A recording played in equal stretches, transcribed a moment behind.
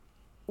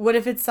What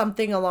if it's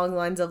something along the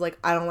lines of like,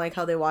 I don't like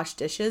how they wash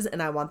dishes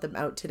and I want them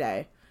out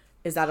today?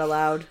 Is that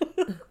allowed?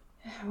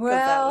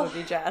 Well, that would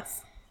be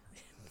Jess.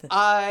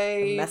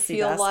 I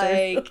feel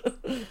bastard.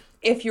 like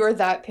if you're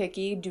that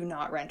picky, do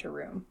not rent a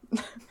room.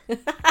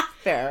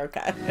 Fair,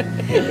 okay.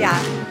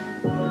 Yeah.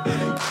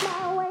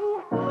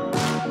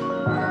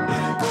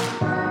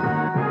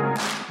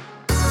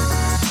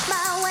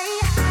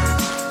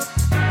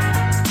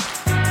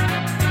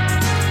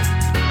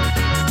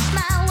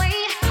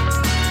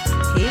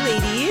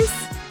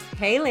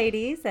 Hey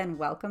ladies, and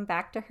welcome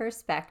back to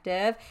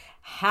Herspective.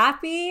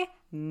 Happy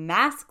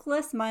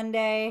Maskless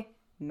Monday,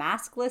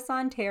 Maskless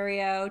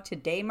Ontario.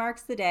 Today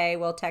marks the day.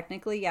 Well,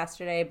 technically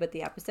yesterday, but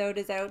the episode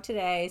is out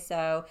today.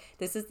 So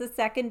this is the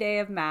second day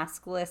of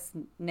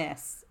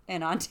masklessness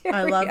in Ontario.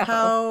 I love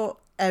how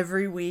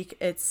every week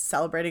it's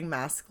celebrating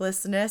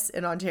masklessness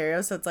in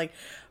Ontario. So it's like,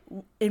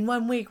 in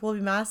 1 week we'll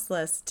be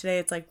maskless. Today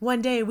it's like, one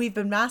day we've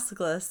been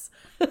maskless.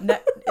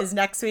 Is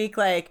next week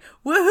like,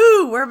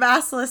 woohoo, we're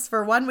maskless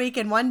for 1 week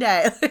and 1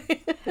 day.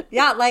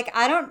 Yeah, like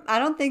I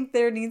don't think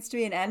there needs to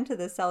be an end to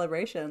this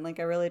celebration.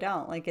 Like I really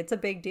don't. Like it's a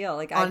big deal.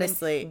 Like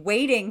honestly, I've been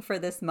waiting for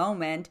this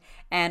moment,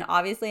 and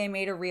obviously I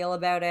made a reel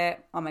about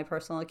it on my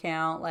personal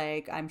account.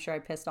 Like I'm sure I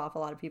pissed off a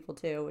lot of people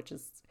too, which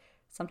is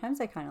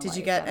sometimes I kind of Did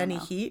you get any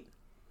heat?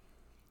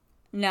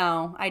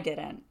 No, I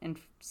didn't. And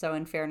so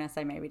in fairness,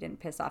 I maybe didn't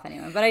piss off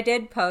anyone. But I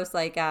did post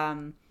like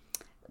a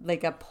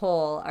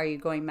poll, are you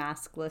going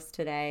maskless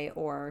today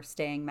or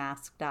staying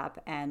masked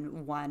up?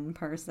 And one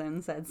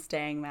person said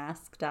staying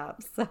masked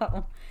up.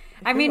 So,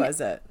 I mean. Who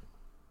was it?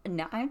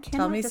 No, I can't.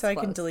 Tell me so I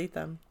can delete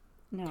them.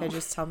 No. Okay,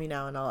 just tell me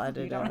now and I'll edit it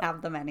out. You don't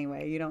have them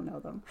anyway. You don't know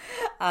them.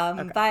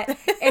 Okay. But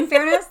in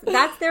fairness,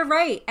 that's their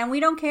right. And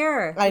we don't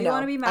care. I know. You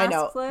want to be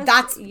maskless?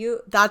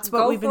 That's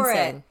what we've been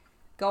saying.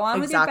 Go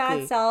on with your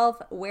bad self.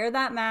 Wear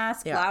that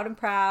mask loud and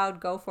proud.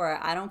 Go for it.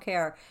 I don't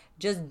care.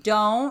 Just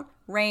don't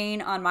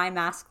rain on my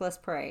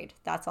maskless parade.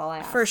 That's all I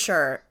ask. For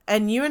sure.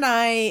 And you and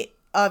I,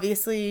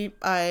 obviously,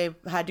 I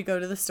had to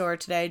go to the store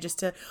today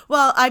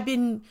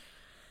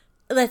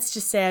let's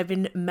just say I've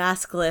been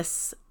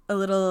maskless a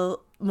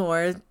little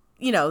more,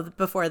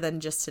 before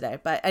than just today.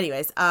 But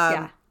anyways,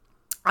 I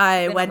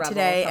went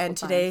today and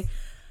today...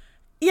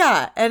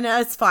 Yeah, and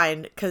it's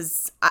fine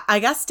because I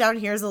guess down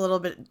here is a little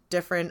bit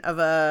different of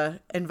a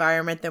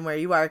environment than where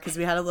you are because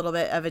we had a little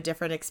bit of a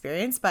different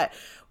experience. But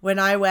when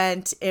I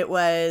went, it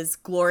was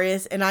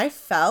glorious, and I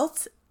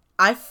felt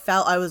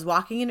I was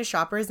walking into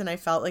Shoppers and I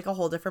felt like a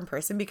whole different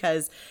person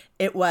because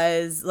it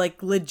was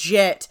like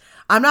legit.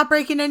 I'm not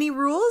breaking any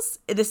rules.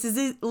 This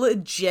is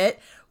legit.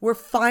 We're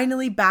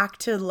finally back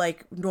to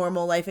like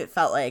normal life. It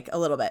felt like a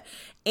little bit,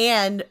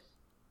 and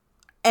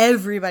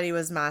everybody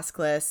was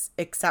maskless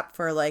except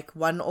for like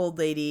one old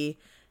lady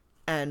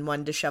and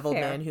one disheveled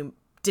man who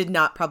did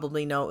not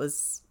probably know it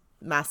was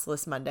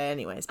maskless Monday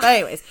anyways. But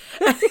anyways,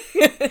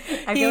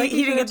 I feel like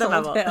he didn't get the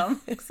memo.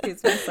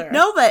 Excuse me, sir.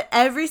 No, but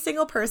every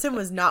single person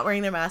was not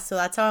wearing their mask. So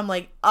that's how I'm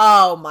like,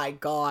 oh my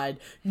God,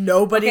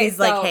 nobody's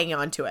like hanging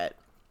on to it.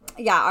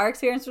 Yeah, our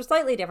experience was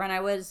slightly different. I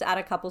was at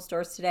a couple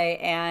stores today,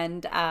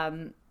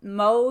 and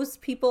most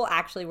people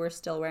actually were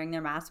still wearing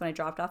their masks when I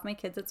dropped off my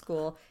kids at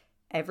school.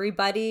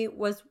 Everybody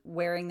was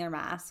wearing their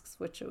masks,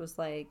 which it was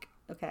like,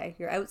 okay,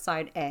 you're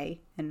outside, A,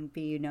 and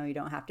B, you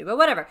don't have to. But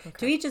whatever,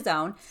 to each his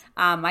own.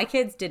 My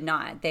kids did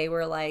not. They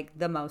were like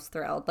the most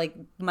thrilled. Like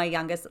my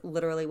youngest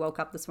literally woke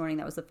up this morning.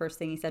 That was the first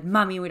thing he said,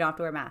 Mommy, we don't have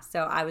to wear masks. So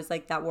I was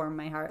like, that warmed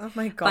my heart. Oh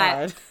my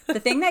God. But the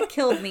thing that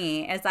killed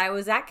me is I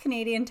was at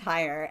Canadian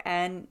Tire,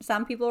 and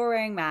some people were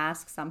wearing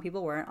masks. Some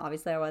people weren't.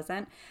 Obviously I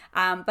wasn't.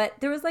 But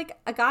there was like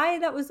a guy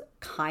that was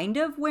kind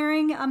of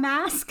wearing a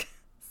mask.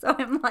 So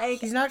I'm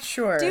like, he's not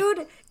sure.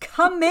 Dude,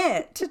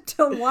 commit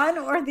to one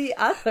or the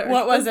other.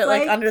 What was it?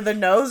 Like under the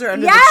nose or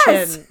under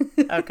the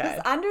chin? Okay.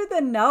 Under the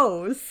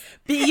nose.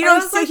 But,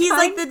 so he's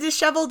like the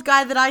disheveled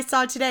guy that I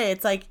saw today.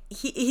 It's like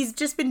he's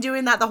just been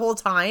doing that the whole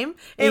time.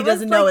 And he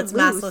doesn't know it's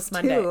Maskless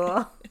Monday.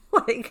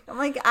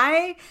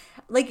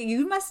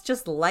 You must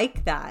just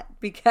like that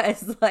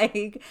because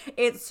like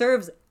it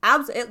serves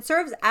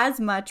as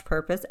much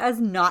purpose as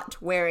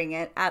not wearing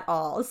it at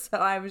all. So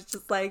I was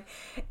just like,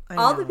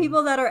 all the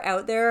people that are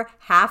out there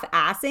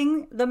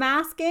half-assing the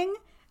masking,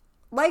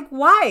 like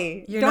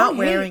why? You're Don't not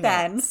wearing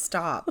then. it.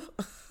 Stop.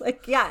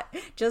 Like, yeah,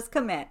 just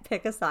commit.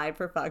 Pick a side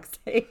for fuck's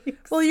sake.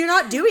 Well, you're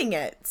not doing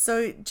it,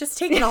 so just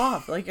take it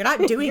off. Like you're not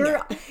doing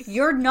it.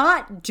 You're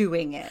not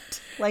doing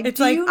it. Like, it's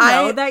do like you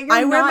know that you're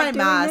I wear not my doing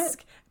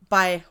mask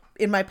it?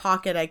 in my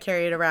pocket. I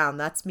carry it around.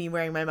 That's me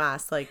wearing my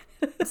mask. Like,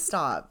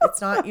 stop.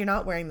 It's not. You're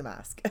not wearing the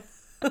mask.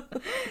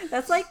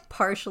 That's like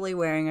partially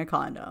wearing a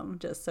condom,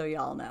 just so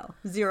y'all know.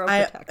 Zero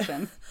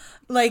protection.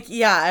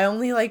 I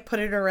only like put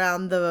it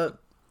around the.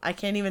 I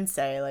can't even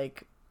say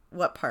like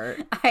what part.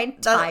 I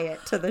tie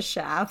it to the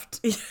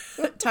shaft.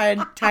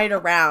 tie it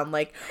around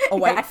like a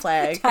white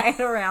flag. Tie it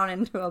around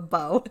into a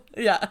bow.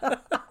 Yeah.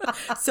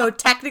 So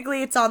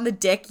technically it's on the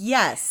dick,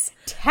 yes.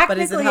 Technically,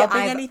 but is it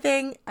helping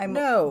anything? I'm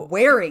no.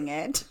 wearing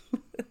it.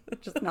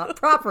 just not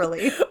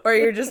properly. Or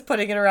you're just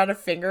putting it around a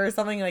finger or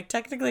something. Like,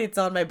 technically it's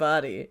on my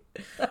body.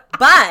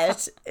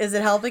 But is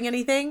it helping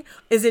anything?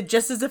 Is it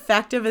just as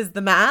effective as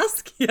the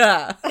mask?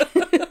 Yeah.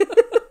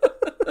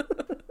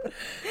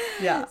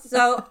 Yeah.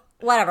 So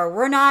whatever.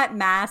 We're not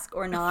mask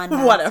or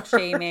non-mask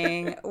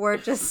shaming. We're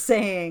just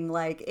saying,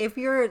 like, if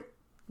you're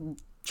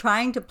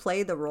trying to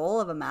play the role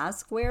of a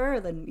mask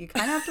wearer, then you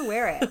kind of have to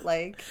wear it.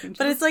 Like,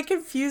 but it's like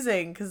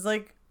confusing because,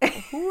 like,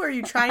 who are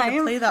you trying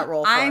to play that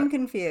role for? I'm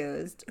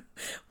confused.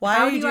 Why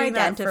are you doing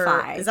that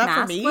for? Is that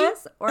for me?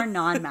 Maskless or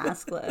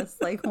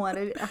non-maskless? Like,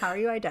 how are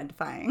you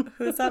identifying?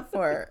 Who's that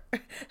for?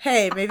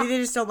 Hey, maybe they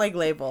just don't like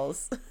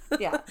labels.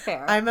 Yeah,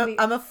 fair. I'm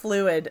a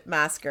fluid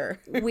masker.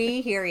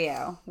 We hear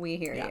you. We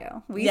hear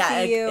you. We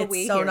see you.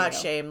 It's so not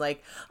shame.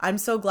 Like, I'm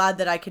so glad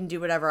that I can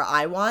do whatever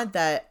I want.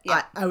 That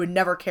I would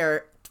never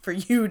care for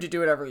you to do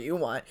whatever you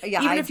want.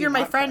 Yeah, even if you're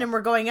my friend and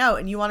we're going out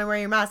and you want to wear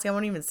your mask, I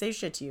won't even say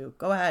shit to you.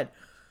 Go ahead.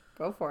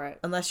 Go for it.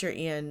 Unless you're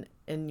Ian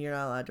and you're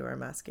not allowed to wear a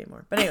mask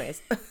anymore. But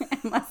anyways.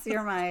 Unless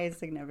you're my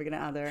significant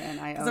other and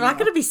I own I'm not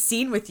going to be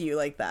seen with you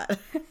like that.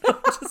 I'm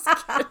just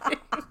kidding.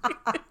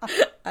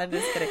 I'm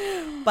just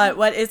kidding. But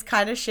what is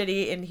kind of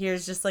shitty, and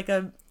here's just like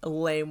a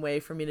lame way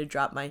for me to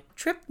drop my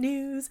trip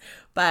news,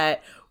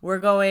 but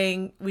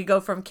we go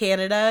from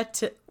Canada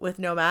with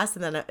no mask,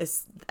 and then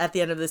at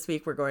the end of this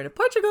week we're going to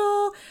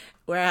Portugal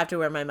where I have to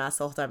wear my mask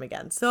the whole time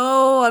again.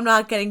 So I'm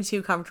not getting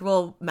too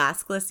comfortable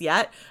maskless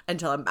yet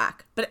until I'm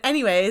back. But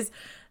anyways,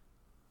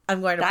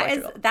 I'm going to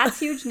Portugal. That's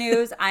huge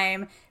news.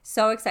 I'm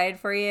so excited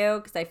for you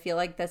because I feel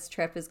like this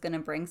trip is going to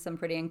bring some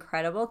pretty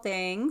incredible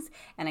things,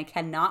 and I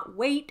cannot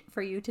wait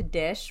for you to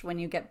dish when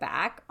you get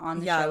back on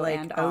the show like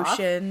and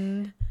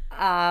ocean.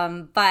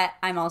 But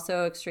I'm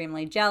also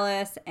extremely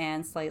jealous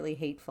and slightly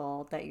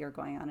hateful that you're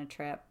going on a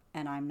trip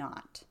and I'm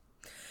not.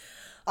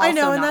 Also, I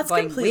know, and that's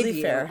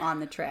completely fair on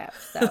the trip.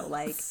 So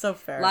like, so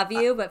fair. Love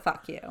you, but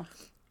fuck you.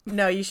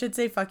 No, you should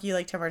say fuck you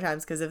like 10 more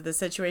times, because if the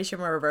situation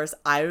were reversed,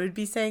 I would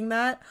be saying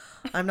that.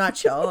 I'm not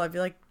chill. I'd be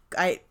like,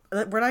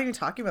 we're not even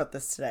talking about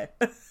this today.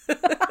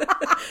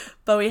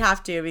 But we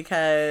have to,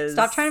 because...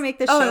 Stop trying to make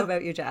this show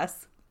about you,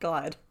 Jess.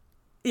 God.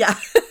 Yeah,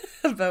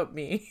 about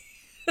me.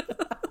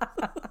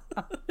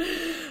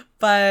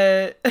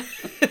 But...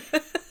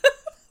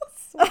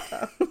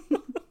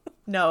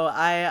 No,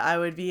 I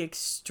would be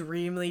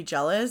extremely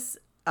jealous.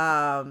 So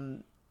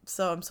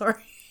I'm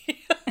sorry.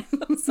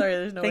 I'm sorry,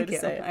 there's no way to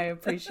say it. I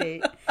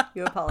appreciate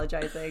you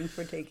apologizing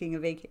for taking a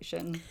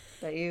vacation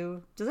that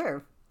you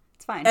deserve.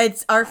 It's fine.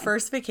 It's our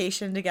first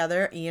vacation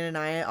together. Ian and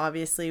I,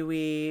 obviously,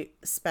 we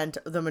spent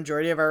the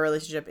majority of our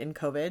relationship in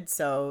COVID.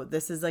 So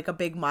this is like a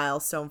big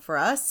milestone for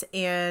us.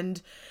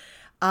 And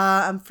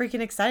I'm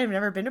freaking excited. I've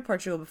never been to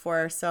Portugal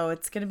before. So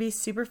it's going to be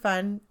super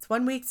fun. It's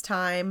 1 week's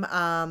time.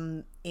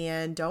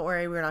 And don't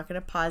worry, we're not going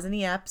to pause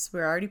any eps.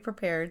 We're already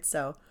prepared.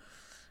 So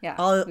yeah,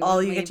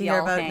 all you get to hear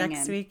about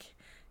next week.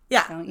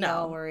 Yeah, don't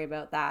y'all worry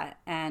about that.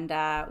 And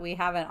we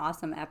have an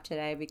awesome ep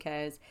today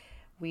because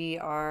we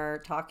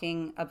are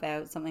talking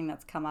about something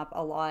that's come up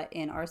a lot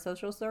in our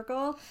social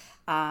circle.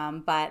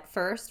 But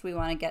first, we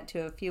want to get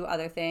to a few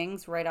other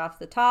things right off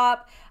the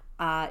top.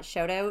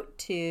 Shout out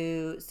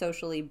to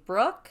Socially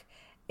Brooke.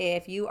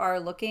 If you are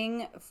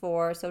looking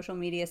for social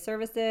media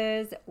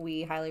services,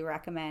 we highly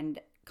recommend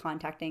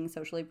contacting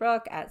Socially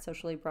Brooke at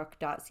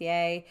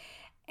sociallybrooke.ca.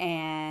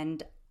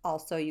 And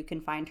also, you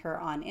can find her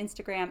on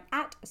Instagram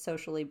at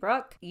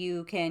sociallybrooke.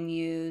 You can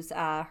use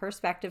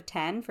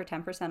Herspective10 for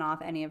 10%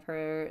 off any of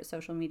her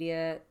social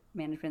media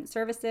management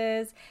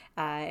services.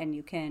 And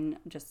you can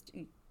just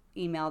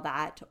email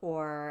that,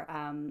 or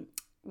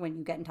when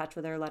you get in touch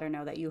with her, let her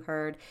know that you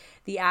heard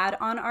the ad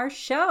on our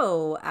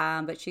show.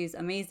 But she's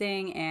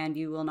amazing and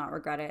you will not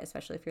regret it,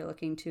 especially if you're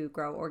looking to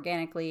grow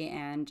organically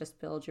and just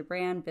build your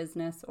brand,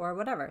 business, or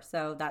whatever.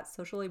 So that's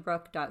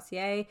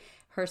sociallybrooke.ca,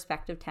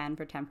 Herspective10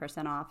 for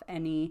 10% off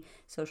any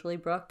Socially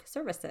Brooke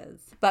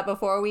services. But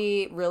before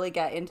we really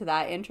get into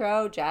that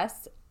intro,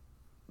 Jess,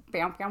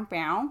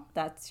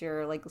 that's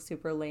your like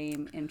super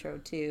lame intro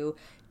to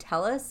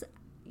tell us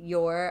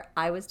your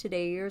I was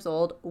today years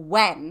old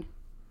when,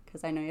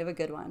 because I know you have a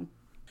good one.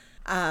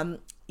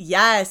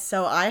 Yes,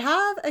 so I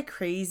have a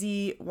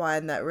crazy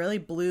one that really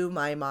blew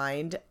my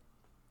mind.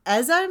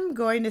 As I'm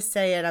going to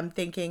say it, I'm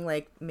thinking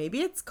like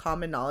maybe it's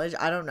common knowledge.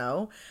 I don't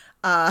know.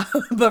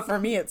 But for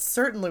me, it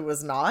certainly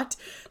was not.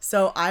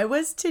 So I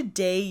was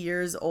today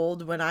years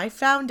old when I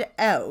found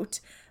out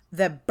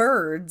that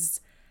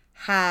birds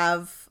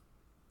have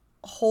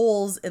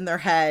holes in their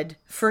head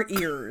for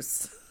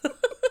ears.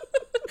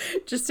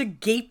 Just a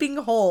gaping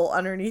hole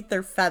underneath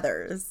their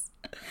feathers.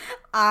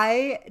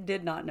 I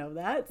did not know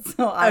that,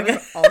 so I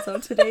was also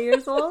today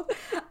years old.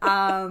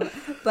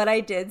 But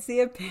I did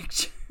see a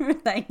picture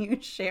that you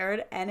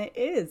shared, and it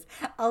is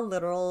a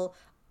literal,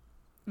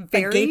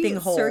 very gaping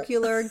hole.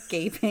 Circular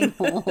gaping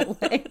hole.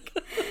 Like,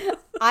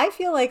 I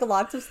feel like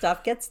lots of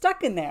stuff gets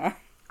stuck in there.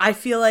 I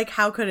feel like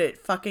how could it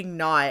fucking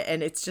not?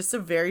 And it's just a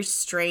very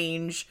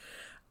strange,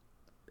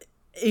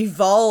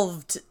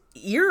 evolved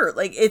ear.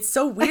 Like, it's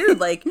so weird.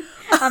 Like,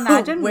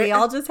 imagine we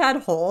all just had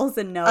holes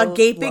and no a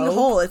gaping lobe.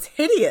 hole. It's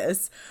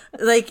hideous.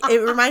 Like, it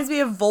reminds me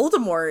of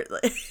Voldemort.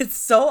 It's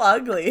so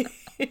ugly.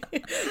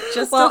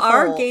 Just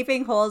our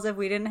gaping holes, if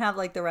we didn't have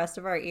like the rest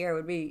of our ear,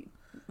 would be,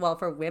 well,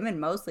 for women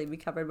mostly, be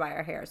covered by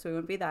our hair, so we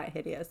wouldn't be that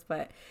hideous.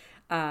 But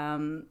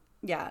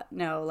yeah,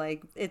 no,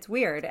 like, it's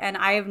weird, and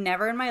I have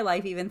never in my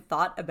life even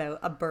thought about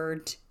a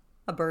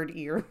bird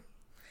ear.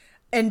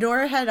 And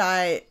nor had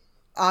I,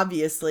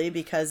 obviously,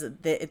 because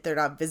they're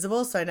not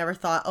visible, so I never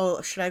thought,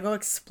 oh, should I go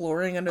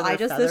exploring under their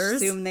feathers? I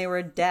just assumed they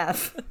were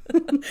deaf.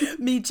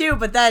 Me too,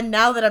 but then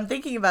now that I'm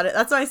thinking about it,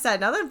 that's what I said.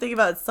 Now that I'm thinking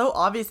about it, it's so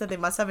obvious that they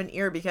must have an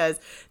ear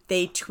because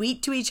they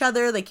tweet to each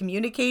other, they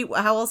communicate.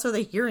 How else are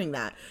they hearing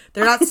that?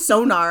 They're not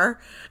sonar.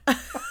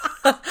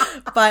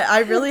 But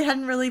I really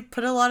hadn't really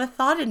put a lot of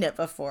thought in it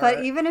before.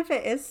 But even if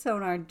it is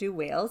sonar, do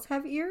whales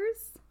have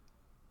ears?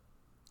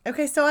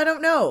 Okay, so I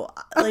don't know.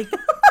 Like...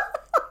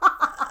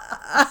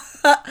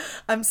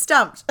 I'm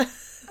stumped.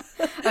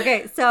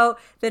 Okay, so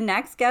the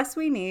next guest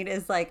we need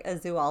is like a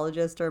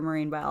zoologist or a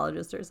marine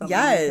biologist or something.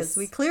 Yes, because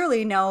we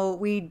clearly know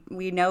we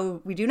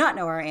do not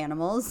know our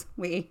animals.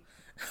 We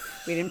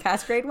didn't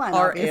pass grade 1.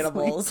 Our obviously.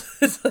 animals.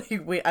 It's like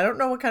I don't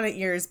know what kind of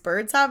ears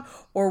birds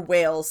have or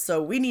whales,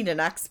 so we need an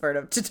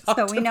expert to talk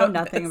to. So we know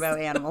nothing about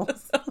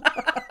animals.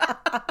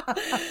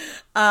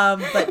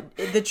 But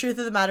the truth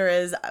of the matter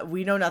is,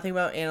 we know nothing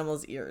about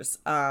animals' ears.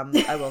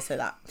 I will say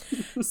that.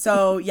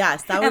 So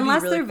yes, that would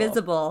unless be really they're cool.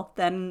 visible,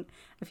 then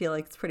I feel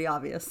like it's pretty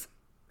obvious.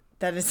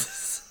 That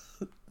is,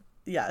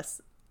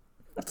 yes,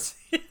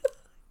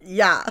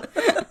 yeah.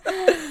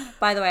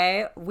 By the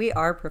way, we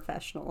are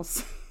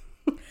professionals.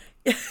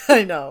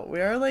 I know we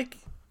are like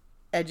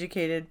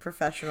educated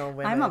professional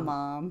women. I'm a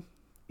mom.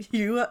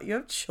 You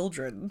have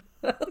children.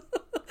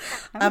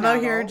 I'm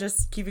out here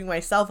just keeping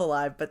myself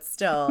alive, but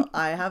still,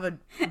 I have a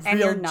and real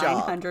your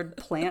job. 900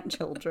 plant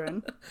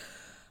children.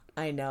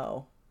 I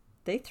know.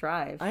 They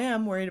thrive. I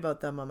am worried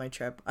about them on my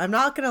trip. I'm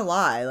not gonna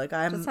lie. Like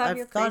Just have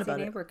your thought crazy about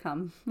neighbor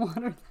come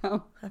water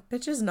them. That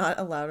bitch is not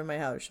allowed in my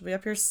house. She'll be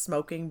up here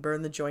smoking,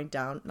 burn the joint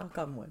down. Knock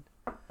on wood.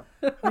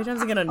 How many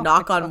times am I gonna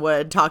knock on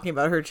wood talking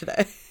about her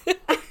today?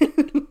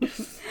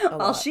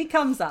 Well, she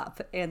comes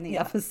up in the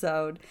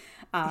episode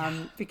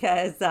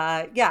because,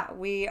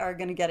 we are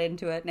going to get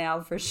into it now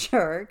for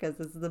sure because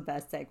this is the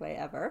best segue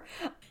ever.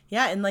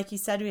 Yeah, and like you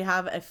said, we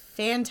have a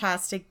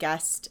fantastic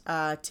guest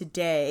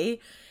today.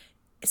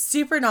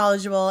 Super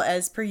knowledgeable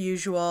as per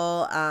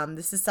usual.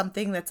 This is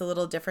something that's a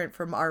little different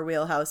from our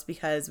wheelhouse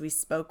because we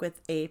spoke with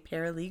a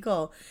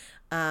paralegal.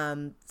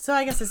 So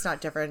I guess it's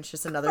not different. It's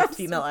just another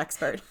female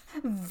expert.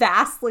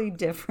 Vastly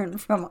different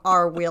from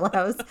our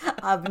wheelhouse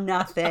of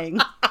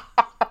nothing.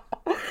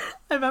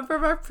 I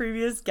remember our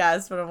previous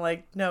guest when I'm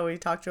like, no, we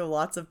talked to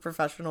lots of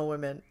professional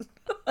women.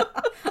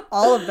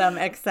 All of them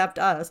except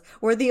us.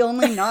 We're the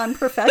only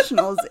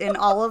non-professionals in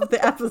all of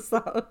the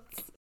episodes.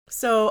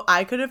 So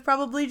I could have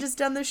probably just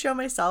done the show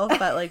myself,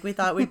 but like we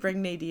thought we'd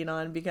bring Nadine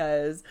on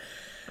because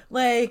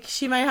like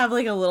she might have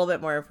like a little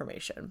bit more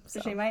information. So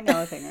she might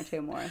know a thing or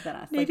two more than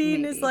us.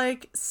 Nadine is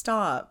like,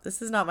 stop.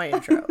 This is not my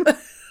intro.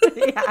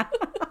 Yeah.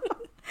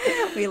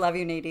 We love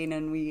you, Nadine,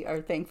 and we are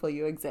thankful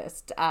you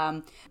exist.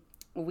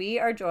 We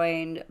are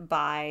joined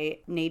by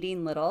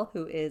Nadine Little,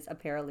 who is a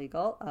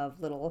paralegal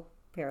of Little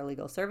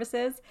Paralegal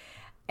Services,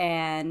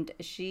 and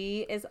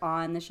she is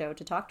on the show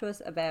to talk to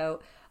us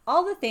about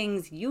all the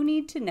things you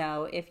need to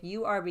know if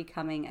you are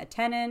becoming a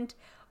tenant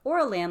or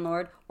a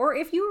landlord, or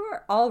if you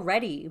are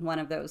already one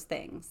of those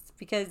things,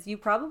 because you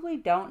probably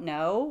don't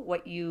know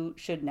what you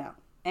should know.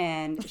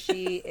 And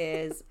she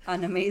is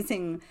an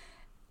amazing,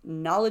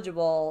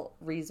 knowledgeable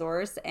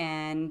resource,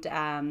 and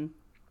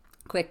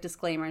quick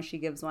disclaimer, she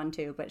gives one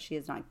too, but she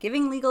is not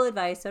giving legal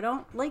advice, so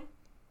don't like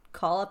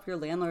call up your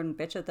landlord and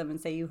bitch at them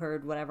and say you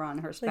heard whatever on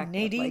her spectrum.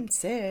 Like Nadine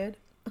said.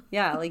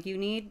 Yeah, like you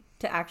need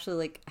to actually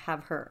like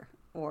have her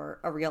or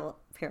a real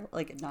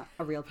not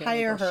a real paralegal.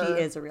 Hire her. She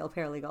is a real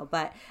paralegal,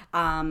 but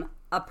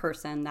a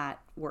person that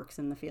works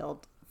in the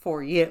field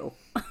for you.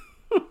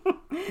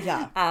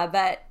 Yeah.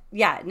 But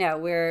yeah, no,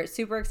 we're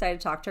super excited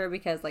to talk to her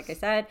because, like I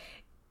said,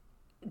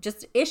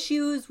 just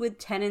issues with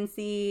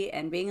tenancy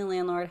and being a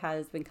landlord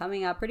has been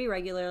coming up pretty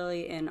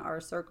regularly in our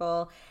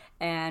circle,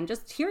 and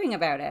just hearing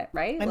about it,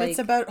 right? And it's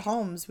about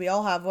homes. We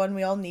all have one.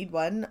 We all need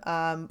one,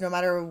 no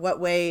matter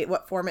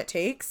what form it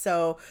takes.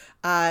 So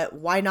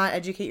why not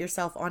educate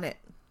yourself on it?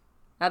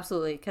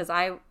 Absolutely, because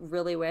I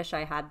really wish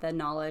I had the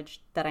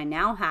knowledge that I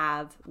now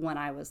have when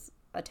I was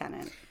a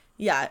tenant.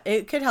 Yeah,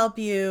 it could help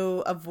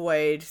you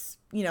avoid,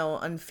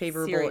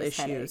 unfavorable Serious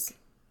issues. Headache.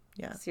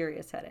 Yeah.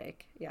 Serious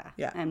headache. Yeah.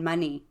 Yeah. And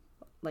money.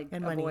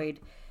 And avoid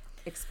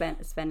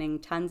spending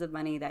tons of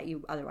money that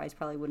you otherwise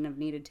probably wouldn't have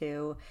needed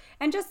to.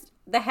 And just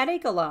the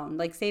headache alone,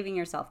 like saving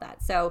yourself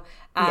that. So,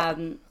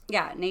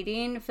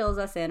 Nadine fills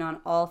us in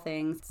on all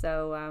things.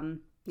 So,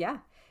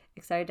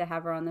 excited to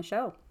have her on the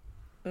show.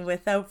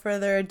 Without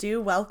further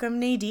ado, welcome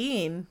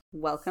Nadine.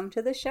 Welcome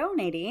to the show,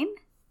 Nadine.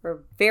 We're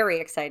very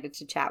excited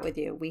to chat with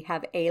you. We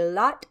have a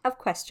lot of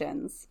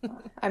questions.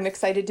 I'm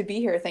excited to be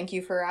here. Thank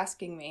you for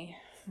asking me.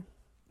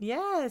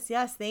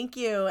 Yes, thank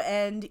you.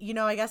 And,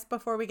 I guess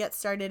before we get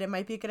started, it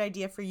might be a good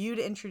idea for you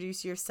to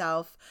introduce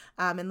yourself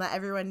and let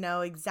everyone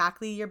know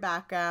exactly your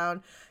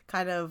background,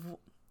 kind of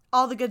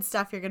all the good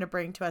stuff you're going to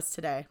bring to us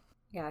today.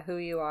 Yeah, who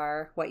you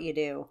are, what you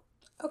do.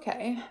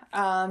 Okay,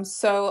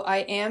 so I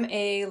am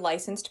a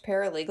licensed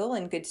paralegal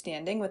in good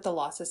standing with the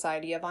Law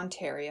Society of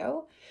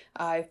Ontario.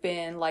 I've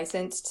been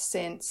licensed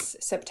since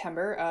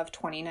September of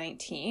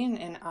 2019,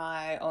 and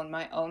I own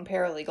my own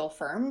paralegal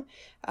firm,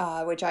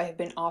 which I have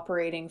been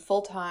operating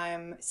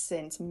full-time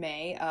since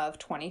May of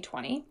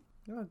 2020.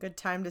 Oh, good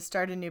time to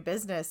start a new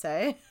business,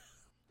 eh?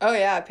 Oh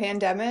yeah,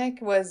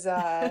 pandemic was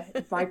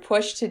my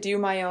push to do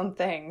my own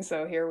thing,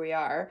 so here we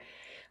are.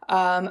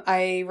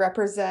 I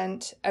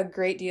represent a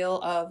great deal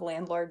of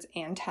landlords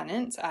and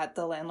tenants at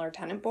the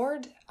Landlord-Tenant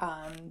Board,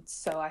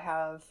 so I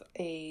have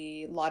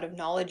a lot of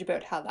knowledge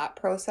about how that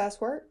process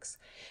works,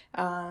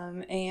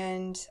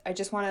 and I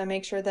just want to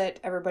make sure that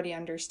everybody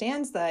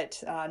understands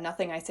that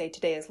nothing I say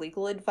today is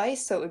legal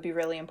advice, so it would be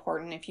really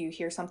important if you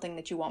hear something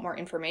that you want more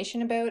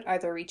information about,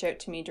 either reach out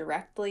to me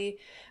directly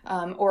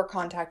or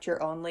contact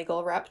your own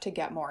legal rep to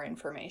get more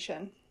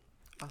information.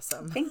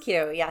 Awesome. Thank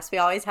you. Yes, we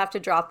always have to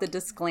drop the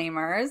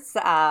disclaimers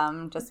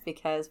just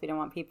because we don't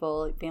want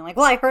people being like,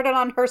 well, I heard it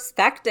on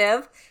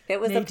Perspective. It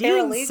was Nadine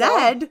a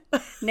paralegal.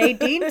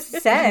 Nadine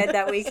said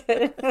that we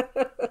could.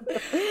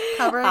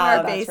 Covering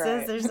our bases.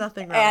 Right. There's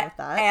nothing wrong with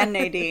that. And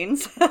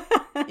Nadine's.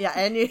 Yeah,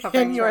 and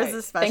yours right.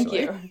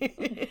 Especially. Thank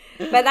you.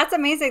 But that's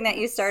amazing that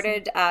you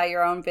started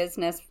your own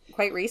business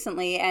quite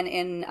recently and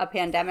in a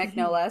pandemic,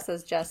 no less,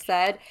 as Jess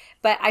said.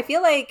 But I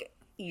feel like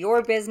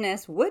your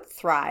business would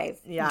thrive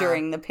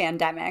during the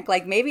pandemic.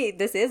 Like maybe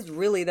this is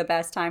really the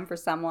best time for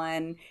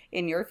someone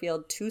in your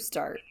field to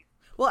start.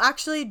 Well,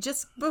 actually,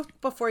 just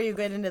before you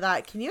get into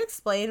that, can you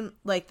explain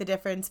like the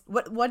difference?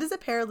 What does a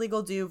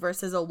paralegal do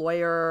versus a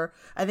lawyer?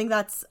 I think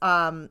that's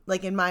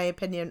like in my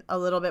opinion a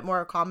little bit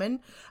more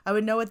common. I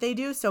would know what they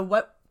do.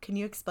 So can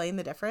you explain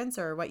the difference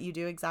or what you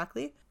do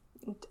exactly?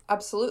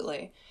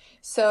 Absolutely.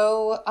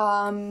 So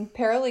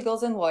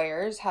paralegals and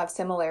lawyers have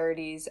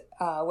similarities,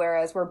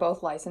 whereas we're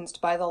both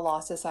licensed by the Law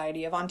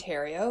Society of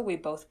Ontario. We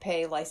both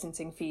pay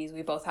licensing fees.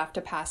 We both have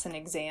to pass an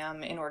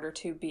exam in order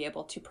to be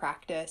able to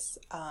practice.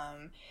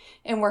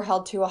 And we're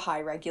held to a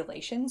high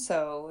regulation.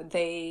 So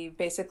they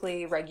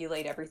basically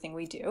regulate everything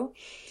we do.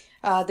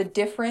 The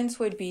difference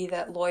would be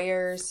that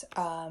lawyers,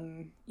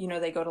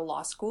 they go to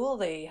law school,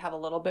 they have a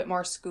little bit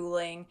more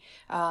schooling.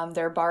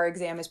 Their bar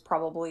exam is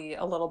probably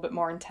a little bit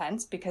more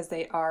intense because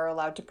they are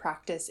allowed to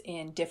practice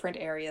in different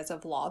areas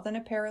of law than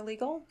a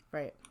paralegal.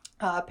 Right.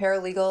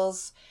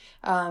 Paralegals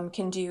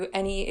can do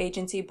any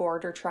agency,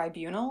 board, or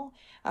tribunal,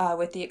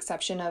 with the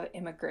exception of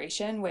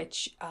immigration,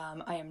 which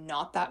I am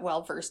not that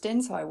well versed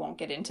in, so I won't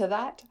get into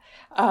that.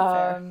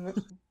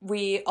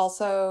 We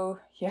also,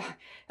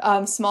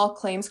 small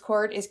claims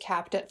court is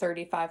capped at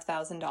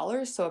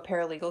 $35,000, so a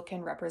paralegal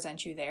can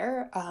represent you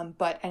there.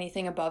 But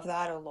anything above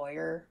that, a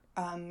lawyer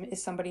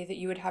is somebody that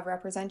you would have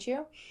represent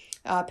you.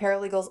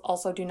 Paralegals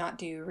also do not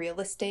do real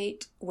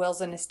estate,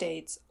 wills and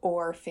estates,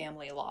 or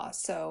family law.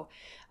 So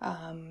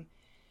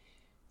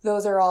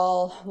those are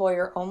all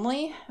lawyer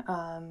only.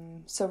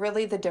 So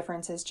really the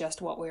difference is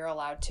just what we're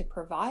allowed to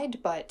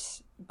provide,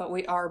 but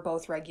we are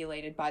both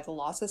regulated by the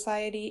Law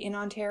Society in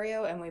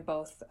Ontario, and we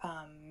both,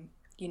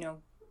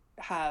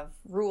 have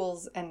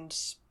rules and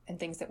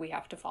things that we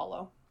have to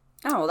follow.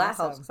 Oh, well, that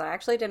helps. I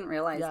actually didn't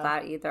realize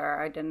that either.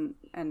 I didn't,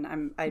 and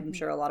I'm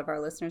sure a lot of our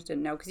listeners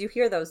didn't know, because you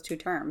hear those two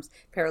terms,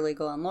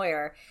 paralegal and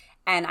lawyer.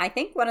 And I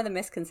think one of the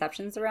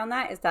misconceptions around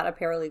that is that a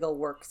paralegal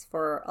works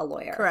for a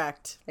lawyer.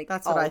 Correct. Like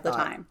that's all what I the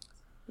thought. time.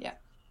 Yeah.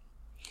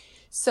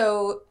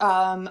 So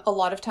a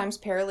lot of times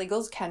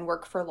paralegals can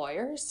work for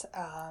lawyers.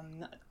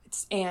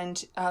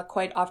 And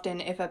quite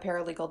often, if a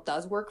paralegal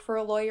does work for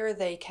a lawyer,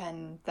 they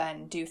can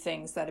then do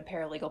things that a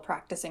paralegal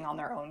practicing on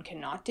their own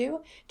cannot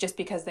do, just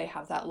because they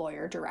have that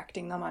lawyer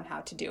directing them on how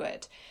to do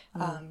it.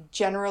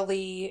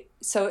 Generally,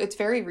 so it's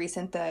very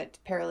recent that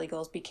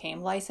paralegals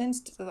became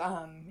licensed.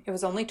 It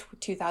was only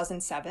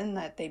 2007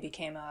 that they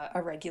became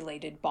a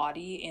regulated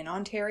body in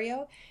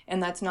Ontario,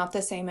 and that's not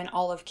the same in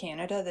all of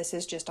Canada. This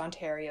is just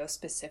Ontario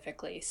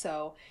specifically.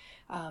 So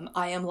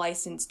I am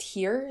licensed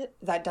here.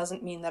 That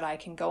doesn't mean that I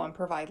can go and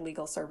provide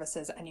legal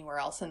services anywhere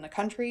else in the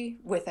country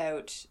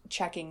without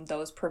checking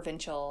those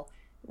provincial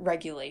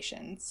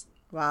regulations.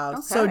 Wow.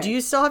 Okay. So do you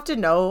still have to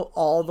know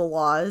all the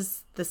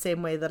laws the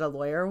same way that a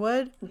lawyer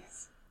would?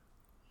 Yes.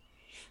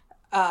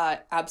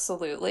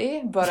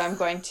 Absolutely, but I'm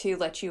going to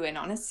let you in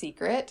on a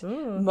secret.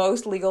 Ooh.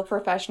 Most legal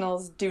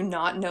professionals do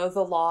not know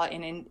the law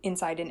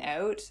inside and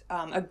out.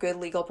 A good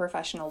legal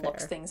professional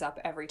looks things up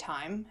every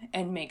time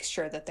and makes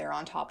sure that they're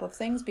on top of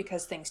things,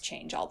 because things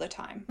change all the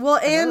time. Well,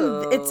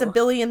 and it's a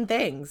billion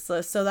things,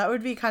 so that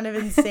would be kind of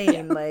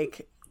insane,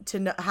 like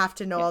to have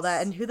to know all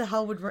that. And who the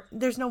hell would?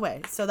 There's no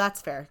way. So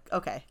that's fair.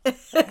 Okay,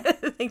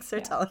 thanks for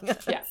telling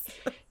us. Yeah.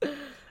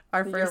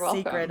 Our first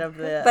secret of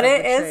the But of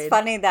it the is trade.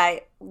 funny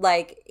that,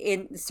 like,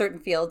 in certain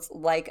fields,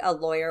 like a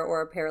lawyer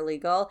or a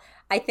paralegal,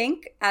 I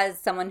think as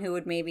someone who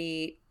would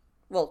maybe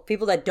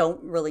people that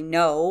don't really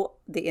know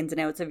the ins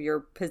and outs of your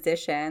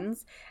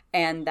positions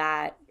and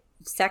that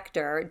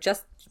sector,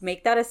 just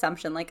make that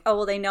assumption like, oh,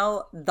 well, they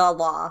know the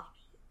law,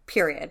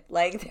 period.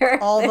 Like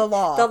they're all the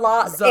law, the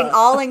law,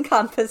 all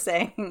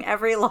encompassing,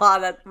 every law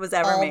that was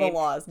ever all made. The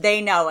laws.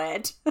 They know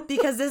it.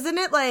 Because isn't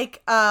it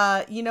like,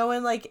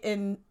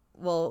 in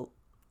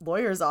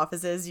lawyers'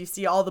 offices, you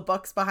see all the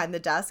books behind the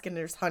desk and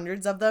there's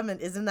hundreds of them, and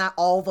isn't that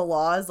all the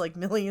laws, like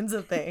millions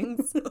of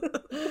things?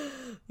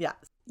 Yeah.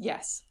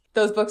 Yes.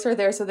 Those books are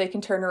there so they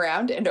can turn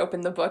around and open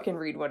the book and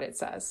read what it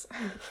says.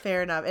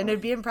 Fair enough. And it'd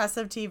be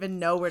impressive to even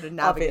know where to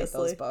navigate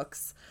Obviously. those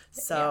books.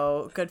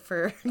 So good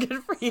for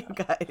you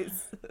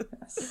guys.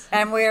 Yes.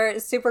 And we're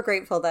super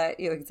grateful that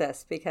you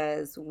exist,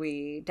 because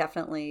we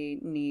definitely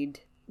need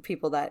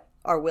people that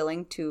are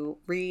willing to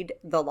read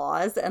the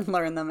laws and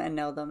learn them and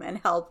know them and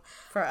help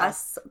For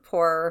us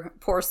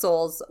poor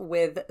souls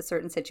with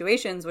certain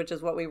situations, which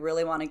is what we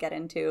really want to get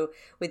into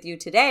with you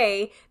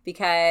today,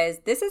 because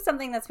this is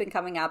something that's been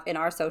coming up in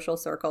our social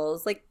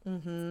circles, like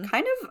kind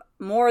of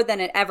more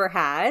than it ever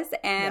has,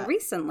 and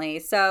recently.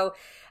 So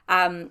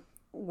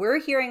we're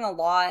hearing a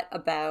lot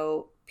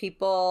about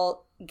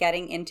people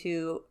getting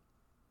into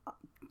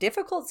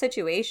difficult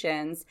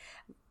situations,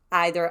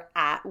 either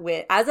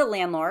as a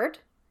landlord,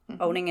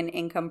 owning an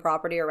income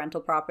property or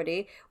rental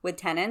property with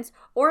tenants,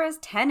 or as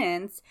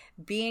tenants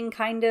being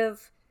kind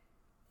of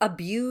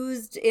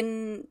abused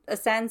in a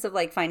sense of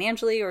like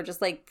financially, or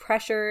just like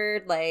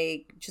pressured,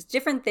 like just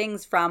different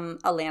things from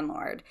a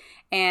landlord.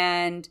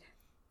 And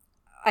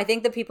I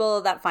think the people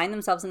that find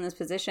themselves in this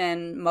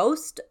position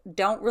most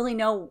don't really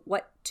know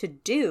what to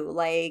do.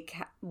 Like,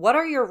 what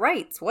are your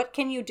rights? What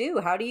can you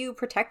do? How do you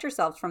protect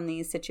yourself from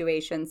these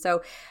situations?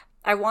 So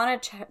I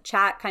want to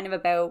chat kind of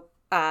about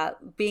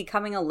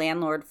becoming a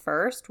landlord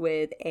first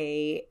with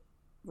a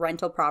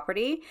rental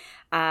property,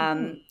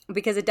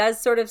 because it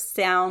does sort of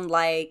sound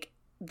like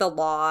the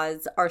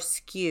laws are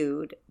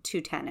skewed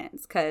to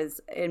tenants. Because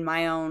in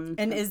my own,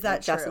 and is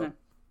that true?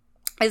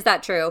 Is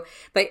that true?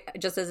 But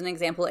just as an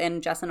example,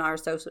 in just in our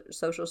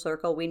social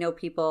circle, we know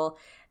people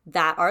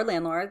that are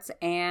landlords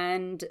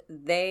and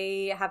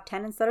they have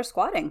tenants that are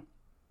squatting,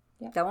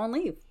 that won't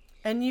leave.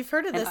 And you've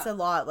heard of this a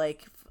lot,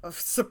 like,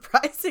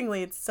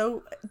 surprisingly,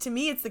 to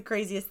me, it's the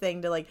craziest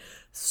thing to, like,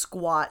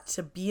 squat,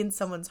 to be in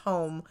someone's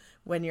home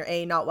when you're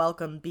A, not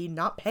welcome, B,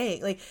 not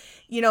paying. Like,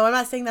 I'm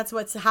not saying that's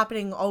what's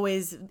happening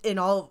always with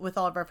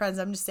all of our friends.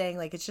 I'm just saying,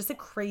 like, it's just a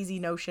crazy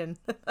notion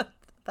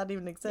that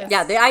even exists.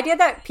 Yeah, the idea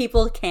that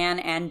people can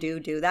and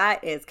do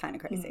that is kind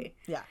of crazy.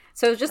 Yeah.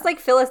 So just like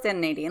fill us in,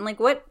 Nadine. Like,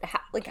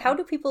 how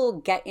do people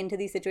get into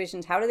these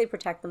situations? How do they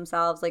protect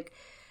themselves? Like,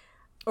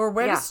 or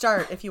where to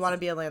start if you want to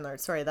be a landlord.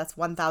 Sorry, that's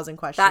 1,000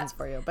 questions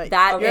for you. But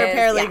you're a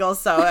paralegal,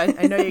 so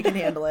I know you can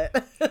handle it.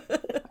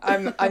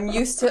 I'm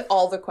used to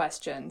all the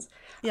questions.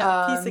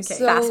 Yeah, piece of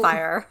cake. Fast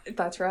fire.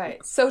 That's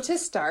right. So to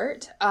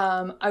start,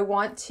 I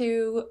want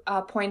to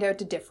point out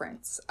the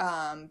difference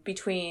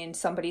between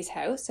somebody's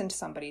house and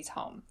somebody's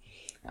home.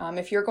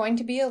 If you're going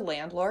to be a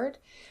landlord,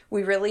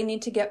 we really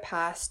need to get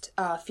past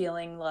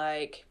feeling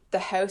like the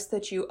house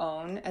that you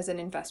own as an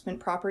investment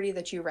property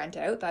that you rent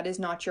out, that is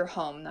not your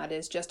home. That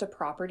is just a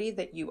property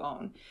that you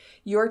own.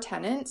 Your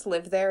tenants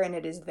live there and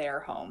it is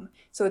their home.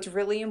 So it's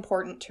really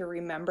important to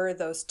remember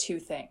those two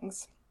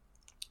things.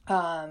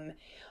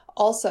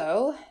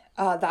 Also,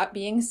 that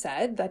being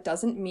said, that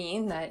doesn't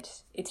mean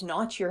that it's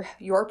not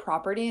your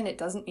property, and it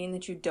doesn't mean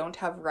that you don't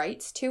have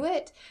rights to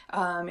it.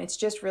 It's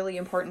just really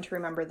important to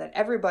remember that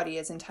everybody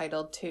is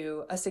entitled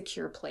to a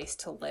secure place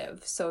to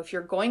live. So if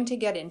you're going to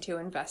get into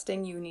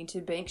investing, you need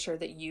to make sure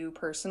that you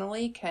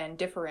personally can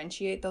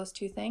differentiate those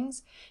two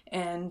things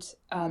and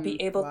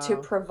be able to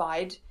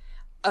provide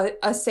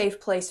a safe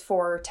place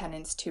for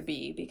tenants to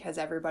be, because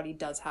everybody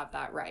does have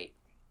that right.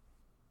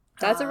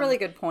 That's a really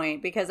good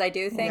point, because I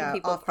do think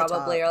people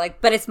probably are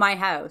like, but it's my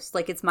house.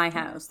 Like, it's my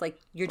house. Like,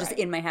 you're just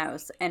in my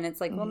house. And it's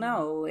like, well,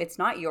 no, it's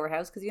not your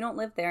house, because you don't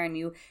live there, and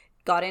you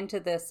got into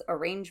this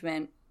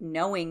arrangement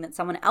knowing that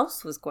someone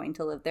else was going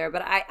to live there.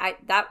 But I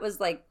that was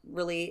like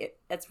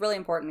it's really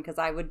important, because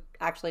I would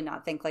actually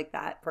not think like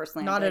that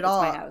personally. Not at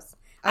all. It's my house.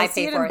 I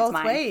see it in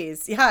both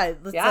ways. Yeah,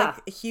 it's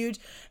like huge.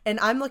 And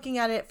I'm looking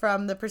at it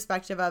from the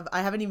perspective of,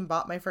 I haven't even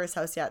bought my first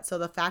house yet. So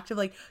the fact of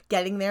like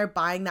getting there,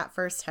 buying that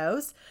first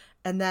house,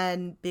 and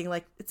then being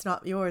like, it's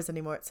not yours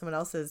anymore, it's someone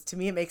else's. To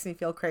me, it makes me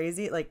feel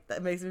crazy. Like,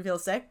 that makes me feel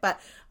sick.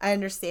 But I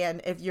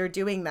understand if you're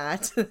doing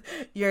that,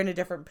 you're in a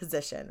different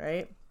position,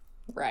 right?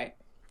 Right.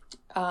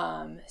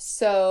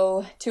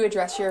 So to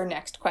address your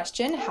next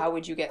question, how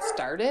would you get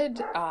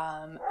started?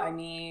 I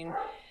mean,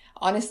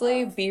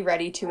 honestly, be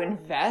ready to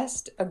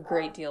invest a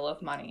great deal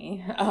of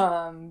money.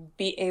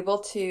 Be able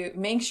to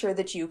make sure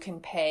that you can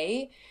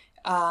pay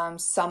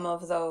some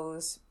of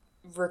those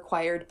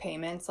required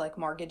payments like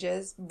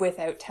mortgages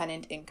without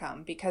tenant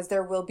income, because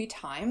there will be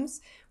times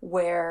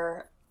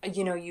where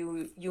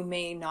you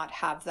may not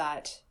have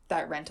that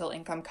rental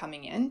income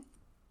coming in.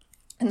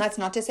 And that's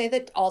not to say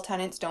that all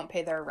tenants don't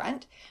pay their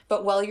rent,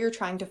 but while you're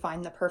trying to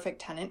find the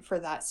perfect tenant for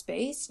that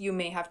space, you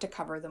may have to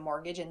cover the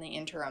mortgage in the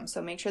interim.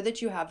 So make sure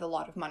that you have a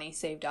lot of money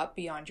saved up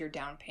beyond your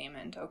down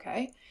payment,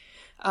 okay?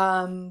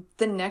 The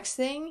next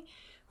thing,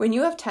 when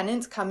you have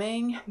tenants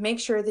coming, make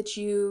sure that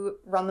you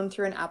run them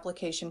through an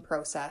application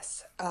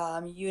process.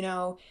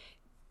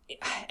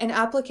 An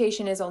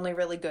application is only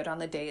really good on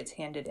the day it's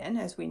handed in,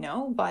 as we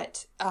know,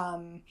 but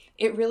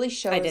it really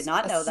shows. I did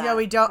not know that. Yeah,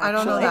 we don't. Actually. I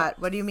don't know that.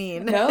 What do you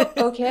mean? No.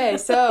 Okay.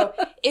 So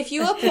if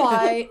you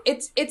apply,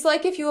 it's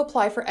like if you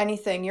apply for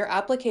anything, your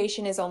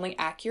application is only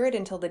accurate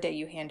until the day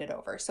you hand it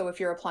over. So if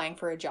you're applying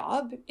for a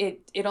job,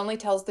 it only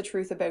tells the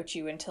truth about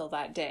you until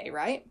that day,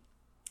 right?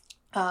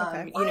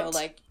 Okay. You know,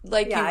 like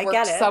you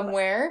work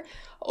somewhere,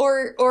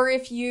 or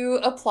if you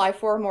apply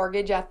for a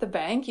mortgage at the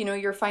bank, you know,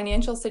 your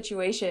financial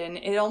situation,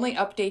 it only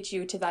updates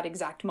you to that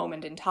exact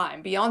moment in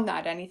time. Beyond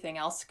that, anything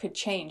else could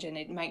change and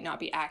it might not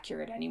be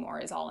accurate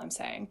anymore, is all I'm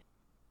saying.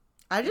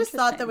 I just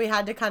thought that we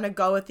had to kind of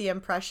go with the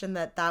impression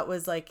that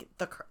was like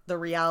the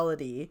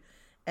reality,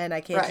 and I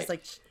can't just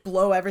like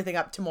blow everything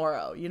up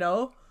tomorrow, you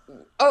know?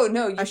 Oh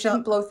no, you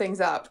shouldn't blow things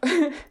up.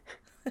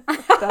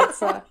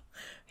 That's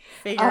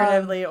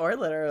figuratively or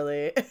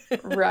literally.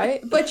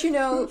 Right. But, you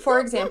know,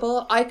 for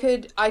example, I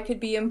could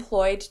be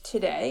employed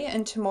today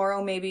and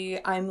tomorrow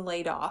maybe I'm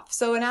laid off.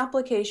 So an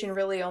application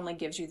really only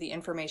gives you the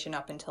information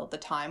up until the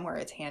time where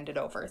it's handed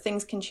over.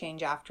 Things can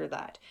change after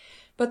that.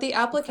 But the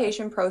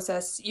application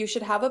process, you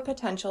should have a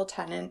potential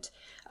tenant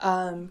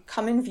come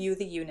and view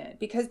the unit,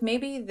 because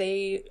maybe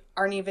they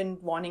aren't even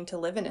wanting to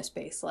live in a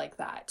space like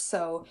that.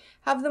 So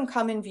have them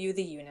come and view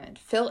the unit,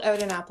 fill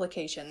out an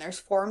application. There's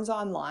forms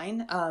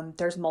online.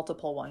 There's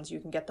multiple ones. You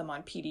can get them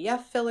on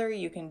PDF Filler.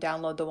 You can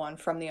download the one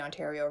from the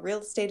Ontario Real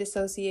Estate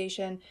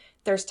Association.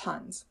 There's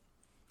tons.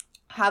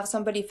 Have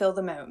somebody fill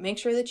them out. Make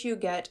sure that you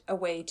get a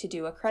way to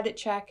do a credit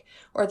check,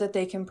 or that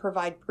they can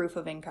provide proof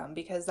of income,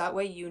 because that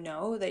way you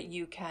know that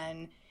you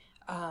can,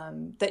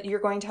 that you're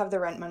going to have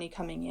the rent money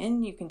coming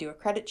in. You can do a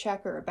credit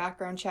check or a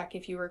background check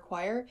if you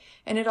require.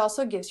 And it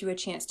also gives you a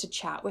chance to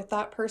chat with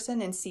that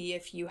person and see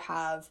if you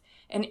have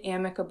an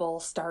amicable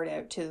start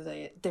out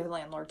to their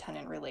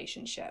landlord-tenant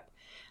relationship.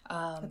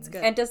 That's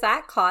good. And does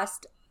that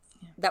cost,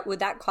 would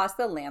that cost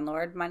the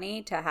landlord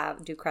money to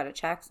do credit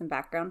checks and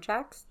background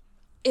checks?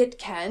 It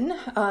can.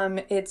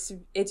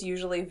 It's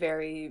usually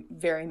very,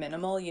 very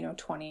minimal, you know,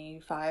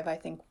 $25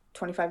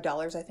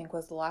 I think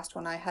was the last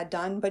one I had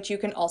done. But you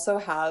can also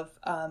have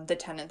the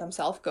tenant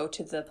themselves go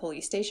to the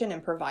police station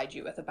and provide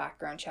you with a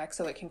background check,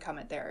 so it can come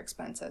at their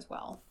expense as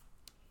well.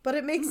 But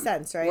it makes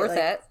sense, right? Worth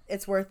it.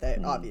 It's worth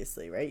it,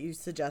 obviously, right? You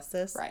suggest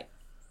this? Right.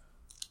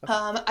 Okay.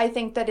 I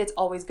think that it's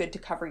always good to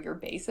cover your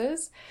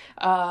bases.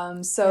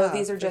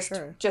 These are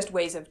just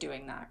ways of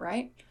doing that,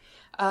 right?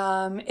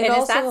 And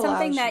is that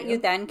something that you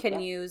then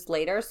can use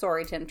later?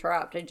 Sorry to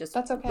interrupt.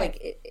 That's okay. Like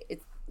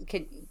it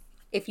could,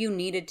 if you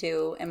needed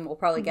to, and we'll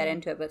probably get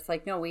into it, but it's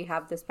like, no, we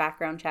have this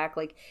background check,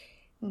 like,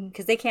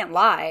 because they can't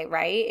lie,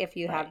 right? If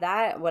you have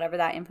that, whatever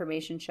that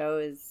information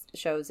shows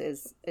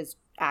is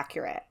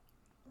accurate.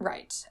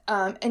 Right.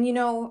 And you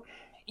know,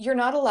 you're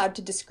not allowed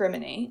to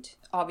discriminate,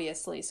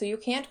 obviously. So you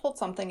can't hold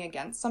something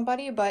against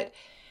somebody, but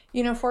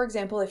you know, for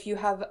example, if you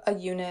have a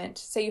unit,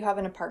 say you have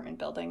an apartment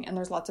building and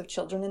there's lots of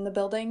children in the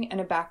building,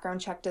 and a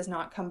background check does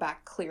not come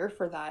back clear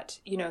for that,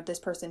 you know, this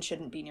person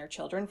shouldn't be near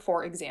children,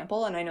 for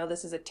example, and I know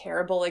this is a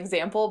terrible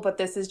example, but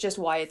this is just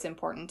why it's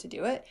important to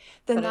do it,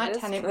 then that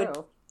tenant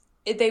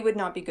they would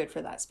not be good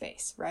for that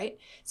space, right?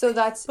 So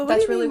that's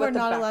really what the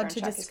background check is for. But we're not allowed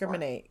to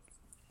discriminate.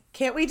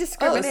 Can't we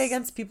discriminate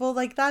against people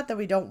like that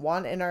we don't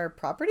want in our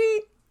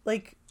property?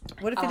 Like,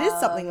 what if it is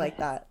something like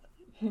that?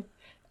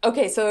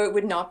 Okay, so it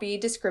would not be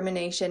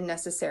discrimination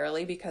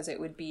necessarily, because it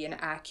would be an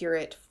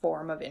accurate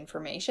form of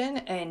information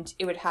and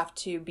it would have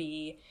to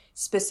be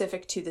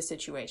specific to the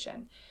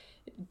situation.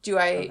 Do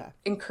I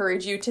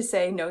encourage you to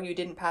say, no, you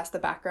didn't pass the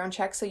background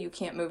check, so you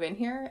can't move in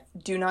here?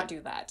 Do not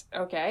do that,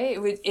 okay?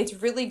 It's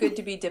really good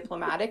to be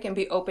diplomatic and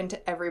be open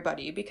to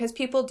everybody, because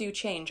people do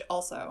change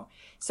also.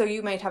 So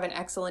you might have an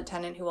excellent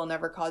tenant who will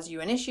never cause you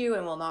an issue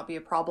and will not be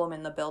a problem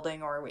in the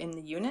building or in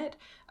the unit.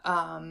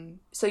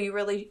 So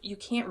you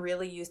can't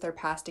really use their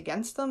past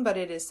against them, but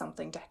it is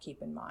something to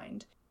keep in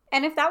mind.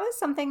 And if that was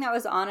something that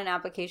was on an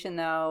application,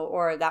 though,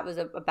 or that was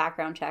a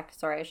background check,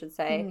 I should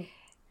say,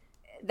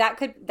 that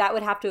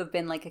would have to have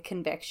been like a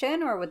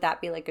conviction, or would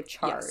that be like a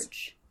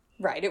charge? Yes.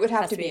 Right. It would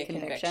have to be a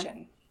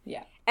conviction.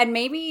 Yeah. And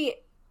maybe,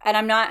 and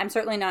I'm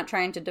certainly not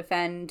trying to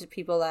defend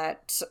people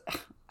that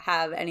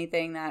have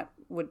anything that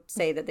would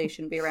say that they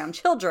shouldn't be around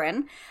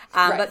children.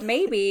 But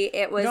maybe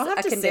it was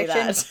a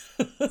conviction.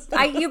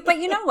 But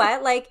you know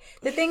what? Like,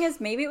 the thing is,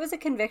 maybe it was a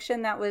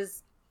conviction that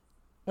was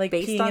like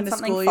based on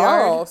something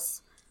Schoolyard.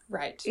 false.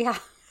 Right. Yeah.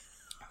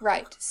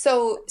 Right.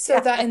 So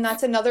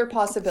that's another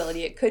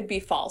possibility. It could be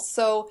false.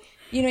 So,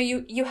 you know,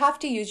 you have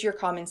to use your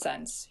common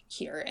sense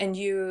here, and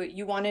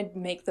you want to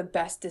make the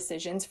best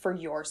decisions for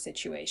your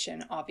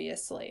situation,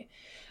 obviously.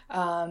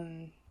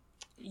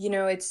 You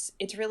know, it's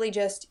really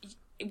just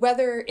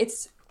whether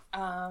it's,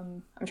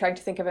 I'm trying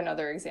to think of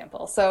another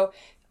example. So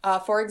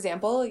For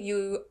example,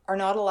 you are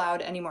not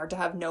allowed anymore to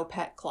have no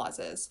pet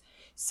clauses.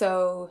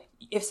 So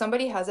if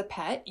somebody has a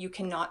pet, you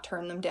cannot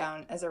turn them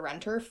down as a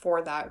renter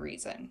for that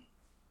reason.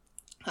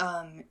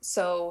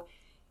 So,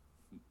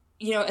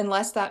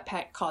 unless that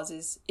pet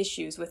causes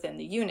issues within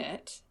the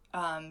unit,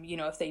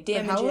 if they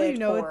damage it. How will you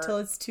know until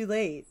it's too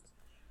late?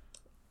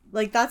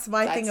 Like, that's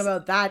my thing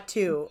about that,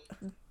 too.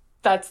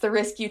 That's the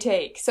risk you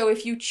take. So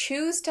if you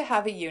choose to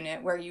have a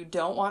unit where you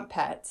don't want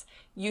pets,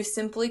 you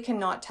simply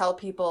cannot tell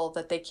people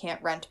that they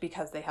can't rent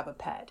because they have a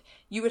pet.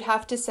 You would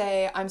have to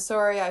say, I'm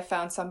sorry, I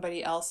found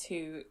somebody else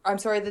I'm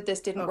sorry that this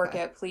didn't work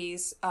out.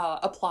 Please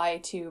apply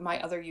to my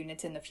other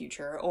units in the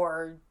future.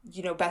 Or,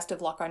 best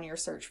of luck on your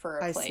search for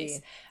a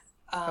place.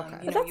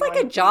 But that's like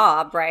a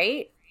job,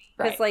 right?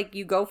 Because like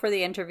you go for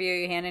the interview,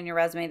 you hand in your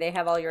resume, they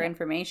have all your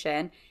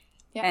information.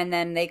 Yeah. And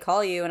then they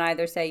call you and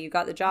either say you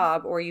got the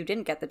job or you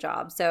didn't get the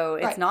job. So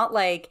it's not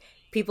like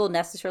people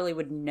necessarily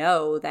would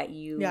know that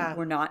you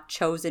were not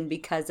chosen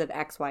because of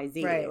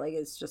XYZ. Right. Like,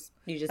 it's just,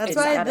 that's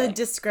why the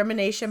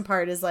discrimination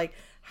part is like,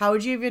 how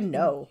would you even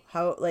know?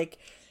 How, like,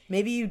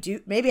 maybe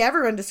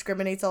everyone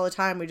discriminates all the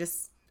time. We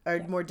just are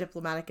more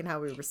diplomatic in how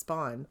we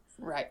respond.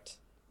 Right.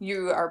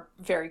 You are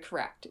very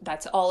correct.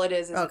 That's all it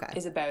is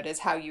about is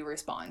how you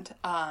respond.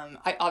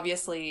 I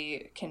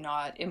obviously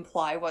cannot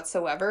imply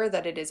whatsoever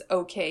that it is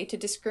okay to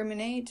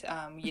discriminate.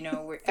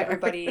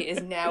 Everybody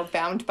is now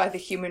bound by the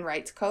Human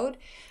Rights Code.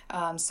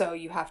 So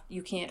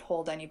you can't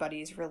hold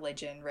anybody's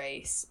religion,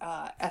 race,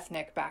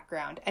 ethnic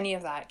background. Any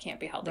of that can't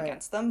be held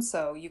against them.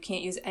 So you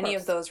can't use any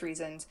of those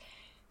reasons.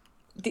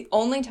 The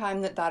only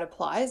time that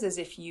applies is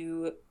if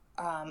you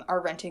are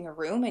renting a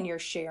room and you're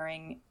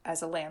sharing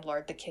as a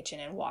landlord the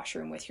kitchen and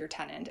washroom with your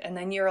tenant, and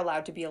then you're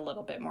allowed to be a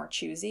little bit more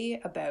choosy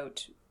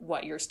about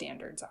what your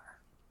standards are.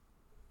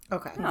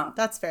 Okay,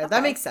 that's fair.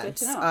 That makes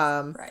sense.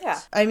 Right. Yeah,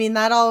 I mean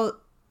that all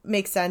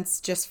makes sense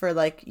just for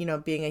like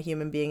being a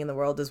human being in the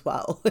world as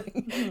well.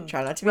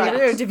 Try not to be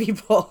rude to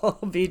people.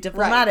 Be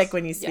diplomatic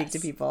when you speak to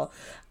people.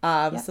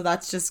 So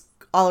that's just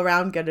all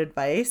around good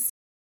advice.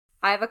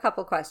 I have a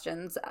couple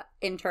questions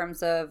in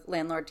terms of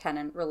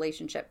landlord-tenant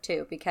relationship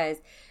too,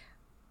 because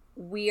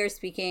we are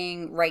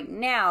speaking right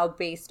now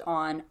based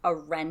on a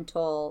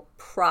rental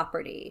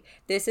property.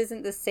 This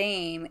isn't the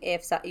same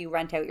if you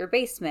rent out your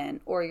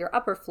basement or your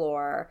upper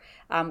floor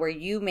where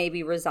you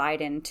maybe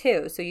reside in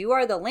too. So you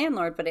are the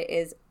landlord, but it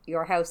is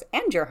your house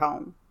and your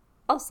home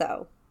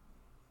also.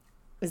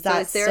 Is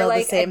there still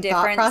like the same a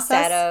different thought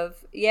process?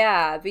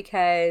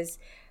 Because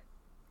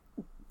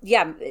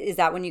is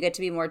that when you get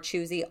to be more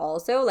choosy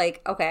also?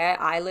 Like, okay,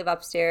 I live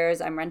upstairs.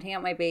 I'm renting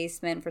out my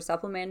basement for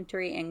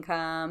supplementary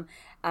income.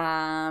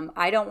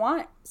 I don't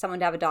want someone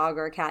to have a dog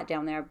or a cat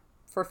down there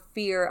for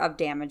fear of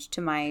damage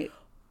to my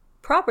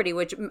property,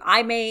 which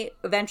I may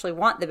eventually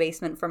want the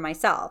basement for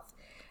myself.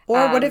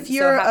 Or what if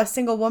you're a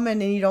single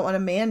woman and you don't want a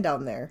man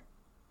down there?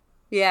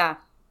 Yeah.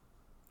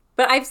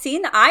 But I've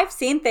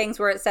seen things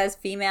where it says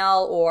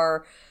female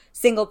or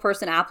single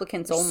person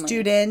applicants only.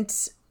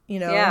 Student,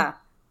 Yeah.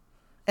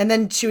 And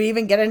then should we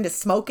even get into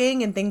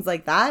smoking and things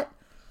like that?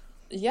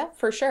 Yeah,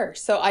 for sure.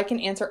 So I can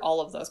answer all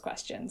of those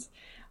questions.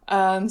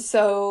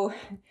 So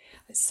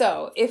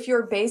if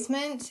your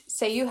basement,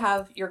 say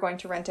you're going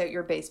to rent out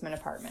your basement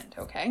apartment,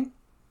 okay?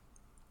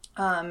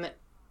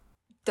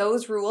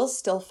 Those rules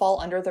still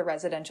fall under the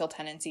Residential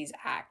Tenancies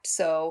Act.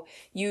 So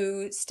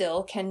you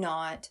still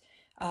cannot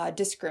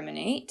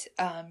discriminate.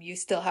 You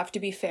still have to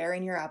be fair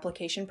in your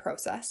application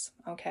process,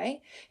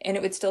 okay? And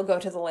it would still go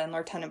to the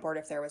Landlord-Tenant Board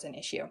if there was an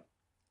issue.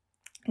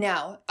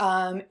 Now,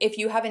 if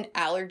you have an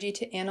allergy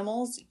to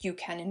animals, you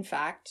can in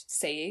fact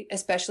say,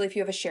 especially if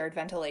you have a shared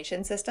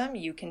ventilation system,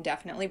 you can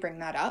definitely bring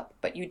that up,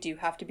 but you do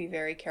have to be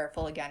very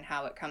careful again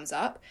how it comes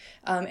up.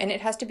 And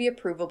it has to be a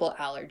provable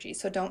allergy.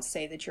 So don't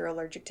say that you're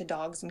allergic to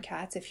dogs and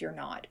cats if you're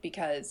not,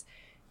 because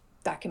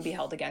that can be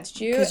held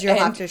against you. Because you'll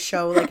have to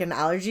show like an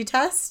allergy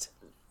test?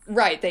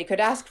 Right. They could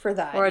ask for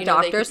that. Or a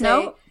doctor's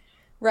note?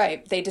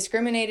 Right. They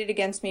discriminated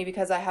against me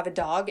because I have a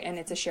dog and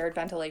it's a shared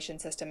ventilation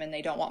system and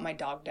they don't want my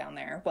dog down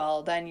there.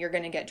 Well, then you're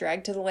going to get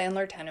dragged to the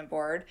Landlord-Tenant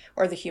Board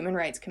or the Human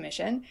Rights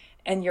Commission,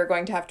 and you're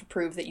going to have to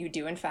prove that you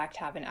do in fact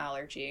have an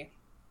allergy.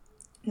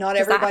 Not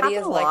everybody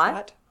is like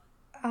that.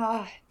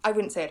 I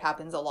wouldn't say it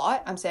happens a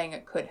lot. I'm saying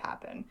it could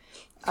happen.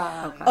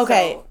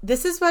 Okay.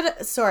 This is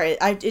what, sorry,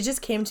 it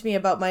just came to me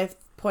about my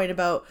point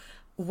about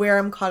where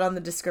I'm caught on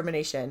the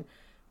discrimination.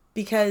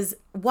 Because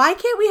why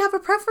can't we have a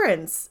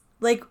preference?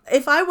 Like,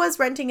 if I was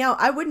renting out,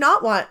 I would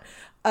not want,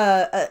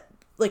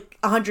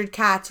 100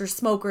 cats or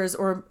smokers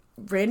or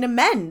random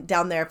men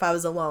down there if I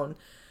was alone.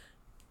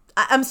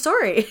 I'm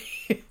sorry.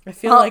 I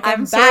feel like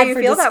I'm bad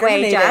for feel that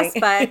way, Jess,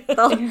 but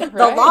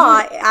the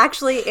law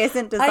actually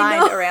isn't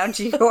designed around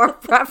your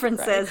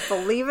preferences,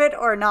 believe it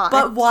or not.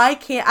 But why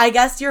can't, I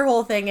guess your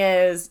whole thing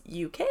is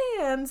you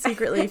can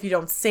secretly if you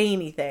don't say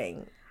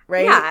anything.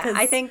 right? Yeah,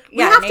 I think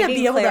we have Nadine to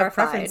be able to have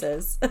clarified.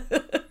 preferences.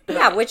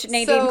 Yeah, which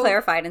Nadine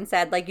clarified and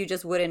said, like, you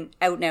just wouldn't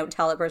out and out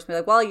tell a person, be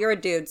like, well, you're a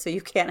dude, so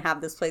you can't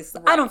have this place.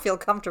 Right. I don't feel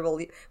comfortable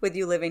with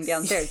you living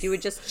downstairs. You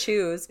would just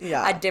choose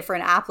a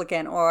different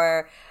applicant,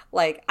 or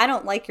like, I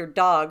don't like your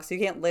dog, so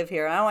you can't live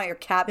here. I don't want your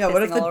cat. Yeah,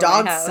 what if the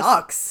dog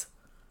sucks?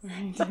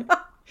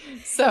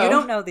 So you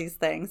don't know these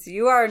things.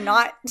 You are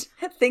not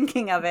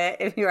thinking of it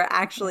if you are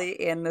actually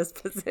in this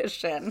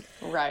position.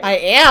 Right. I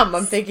am.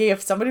 I'm thinking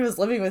if somebody was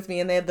living with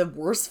me and they had the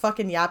worst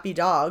fucking yappy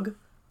dog,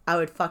 I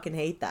would fucking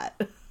hate that.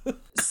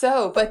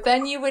 So, but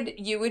then you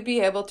would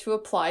be able to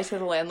apply to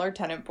the landlord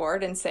tenant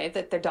board and say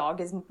that the dog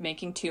is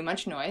making too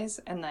much noise,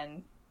 and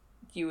then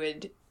you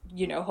would,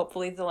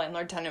 hopefully the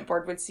landlord tenant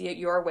board would see it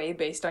your way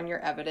based on your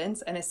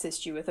evidence and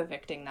assist you with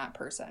evicting that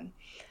person.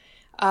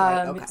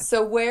 Right, okay.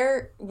 So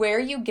where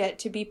you get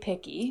to be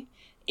picky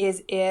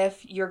is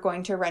if you're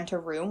going to rent a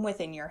room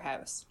within your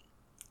house.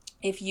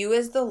 If you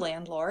as the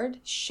landlord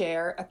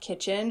share a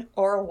kitchen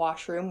or a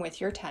washroom with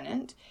your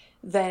tenant,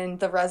 then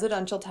the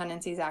Residential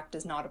Tenancies Act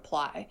does not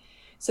apply.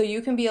 So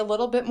you can be a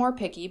little bit more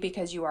picky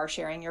because you are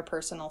sharing your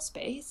personal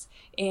space.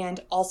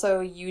 And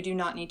also you do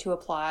not need to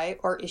apply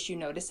or issue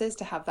notices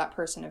to have that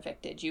person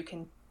evicted. You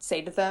can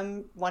say to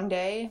them one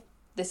day,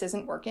 this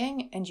isn't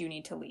working and you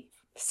need to leave.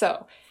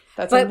 So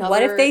but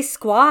what if they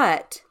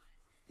squat?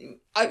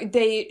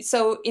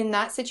 So in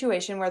that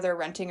situation where they're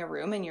renting a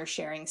room and you're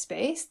sharing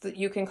space,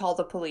 you can call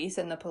the police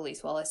and the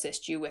police will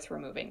assist you with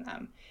removing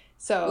them.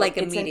 So like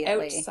it's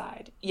immediately. An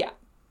outside. Yeah.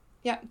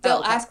 Yeah.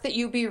 They'll ask that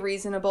you be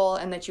reasonable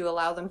and that you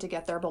allow them to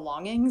get their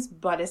belongings.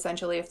 But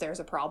essentially, if there's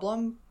a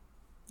problem,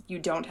 you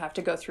don't have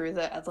to go through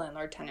the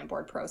landlord tenant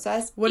board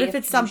process. What if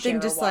it's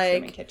something just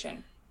like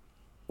kitchen?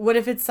 What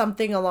if it's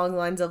something along the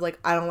lines of like,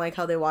 I don't like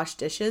how they wash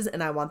dishes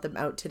and I want them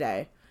out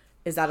today?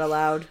 Is that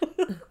allowed?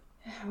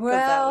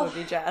 Well, that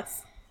would be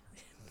Jess.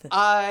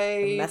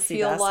 I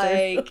feel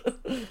like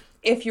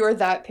if you're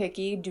that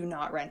picky, do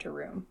not rent a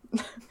room.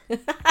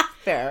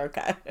 Fair,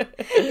 okay.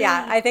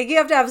 Yeah, I think you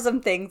have to have some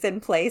things in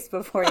place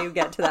before you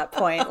get to that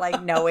point,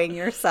 like knowing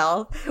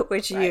yourself,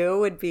 which you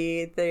would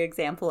be the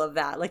example of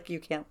that. Like you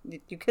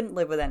couldn't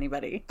live with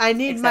anybody. I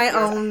need my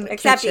own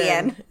except kitchen.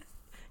 Ian.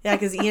 Yeah,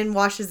 because Ian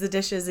washes the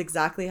dishes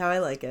exactly how I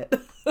like it.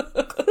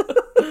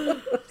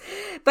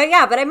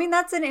 But I mean,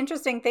 that's an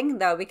interesting thing,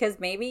 though, because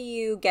maybe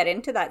you get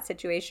into that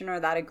situation or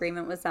that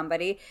agreement with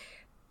somebody,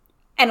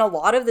 and a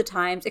lot of the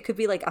times it could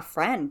be like a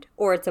friend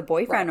or it's a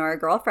boyfriend or a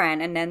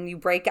girlfriend, and then you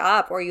break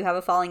up or you have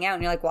a falling out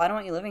and you're like, well, I don't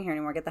want you living here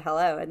anymore. Get the hell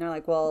out. And they're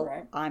like,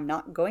 well, I'm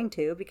not going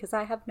to because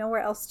I have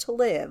nowhere else to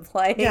live.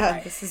 Like,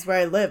 this is where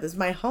I live. This is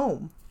my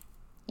home.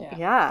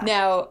 Yeah.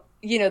 Now,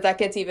 that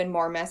gets even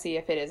more messy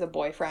if it is a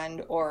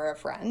boyfriend or a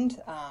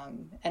friend.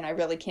 And I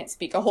really can't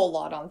speak a whole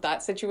lot on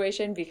that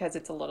situation because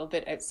it's a little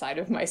bit outside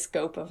of my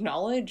scope of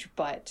knowledge.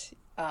 But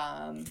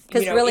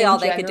because really all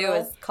they could do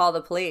is call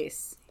the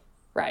police.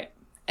 Right.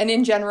 And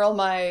in general,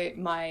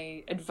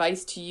 my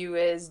advice to you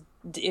is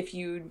if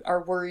you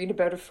are worried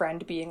about a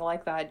friend being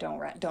like that,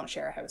 don't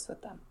share a house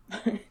with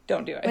them.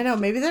 Don't do it. I know.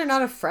 Maybe they're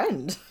not a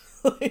friend.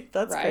 Like,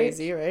 that's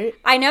crazy, right?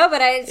 I know,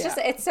 but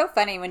it's so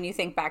funny when you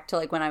think back to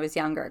like when I was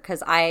younger,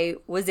 because I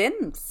was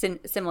in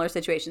similar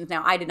situations.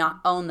 Now, I did not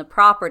own the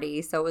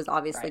property, so it was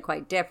obviously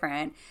quite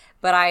different,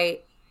 but I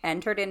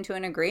entered into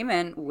an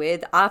agreement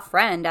with a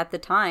friend at the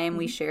time. Mm-hmm.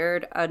 We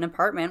shared an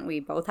apartment. We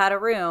both had a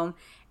room,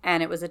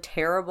 and it was a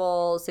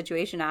terrible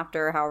situation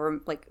after however,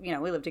 like,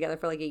 we lived together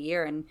for like a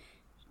year, and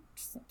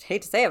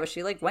hate to say it, but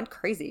she like went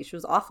crazy. She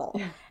was awful.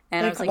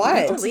 And like, I was like,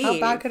 what? How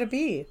bad could it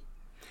be?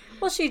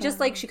 Well, she just,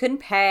 like, she couldn't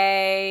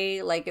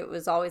pay. Like, it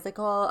was always like,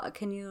 oh,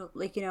 can you,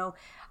 like,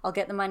 I'll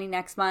get the money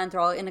next month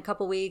or in a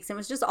couple weeks. And it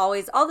was just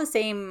always all the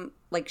same,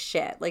 like,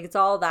 shit. Like, it's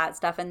all that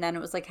stuff. And then it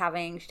was like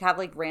she'd have,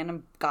 like,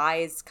 random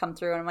guys come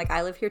through. And I'm like,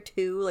 I live here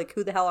too. Like,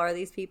 who the hell are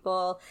these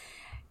people?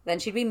 Then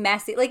she'd be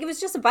messy. Like, it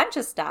was just a bunch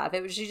of stuff.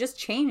 She just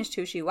changed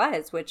who she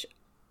was, which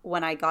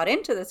when I got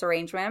into this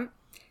arrangement,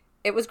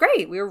 it was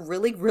great. We were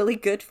really, really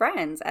good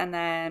friends. And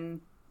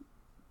then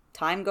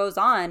time goes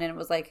on and it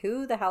was like,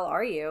 who the hell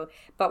are you?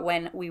 But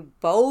when we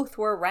both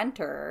were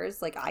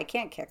renters, like, I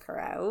can't kick her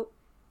out.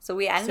 So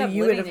we ended up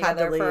living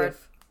together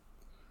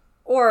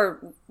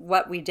or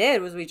what we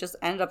did was we just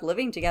ended up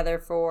living together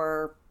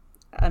for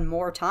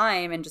more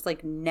time and just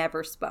like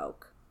never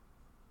spoke.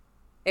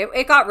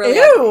 It got really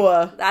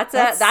ugly. That's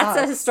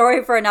a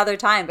story for another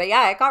time. But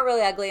yeah, it got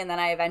really ugly, and then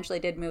I eventually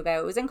did move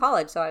out. It was in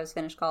college, so I was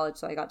finished college,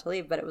 so I got to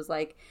leave. But it was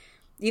like,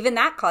 even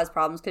that caused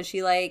problems because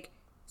she like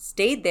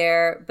stayed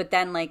there, but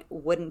then like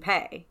wouldn't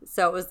pay.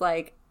 So it was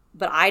like,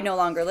 but I no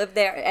longer lived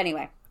there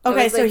anyway.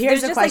 Okay, so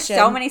here's the question.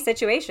 Like so many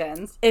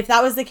situations. If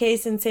that was the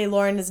case and say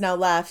Lauren is now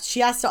left,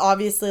 she has to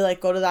obviously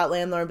like go to that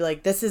landlord and be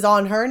like, this is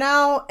on her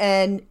now,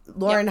 and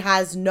Lauren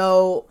has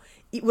no.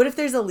 What if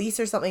there's a lease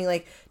or something?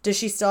 Like, does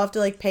she still have to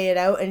like pay it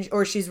out,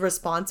 or she's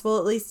responsible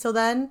at least till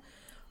then,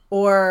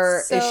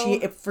 or is she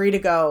free to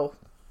go?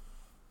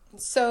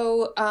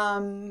 So,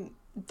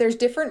 there's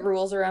different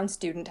rules around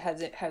student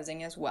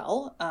housing as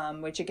well,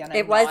 which again,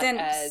 it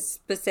wasn't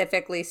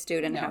specifically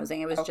student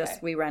housing. It was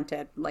just we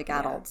rented like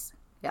adults.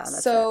 Yeah,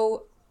 that's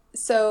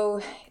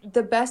So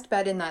the best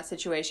bet in that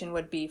situation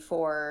would be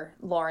for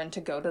Lauren to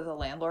go to the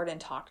landlord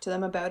and talk to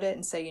them about it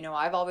and say, you know,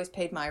 I've always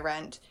paid my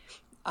rent.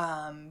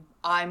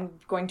 I'm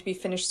going to be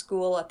finished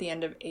school at the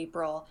end of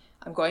April.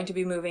 I'm going to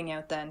be moving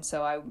out then,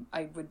 so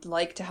I would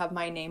like to have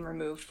my name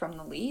removed from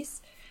the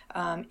lease.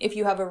 If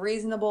you have a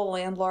reasonable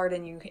landlord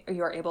and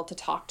you are able to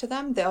talk to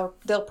them,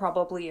 they'll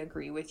probably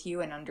agree with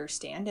you and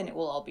understand, and it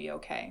will all be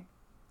okay.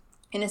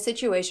 In a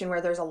situation where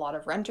there's a lot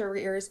of rent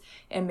arrears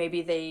and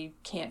maybe they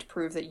can't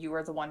prove that you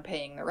are the one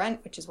paying the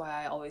rent, which is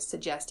why I always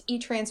suggest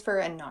e-transfer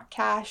and not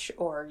cash,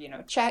 or, you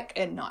know, check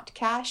and not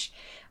cash.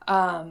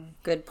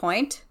 Good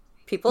point.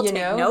 People take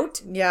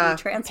note. Yeah.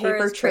 E-transfer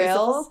paper is trails.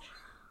 traceable.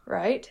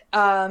 Right.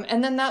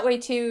 And then that way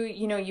too,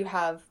 you know, you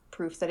have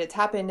proof that it's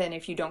happened, and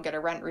if you don't get a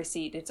rent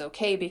receipt, it's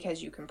okay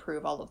because you can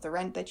prove all of the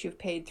rent that you've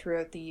paid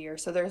throughout the year.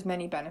 So there's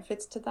many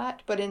benefits to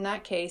that. But in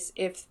that case,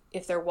 if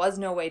there was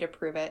no way to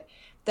prove it,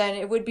 then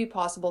it would be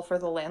possible for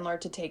the landlord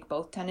to take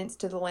both tenants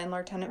to the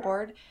landlord-tenant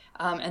board,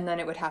 and then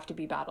it would have to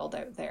be battled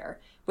out there,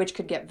 which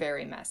could get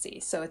very messy.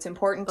 So it's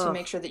important to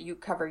make sure that you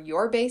cover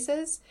your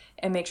bases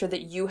and make sure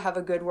that you have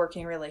a good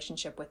working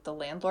relationship with the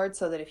landlord,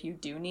 so that if you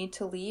do need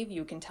to leave,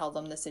 you can tell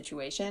them the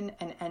situation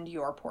and end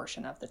your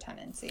portion of the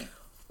tenancy.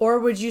 Or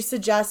would you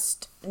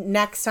suggest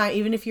next time,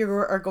 even if you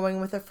are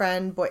going with a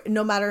friend,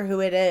 no matter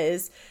who it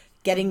is,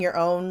 getting your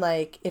own,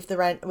 like, if the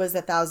rent was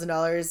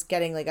 $1,000,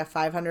 getting like a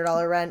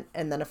 $500 rent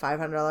and then a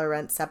 $500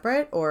 rent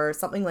separate, or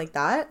something like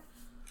that?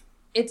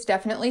 It's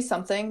definitely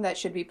something that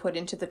should be put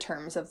into the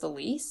terms of the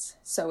lease.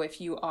 So if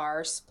you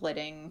are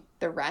splitting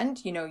the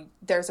rent, you know,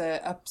 there's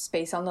a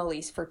space on the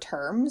lease for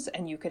terms,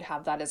 and you could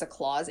have that as a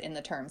clause in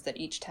the terms that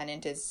each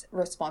tenant is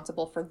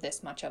responsible for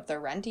this much of their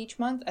rent each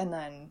month, and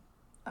then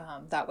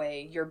that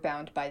way you're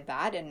bound by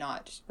that and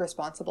not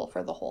responsible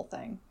for the whole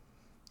thing.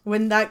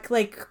 Wouldn't that,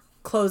 like,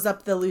 close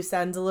up the loose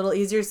ends a little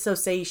easier? So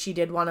say she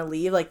did want to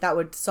leave, like, that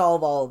would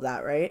solve all of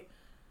that, right?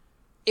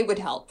 It would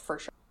help for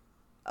sure.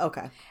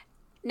 Okay.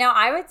 Now,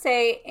 I would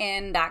say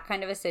in that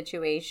kind of a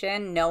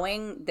situation,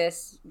 knowing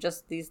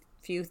just these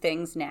few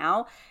things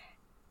now,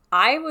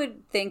 I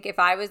would think if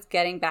I was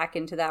getting back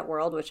into that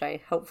world, which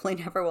I hopefully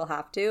never will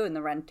have to, in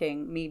the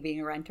me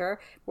being a renter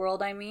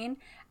world, I mean.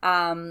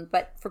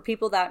 But for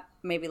people that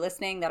may be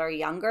listening that are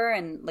younger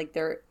and, like,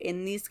 they're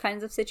in these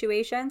kinds of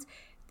situations,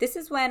 this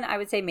is when I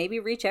would say maybe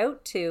reach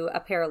out to a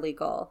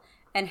paralegal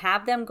and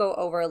have them go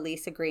over a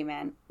lease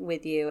agreement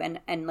with you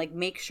and like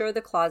make sure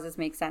the clauses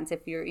make sense.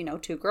 If you're, you know,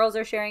 two girls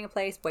are sharing a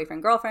place,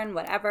 boyfriend, girlfriend,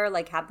 whatever,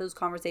 like, have those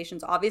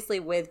conversations obviously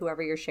with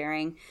whoever you're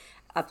sharing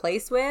a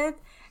place with.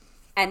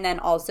 And then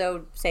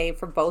also say,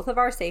 for both of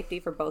our safety,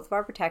 for both of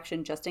our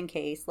protection, just in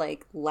case,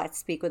 like, let's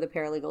speak with a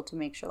paralegal to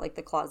make sure, like,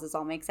 the clauses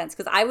all make sense.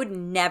 Because I would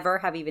never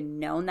have even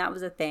known that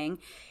was a thing.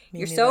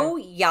 You're so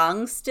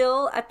young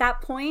still at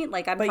that point.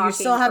 Like, but you're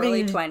still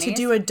having to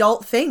do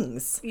adult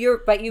things.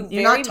 You're very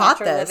not taught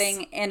much are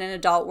living in an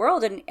adult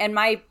world. And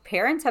my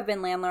parents have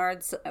been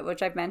landlords,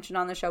 which I've mentioned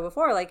on the show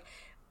before, like,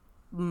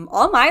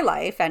 all my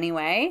life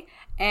anyway.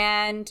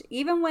 And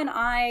even when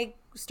I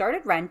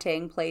started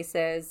renting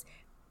places,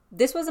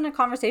 this wasn't a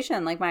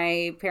conversation. Like,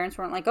 my parents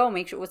weren't like, oh,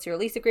 make sure, what's your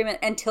lease agreement,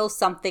 until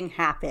something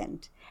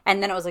happened.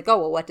 And then it was like, oh,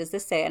 well, what does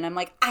this say? And I'm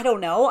like, I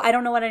don't know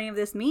what any of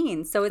this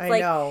means. So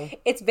it's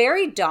it's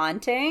very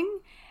daunting.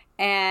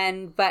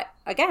 But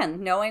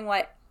again, knowing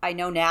what I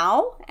know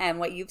now and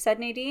what you've said,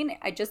 Nadine,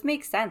 it just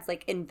makes sense.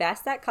 Like,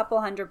 invest that couple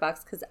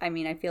 $100, because I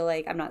mean, I feel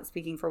like, I'm not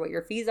speaking for what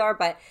your fees are,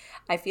 but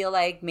I feel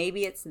like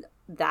maybe it's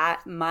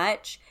that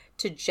much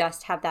to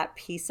just have that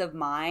peace of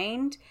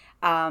mind,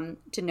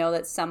 to know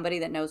that somebody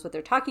that knows what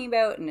they're talking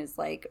about and is,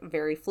 like,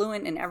 very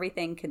fluent in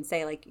everything can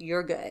say, like,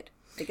 you're good.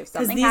 Like, if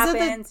something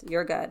happens,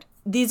 you're good.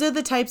 These are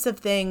the types of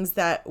things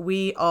that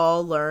we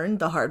all learn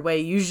the hard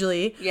way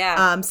usually.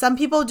 Yeah. Some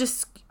people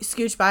just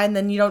scooch by and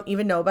then you don't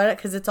even know about it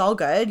because it's all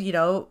good, you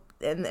know,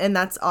 and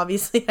that's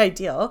obviously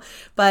ideal.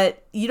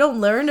 But you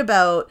don't learn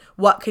about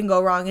what can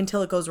go wrong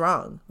until it goes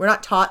wrong. We're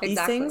not taught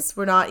these things.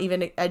 We're not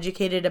even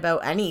educated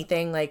about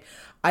anything. Like,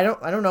 I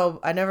don't know.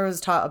 I never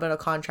was taught about a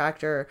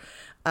contractor,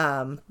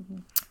 so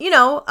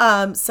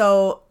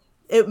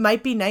it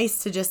might be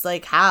nice to just,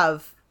 like,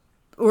 have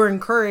or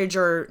encourage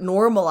or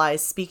normalize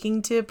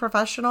speaking to a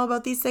professional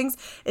about these things.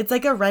 It's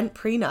like a rent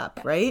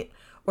prenup, right?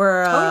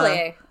 Or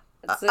totally.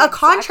 A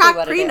contract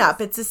prenup.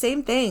 It's the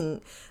same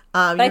thing.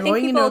 But I think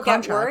people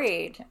get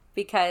worried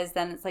because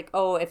then it's like,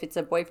 oh, if it's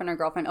a boyfriend or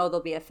girlfriend, oh, they'll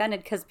be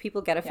offended, because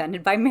people get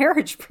offended by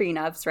marriage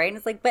prenups, right? And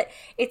it's like, but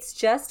it's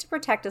just to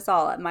protect us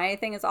all. My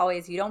thing is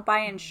always, you don't buy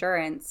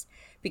insurance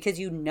because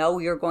you know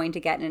you're going to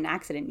get in an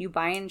accident. You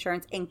buy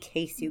insurance in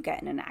case you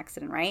get in an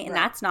accident, right? And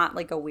that's not,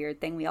 like, a weird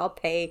thing. We all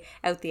pay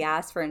out the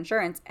ass for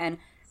insurance, and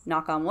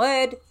knock on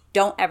wood,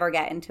 don't ever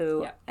get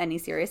into any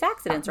serious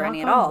accidents or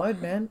any at all. Knock on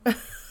wood, man.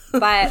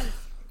 But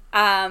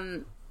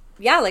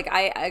like,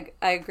 I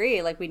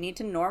agree. Like, we need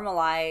to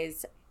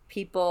normalize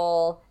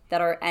people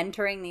that are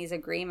entering these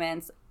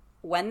agreements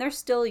when they're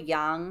still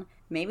young.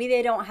 Maybe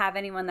they don't have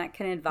anyone that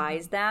can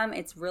advise them.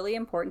 It's really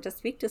important to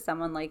speak to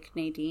someone like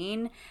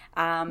Nadine,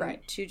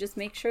 to just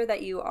make sure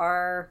that you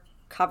are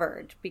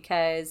covered,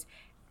 because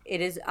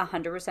it is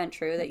 100%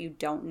 true that you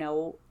don't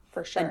know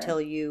for sure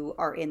until you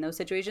are in those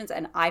situations.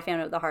 And I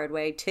found out the hard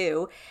way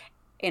too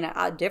in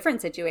a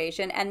different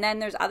situation. And then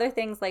there's other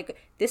things like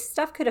this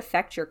stuff could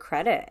affect your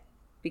credit,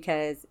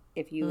 because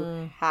if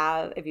you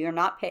if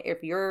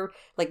you're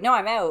like, no,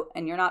 I'm out,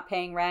 and you're not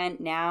paying rent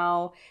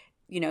now,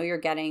 you're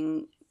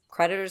getting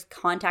creditors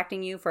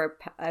contacting you for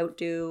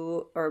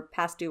outdue or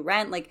past due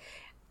rent. Like,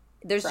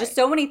 there's just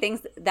so many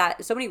things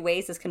so many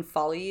ways this can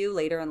follow you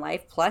later in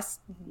life. Plus,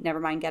 never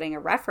mind getting a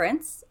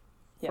reference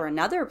for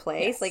another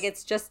place. Like,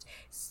 it's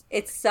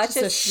such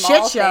a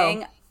small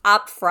thing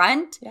up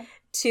front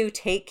to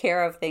take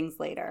care of things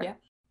later. Yeah,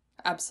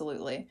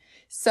 absolutely.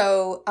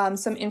 So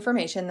some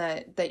information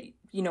that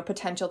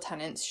potential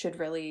tenants should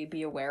really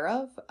be aware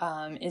of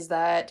is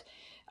that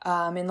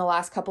in the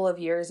last couple of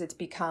years, it's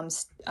become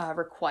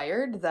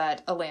required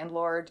that a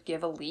landlord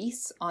give a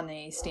lease on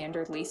a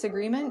standard lease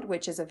agreement,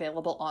 which is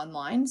available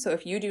online. So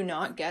if you do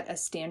not get a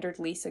standard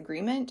lease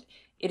agreement,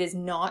 it is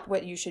not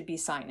what you should be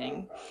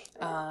signing.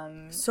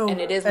 And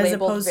it is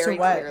labeled very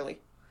clearly.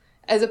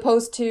 As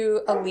opposed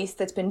to a lease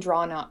that's been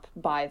drawn up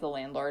by the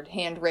landlord,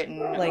 handwritten,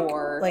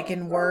 like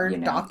in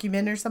Word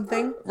document or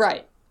something?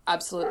 Right.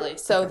 Absolutely.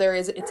 So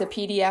it's a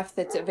PDF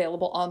that's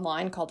available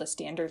online called a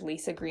standard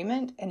lease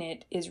agreement, and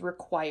it is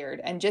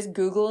required. And just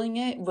Googling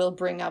it will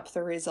bring up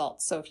the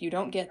results. So if you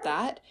don't get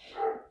that,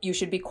 you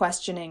should be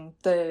questioning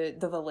the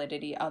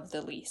validity of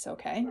the lease,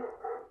 okay?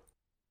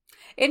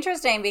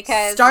 Interesting,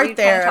 because start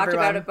there, talked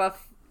about it before.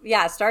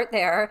 Yeah, start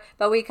there.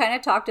 But we kind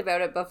of talked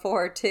about it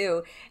before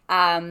too.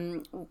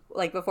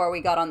 Like before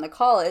we got on the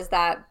call, is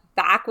that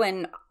back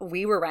when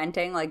we were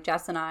renting, like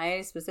Jess and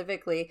I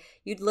specifically,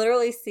 you'd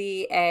literally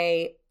see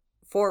a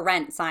for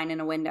rent sign in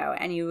a window,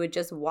 and you would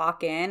just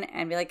walk in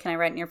and be like, "Can I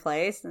rent in your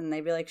place?" And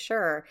they'd be like,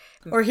 "Sure."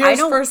 Or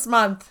here's first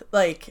month,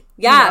 like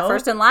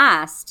first and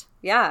last.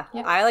 Yeah.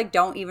 I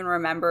don't even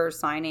remember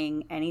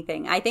signing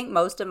anything. I think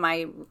most of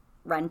my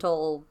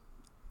rental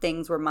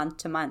things were month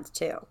to month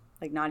too,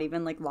 like not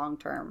even like long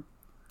term.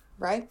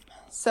 Right.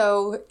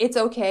 So it's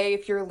okay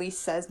if your lease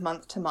says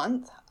month to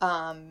month.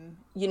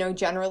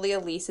 Generally a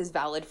lease is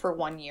valid for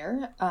 1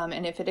 year.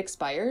 And if it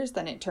expires,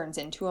 then it turns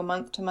into a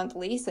month to month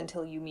lease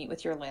until you meet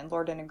with your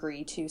landlord and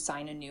agree to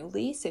sign a new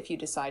lease if you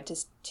decide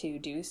to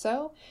do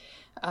so.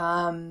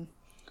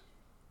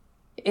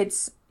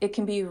 It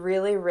can be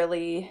really,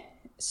 really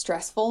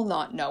stressful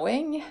not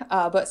knowing,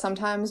 but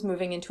sometimes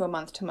moving into a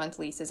month-to-month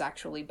lease is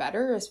actually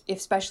better,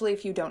 especially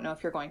if you don't know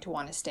if you're going to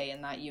want to stay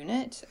in that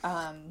unit.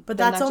 But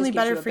that's only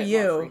better for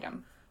you,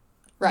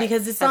 right?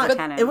 Because it's not.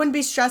 It wouldn't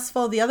be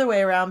stressful the other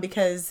way around,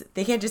 because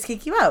they can't just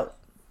kick you out.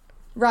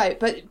 Right,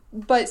 but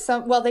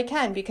they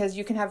can, because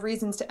you can have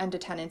reasons to end a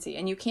tenancy,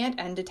 and you can't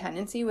end a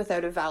tenancy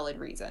without a valid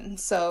reason.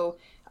 So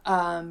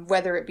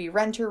whether it be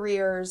rent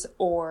arrears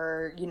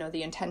or,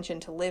 the intention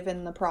to live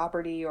in the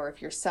property, or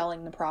if you're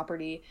selling the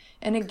property.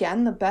 And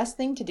again, the best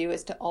thing to do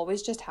is to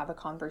always just have a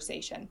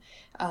conversation.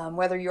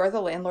 Whether you're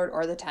the landlord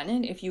or the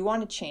tenant, if you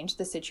want to change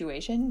the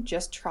situation,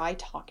 just try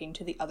talking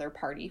to the other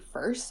party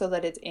first so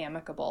that it's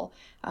amicable.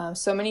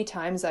 So many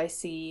times I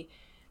see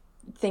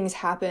things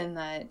happen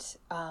that,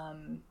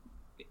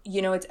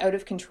 it's out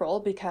of control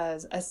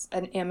because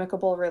an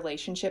amicable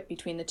relationship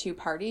between the two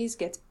parties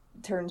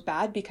turns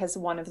bad because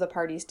one of the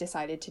parties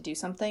decided to do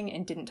something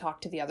and didn't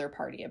talk to the other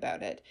party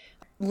about it.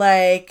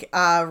 Like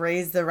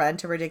raise the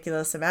rent a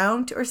ridiculous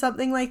amount or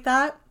something like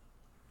that?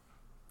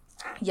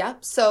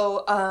 Yep.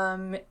 So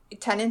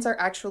tenants are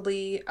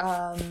actually,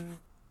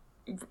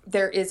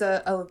 there is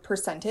a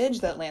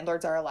percentage that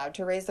landlords are allowed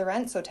to raise the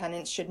rent. So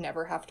tenants should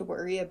never have to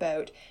worry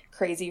about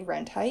crazy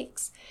rent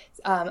hikes.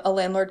 A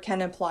landlord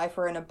can apply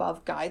for an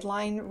above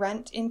guideline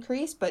rent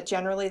increase, but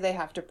generally they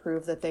have to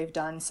prove that they've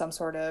done some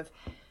sort of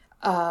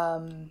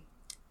some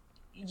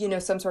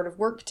sort of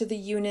work to the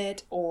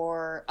unit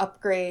or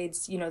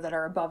upgrades, that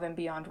are above and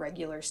beyond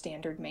regular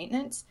standard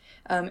maintenance.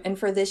 And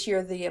for this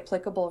year, the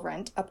applicable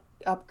rent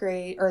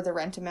upgrade, or the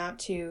rent amount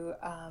to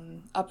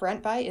up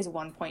rent by, is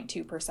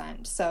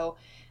 1.2%. So,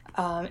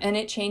 and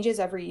it changes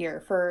every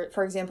year.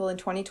 For example, in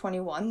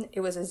 2021,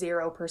 it was a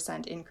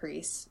 0%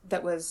 increase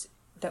that was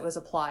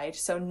applied.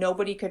 So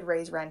nobody could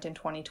raise rent in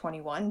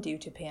 2021 due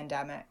to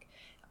pandemic.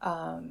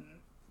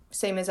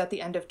 Same as at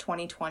the end of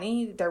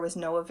 2020, there was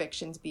no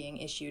evictions being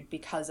issued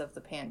because of the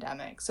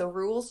pandemic. So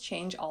rules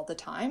change all the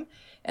time,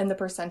 and the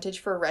percentage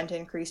for rent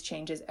increase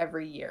changes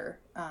every year.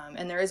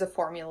 And there is a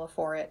formula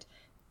for it,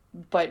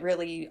 but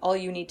really all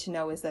you need to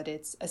know is that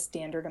it's a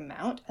standard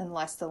amount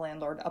unless the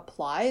landlord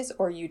applies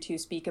or you two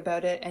speak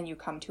about it and you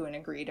come to an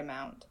agreed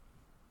amount.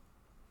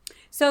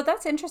 So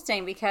that's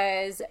interesting,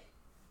 because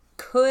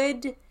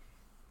could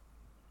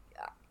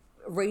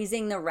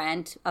raising the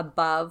rent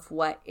above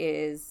what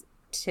is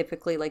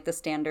typically like the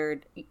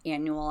standard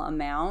annual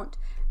amount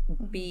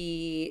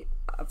be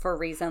for a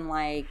reason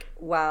like,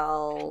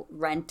 well,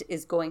 rent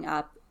is going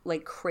up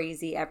like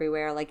crazy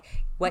everywhere, like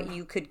what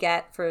you could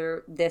get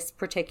for this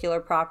particular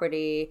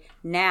property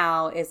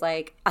now is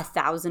like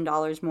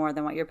 $1,000 more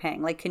than what you're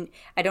paying? Like,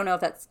 I don't know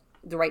if that's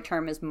the right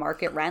term is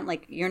market rent.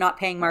 Like, you're not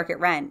paying market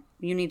rent.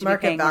 You need to be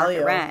paying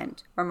market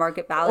rent or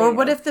market value. Or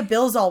what if the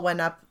bills all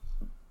went up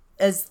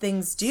as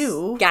things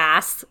do?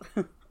 Gas.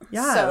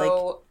 Yeah.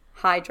 So,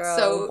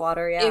 hydro,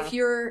 water, yeah.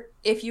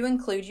 If you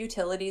include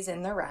utilities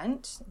in the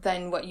rent,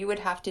 then what you would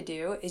have to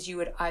do is you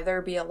would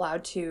either be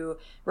allowed to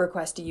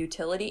request a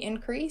utility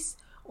increase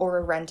or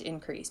a rent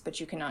increase, but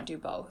you cannot do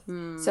both.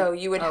 So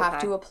you would have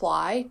to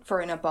apply for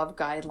an above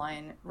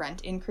guideline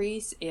rent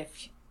increase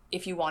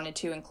if you wanted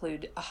to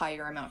include a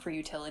higher amount for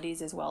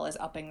utilities as well as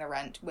upping the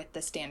rent with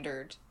the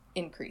standard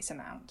increase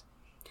amount.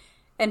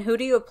 And who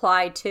do you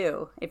apply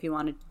to if you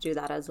wanted to do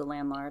that as a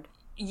landlord?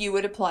 You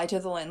would apply to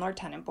the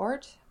landlord-tenant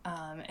board,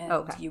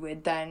 and you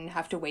would then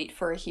have to wait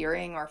for a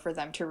hearing or for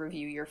them to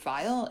review your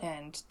file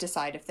and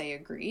decide if they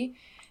agree.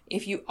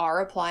 If you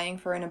are applying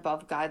for an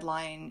above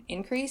guideline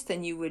increase,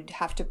 then you would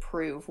have to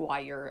prove why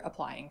you're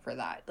applying for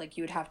that. Like,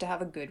 you would have to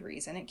have a good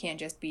reason. It can't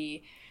just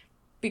be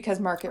because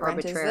market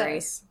arbitrary. Rent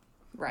is this.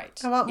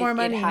 Right. I want more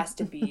money. It has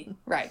to be.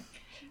 Right.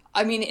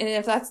 I mean, and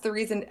if that's the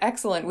reason,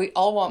 excellent. We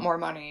all want more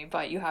money,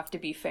 but you have to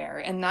be fair.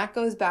 And that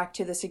goes back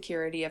to the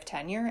security of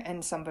tenure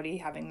and somebody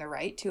having the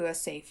right to a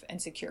safe and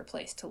secure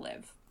place to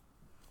live.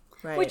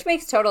 Right. Which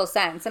makes total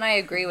sense. And I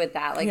agree with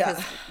that. Like,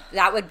 because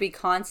that would be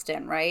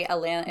constant, right?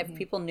 If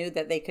people knew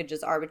that they could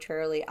just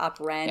arbitrarily up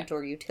rent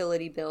or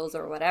utility bills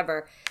or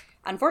whatever.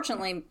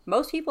 Unfortunately,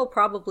 most people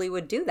probably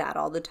would do that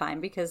all the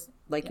time because,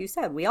 like you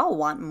said, we all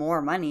want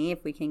more money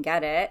if we can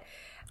get it.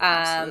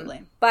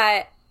 Absolutely.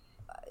 But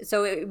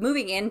so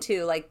moving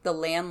into like the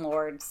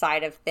landlord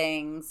side of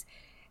things,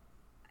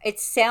 it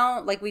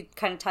sounds like we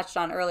kind of touched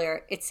on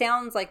earlier. It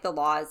sounds like the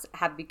laws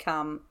have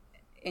become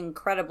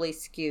incredibly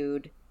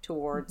skewed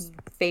towards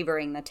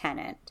favoring the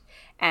tenant.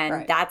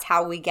 And that's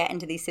how we get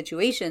into these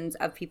situations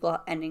of people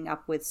ending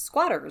up with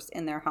squatters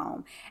in their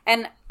home.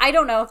 And I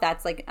don't know if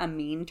that's like a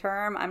mean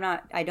term.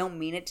 I don't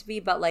mean it to be,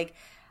 but like,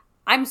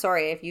 I'm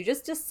sorry, if you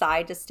just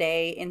decide to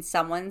stay in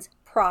someone's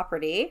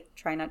property,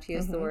 try not to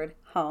use the word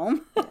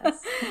home.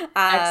 Yes.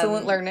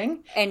 Excellent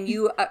learning. And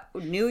you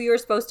knew you were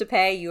supposed to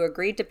pay, you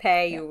agreed to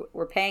pay, you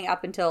were paying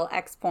up until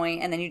X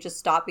point, and then you just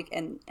stop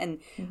and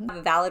have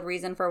a valid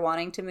reason for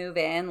wanting to move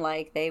in,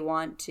 like they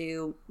want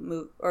to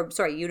move, or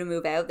sorry, you to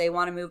move out, they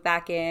want to move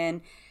back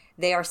in,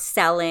 they are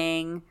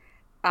selling.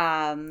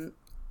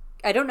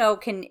 I don't know,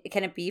 can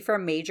it be for a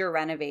major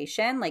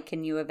renovation? Like,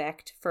 can you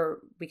evict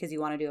because you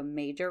want to do a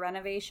major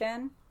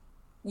renovation?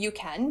 You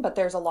can, but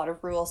there's a lot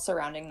of rules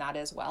surrounding that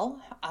as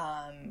well,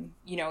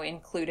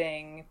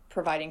 including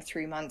providing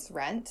 3 months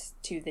rent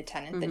to the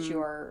tenant that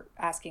you're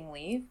asking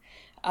leave.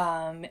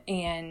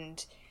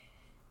 And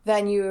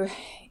then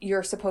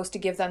you're supposed to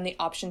give them the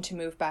option to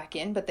move back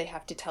in, but they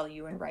have to tell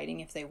you in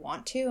writing if they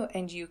want to,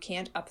 and you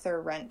can't up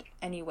their rent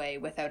anyway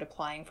without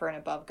applying for an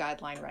above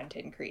guideline rent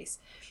increase.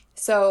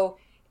 So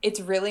it's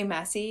really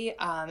messy.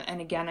 And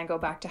again, I go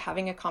back to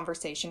having a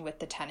conversation with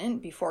the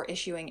tenant before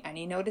issuing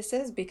any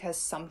notices, because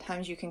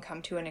sometimes you can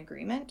come to an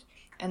agreement.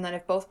 And then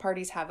if both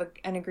parties have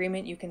an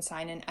agreement, you can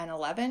sign an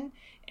N11.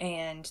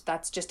 And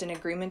that's just an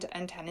agreement to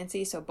end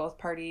tenancy. So both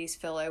parties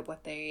fill out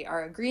what they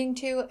are agreeing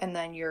to, and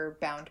then you're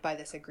bound by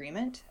this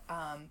agreement.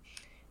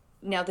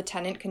 Now the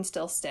tenant can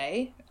still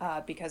stay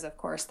because, of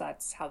course,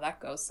 that's how that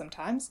goes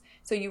sometimes.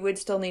 So you would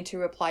still need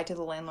to apply to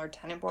the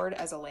landlord-tenant board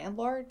as a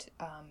landlord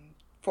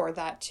for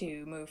that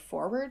to move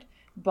forward,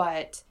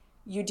 but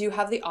you do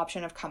have the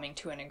option of coming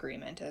to an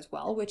agreement as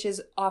well, which is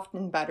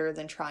often better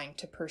than trying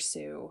to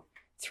pursue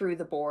through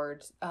the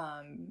board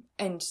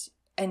and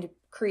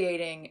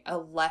creating a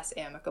less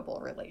amicable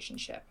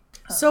relationship.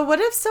 So what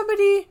if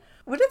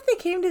they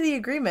came to the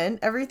agreement,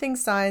 everything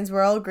signs,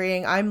 we're all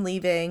agreeing, I'm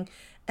leaving,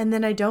 and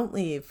then I don't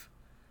leave?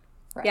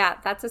 Right. Yeah,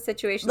 that's a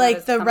situation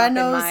like the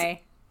renos.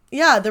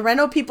 The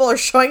reno people are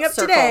showing up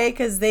today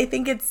because they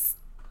think it's,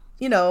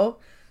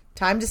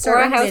 time to start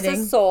renovating. Or a house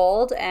is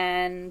sold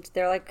and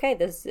they're like, okay,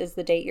 this is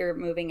the date you're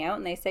moving out.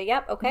 And they say,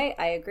 yep, okay,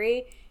 I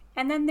agree.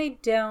 And then they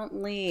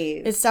don't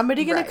leave. Is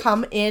somebody going to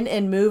come in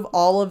and move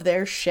all of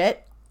their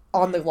shit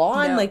on the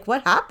lawn? No. Like,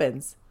 what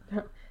happens?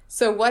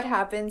 So what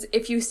happens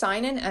if you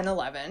sign an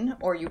N11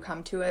 or you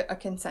come to a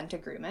consent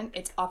agreement?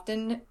 It's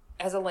often,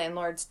 as a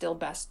landlord, still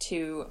best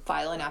to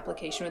file an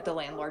application with the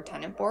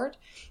landlord-tenant board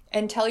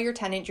and tell your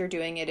tenant you're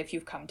doing it. If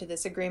you've come to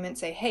this agreement,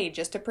 say, hey,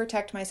 just to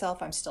protect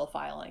myself, I'm still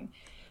filing.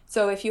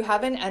 So if you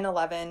have an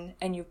N11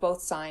 and you've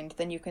both signed,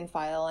 then you can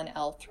file an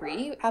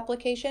L3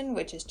 application,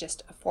 which is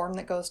just a form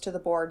that goes to the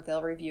board.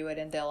 They'll review it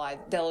and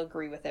they'll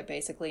agree with it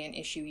basically and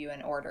issue you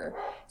an order.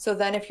 So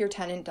then if your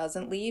tenant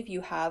doesn't leave,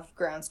 you have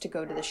grounds to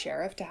go to the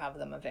sheriff to have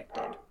them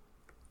evicted.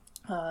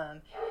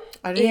 I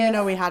didn't even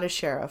know we had a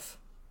sheriff.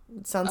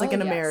 It sounds like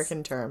an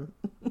American term.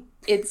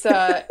 It's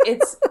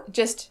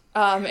just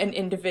an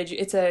individual.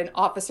 It's an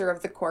officer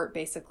of the court,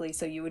 basically.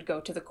 So you would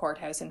go to the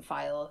courthouse and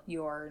file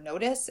your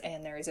notice,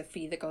 and there is a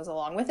fee that goes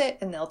along with it.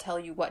 And they'll tell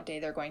you what day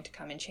they're going to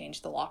come and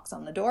change the locks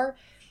on the door,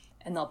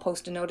 and they'll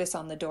post a notice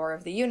on the door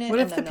of the unit. What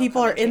if the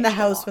people are in the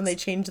house when they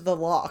change the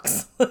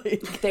locks?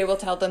 They will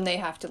tell them they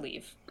have to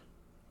leave.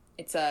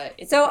 It's a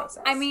so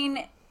process. I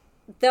mean,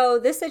 though,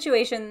 this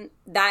situation,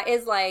 that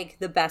is like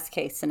the best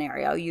case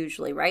scenario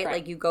usually, right?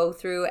 Like you go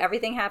through,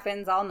 everything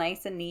happens all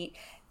nice and neat.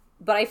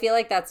 But I feel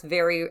like that's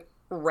very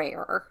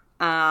rare.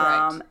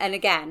 And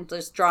again,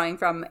 just drawing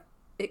from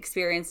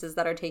experiences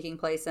that are taking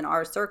place in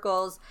our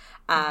circles,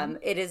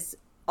 it is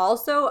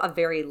also a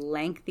very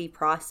lengthy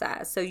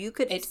process. So you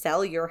could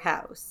sell your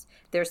house.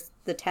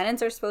 The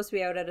tenants are supposed to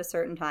be out at a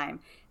certain time.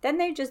 Then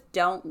they just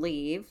don't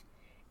leave.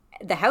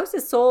 The house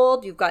is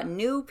sold. You've got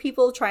new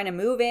people trying to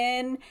move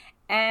in,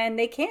 and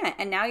they can't.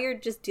 And now you're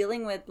just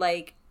dealing with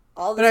like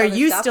all this. But are other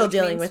you stuff, still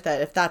dealing with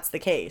it if that's the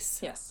case?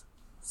 Yes.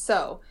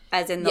 So,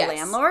 as in the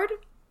landlord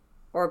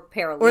or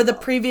paralegal or the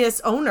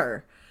previous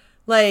owner.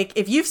 Like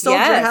if you've sold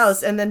your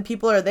house and then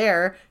people are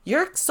there,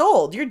 you're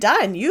sold. You're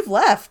done. You've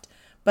left.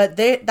 But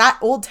that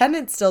old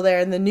tenant's still there,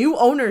 and the new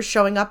owner's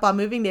showing up on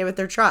moving day with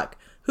their truck.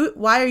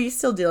 Why are you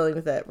still dealing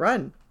with it?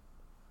 Run.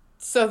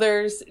 So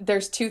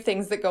there's two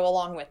things that go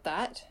along with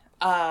that.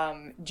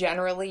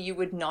 Generally, you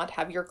would not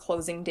have your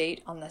closing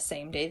date on the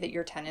same day that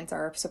your tenants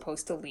are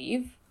supposed to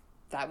leave.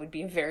 That would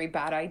be a very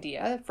bad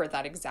idea for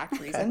that exact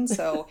reason.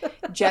 So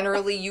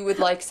generally, you would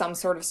like some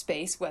sort of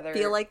space, I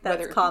feel like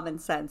that's common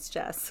sense,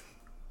 Jess.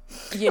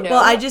 You know,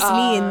 well, I just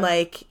mean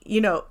like,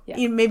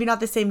 maybe not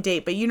the same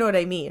date, but you know what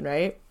I mean,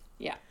 right?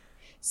 Yeah.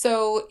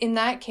 So in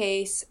that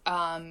case,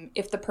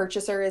 if the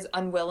purchaser is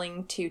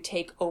unwilling to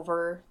take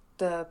over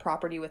the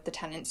property with the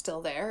tenant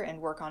still there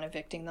and work on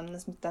evicting them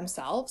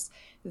themselves,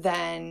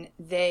 then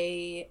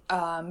they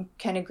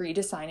can agree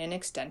to sign an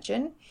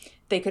extension.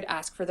 They could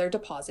ask for their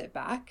deposit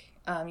back.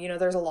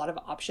 There's a lot of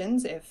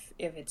options if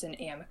it's an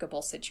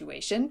amicable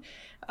situation.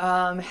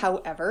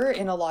 However,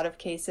 in a lot of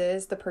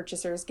cases, the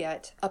purchasers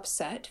get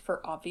upset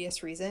for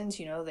obvious reasons.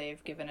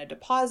 They've given a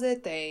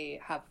deposit, they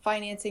have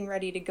financing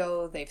ready to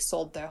go, they've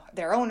sold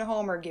their own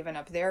home or given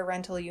up their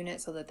rental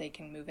unit so that they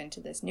can move into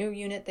this new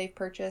unit they've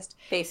purchased.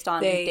 Based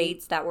on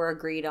dates that were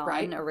agreed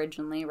on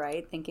originally,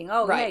 right? Thinking,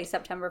 hey,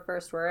 September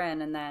 1st we're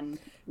in, and then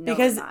no,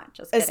 because we're not.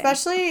 Just kidding.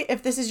 Especially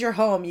if this is your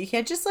home, you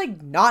can't just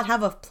like not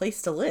have a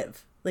place to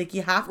live. Like,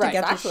 you have to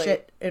get this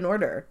shit in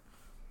order.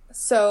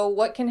 So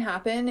what can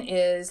happen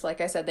is,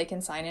 like I said, they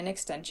can sign an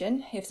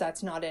extension. If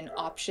that's not an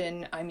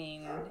option, I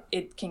mean,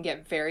 it can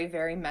get very,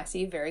 very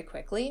messy very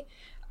quickly.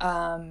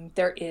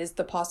 There is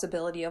the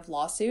possibility of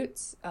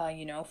lawsuits,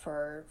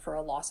 for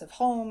a loss of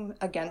home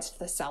against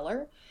the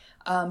seller.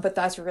 But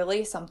that's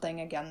really something,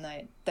 again,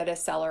 that a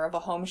seller of a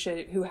home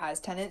who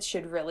has tenants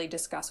should really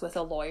discuss with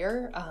a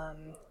lawyer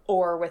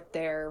or with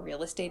their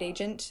real estate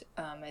agent,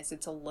 as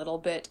it's a little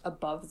bit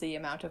above the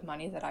amount of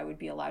money that I would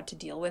be allowed to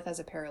deal with as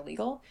a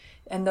paralegal.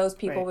 And those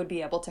people would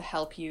be able to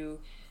help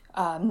you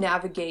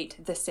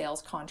navigate the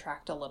sales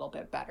contract a little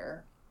bit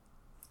better.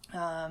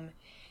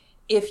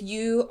 If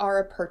you are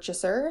a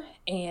purchaser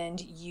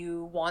and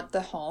you want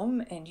the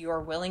home and you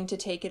are willing to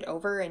take it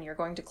over and you're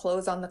going to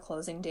close on the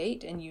closing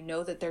date and you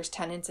know that there's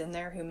tenants in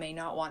there who may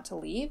not want to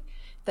leave,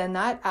 then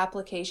that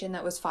application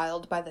that was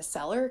filed by the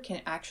seller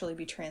can actually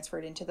be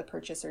transferred into the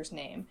purchaser's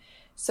name.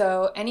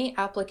 So any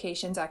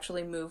applications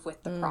actually move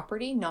with the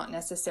property, not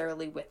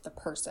necessarily with the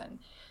person.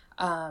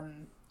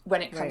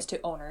 When it comes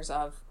to owners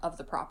of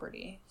the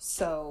property.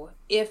 So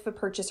if a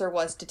purchaser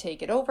was to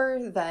take it over,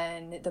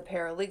 then the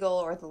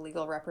paralegal or the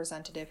legal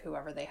representative,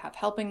 whoever they have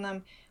helping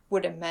them,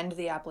 would amend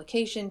the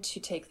application to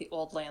take the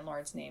old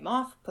landlord's name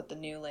off, put the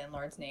new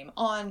landlord's name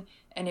on,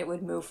 and it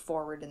would move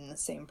forward in the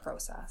same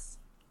process.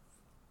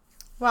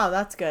 Wow,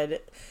 that's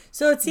good.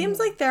 So it seems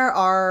like there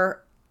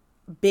are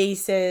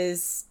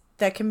bases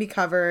that can be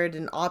covered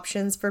and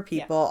options for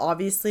people. Yeah.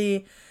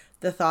 Obviously,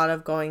 the thought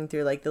of going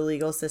through like the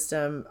legal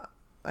system,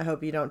 I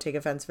hope you don't take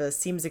offense for this,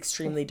 seems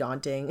extremely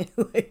daunting.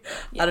 Yes.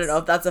 I don't know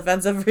if that's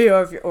offensive for you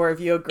or if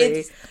you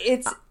agree.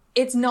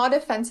 It's not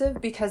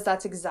offensive because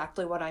that's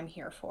exactly what I'm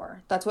here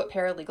for. That's what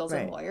paralegals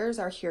and lawyers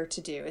are here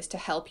to do, is to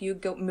help you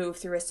move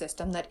through a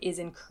system that is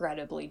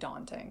incredibly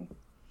daunting.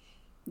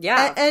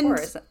 Yeah, and of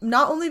course.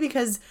 Not only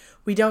because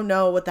we don't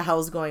know what the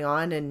hell's going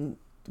on and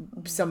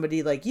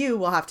somebody like you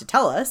will have to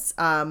tell us,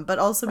 but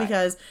also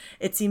because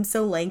it seems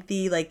so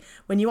lengthy. Like,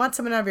 when you want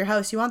someone out of your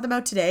house, you want them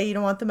out today, you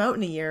don't want them out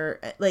in a year.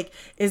 Like,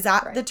 is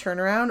that the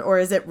turnaround, or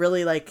is it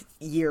really like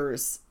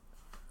years?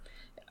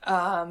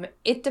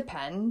 It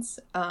depends.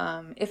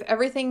 If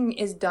everything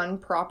is done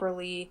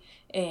properly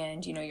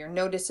and your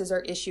notices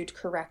are issued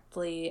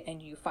correctly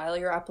and you file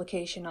your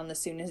application on the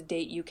soonest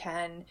date you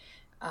can,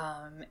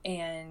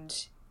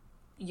 and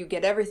you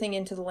get everything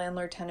into the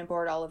landlord-tenant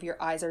board, all of your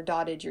I's are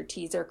dotted, your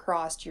T's are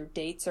crossed, your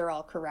dates are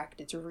all correct.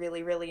 It's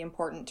really, really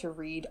important to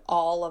read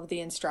all of the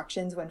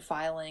instructions when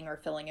filing or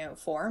filling out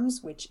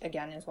forms, which,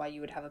 again, is why you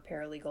would have a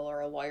paralegal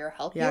or a lawyer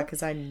help you. Yeah,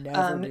 because I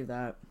never do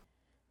that.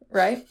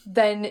 Right?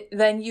 Then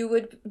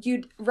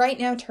you'd right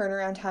now,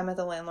 turnaround time of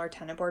the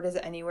landlord-tenant board is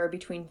anywhere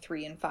between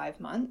 3 and 5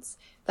 months.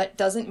 That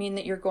doesn't mean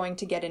that you're going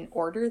to get an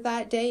order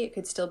that day. It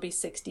could still be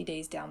 60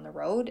 days down the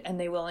road, and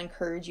they will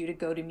encourage you to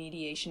go to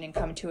mediation and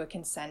come to a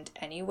consent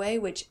anyway,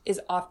 which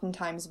is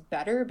oftentimes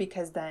better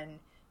because then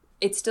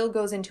it still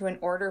goes into an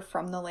order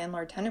from the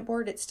landlord tenant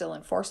board. It's still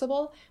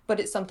enforceable, but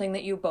it's something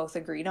that you both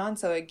agreed on.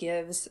 So it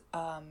gives,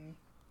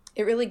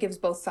 it really gives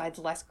both sides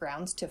less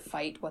grounds to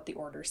fight what the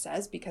order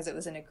says because it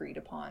was an agreed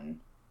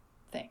upon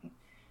thing.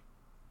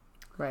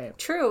 Right.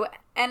 True.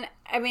 And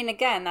I mean,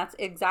 again, that's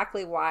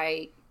exactly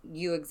why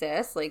you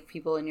exist, like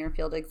people in your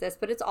field exist,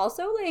 but it's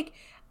also like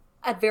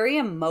a very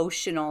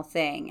emotional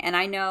thing. And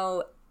I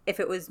know if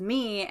it was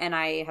me and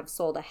I have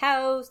sold a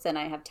house and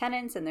I have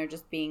tenants and they're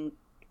just being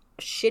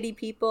shitty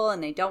people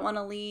and they don't want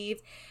to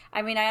leave.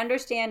 I mean, I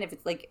understand if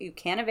it's like you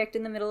can't evict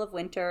in the middle of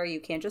winter,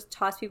 you can't just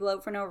toss people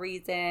out for no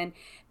reason,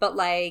 but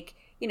like,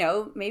 you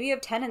know, maybe you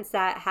have tenants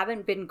that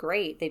haven't been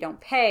great. They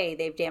don't pay.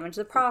 They've damaged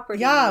the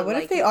property. Yeah, what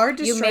if they are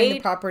destroying the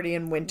property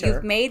in winter?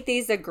 You've made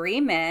these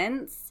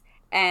agreements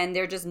and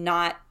they're just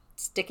not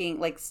sticking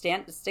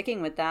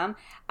with them.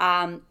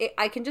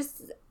 I can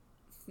just,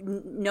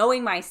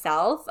 knowing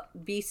myself,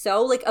 be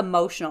so like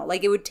emotional.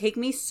 Like it would take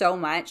me so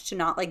much to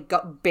not like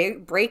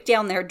break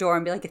down their door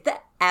and be like, get the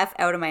F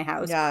out of my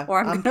house, or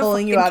I'm gonna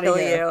pulling you out of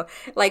here,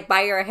 like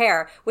by your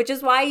hair. Which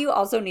is why you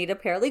also need a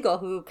paralegal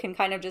who can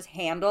kind of just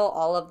handle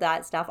all of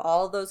that stuff,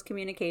 all of those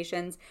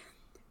communications.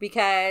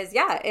 Because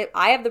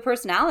I have the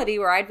personality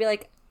where I'd be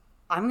like,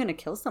 I'm gonna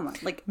kill someone,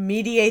 like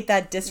mediate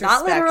that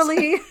disrespect. Not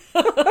literally.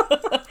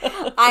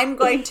 I'm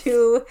going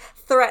to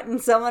threaten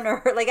someone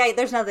or like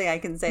there's nothing I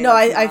can say. No,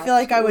 I feel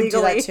like I would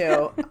legally do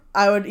that too.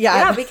 I would,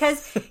 yeah,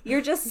 because you're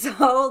just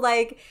so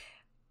like.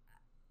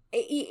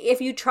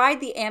 If you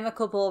tried the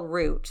amicable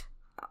route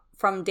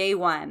from day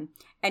one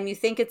and you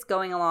think it's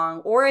going along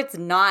or it's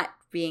not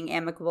being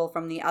amicable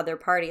from the other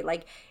party,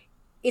 like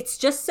it's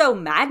just so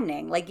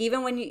maddening. Like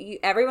even when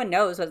everyone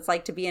knows what it's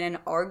like to be in an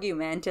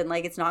argument and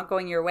like it's not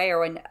going your way,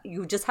 or when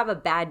you just have a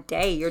bad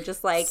day, you're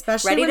just like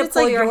especially ready to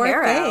pull like your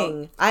hair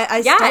thing. out.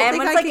 I still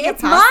think I can get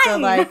past the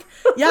like,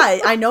 yeah,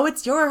 I know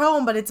it's your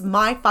home, but it's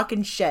my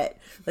fucking shit.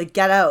 Like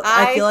get out.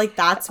 I feel like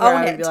that's where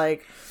I would be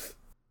like.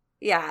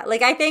 Yeah,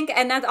 like I think,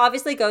 and that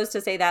obviously goes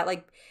to say that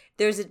like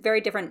there's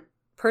very different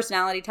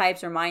personality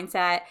types or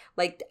mindset.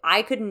 Like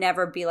I could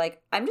never be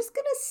like, I'm just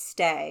gonna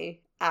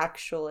stay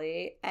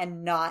actually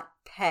and not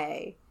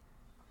pay.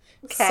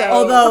 Okay. So,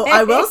 although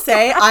I will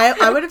say,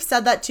 I would have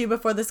said that too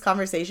before this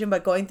conversation,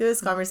 but going through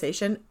this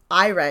conversation,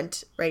 I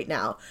rent right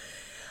now.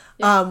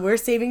 We're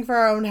saving for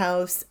our own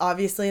house.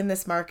 Obviously, in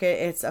this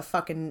market, it's a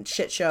fucking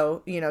shit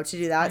show, you know, to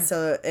do that.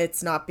 So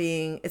it's not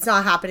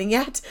happening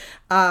yet.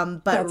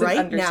 But that's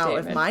right now,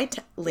 if my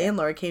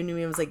landlord came to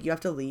me and was like, "You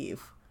have to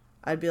leave,"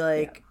 I'd be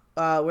like,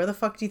 "Where the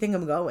fuck do you think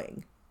I'm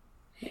going?"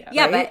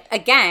 Yeah, right? But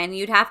again,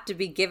 you'd have to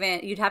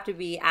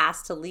be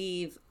asked to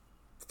leave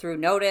through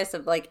notice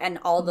of like, and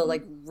all the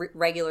like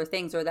regular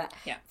things or that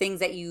things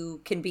that you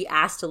can be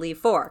asked to leave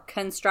for: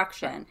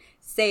 construction,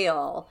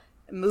 sale.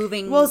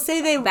 Moving. Well, say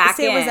it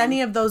was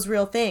any of those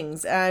real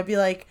things, and I'd be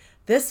like,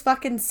 "This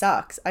fucking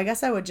sucks." I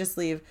guess I would just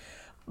leave,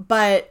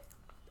 but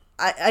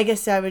I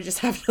guess I would just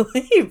have to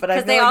leave. But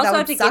I feel like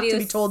that would suck to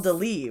be told to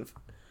leave.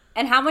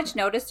 And how much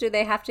notice do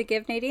they have to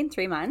give, Nadine?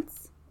 3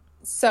 months.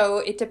 So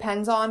it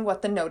depends on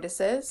what the notice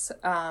is.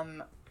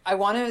 I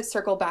want to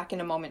circle back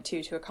in a moment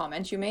too to a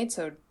comment you made,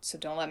 so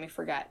don't let me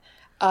forget.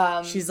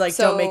 She's like,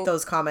 "Don't make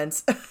those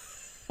comments."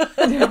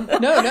 No,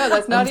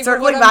 that's not even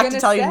circling what back I'm to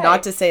tell say. you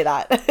not to say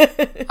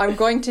that. I'm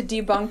going to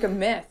debunk a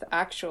myth,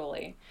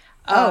 actually.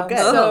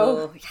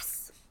 Good.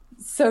 Yes.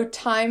 So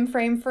time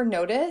frame for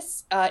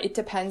notice, it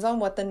depends on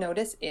what the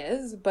notice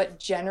is, but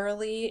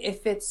generally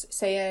if it's,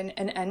 say,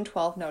 an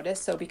N12 notice,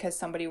 so because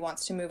somebody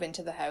wants to move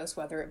into the house,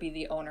 whether it be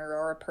the owner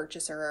or a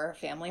purchaser or a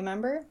family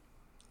member,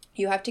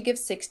 you have to give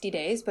 60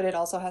 days, but it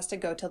also has to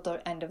go till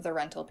the end of the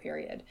rental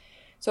period.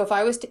 So if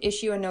I was to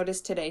issue a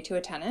notice today to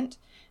a tenant,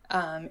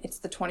 it's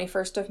the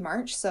 21st of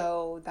March,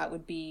 so that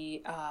would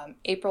be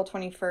April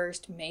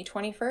 21st, May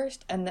 21st,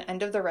 and the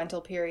end of the rental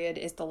period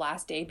is the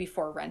last day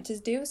before rent is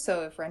due.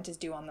 So if rent is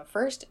due on the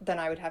 1st, then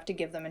I would have to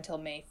give them until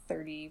May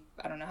 30.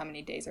 I don't know how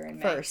many days are in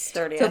May.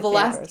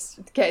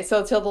 30th.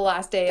 So till the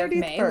last day of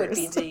May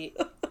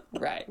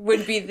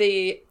would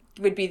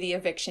be the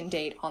eviction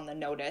date on the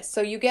notice.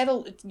 So you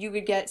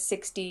would get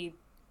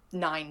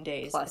 69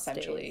 days plus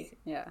essentially. Days.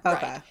 Yeah.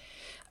 Right.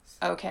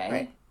 Okay.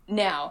 Right.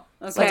 Now,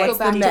 let's go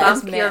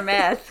back to your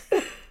myth.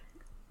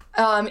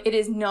 It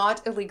is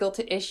not illegal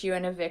to issue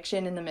an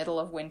eviction in the middle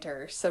of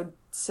winter. So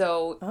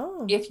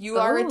if you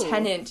are a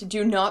tenant,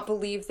 do not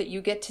believe that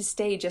you get to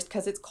stay just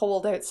because it's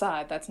cold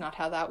outside. That's not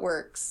how that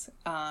works.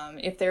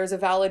 If there's a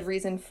valid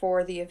reason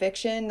for the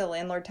eviction, the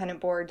landlord-tenant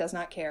board does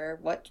not care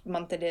what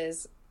month it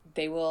is.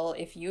 They will,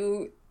 if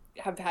you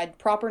have had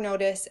proper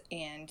notice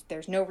and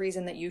there's no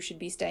reason that you should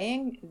be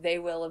staying, they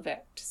will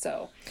evict.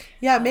 So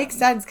yeah, it makes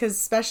sense, because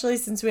especially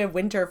since we have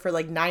winter for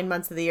like 9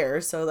 months of the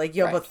year, so like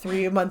you have a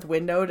 3-month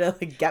window to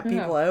like get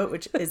people out,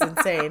 which is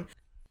insane.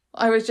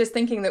 I was just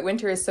thinking that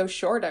winter is so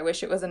short, I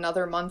wish it was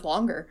another month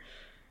longer.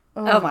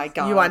 Oh my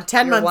god, you want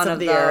 10 months of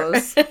the year.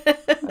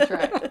 That's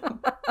right.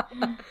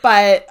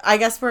 But I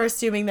guess we're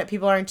assuming that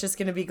people aren't just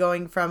going to be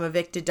going from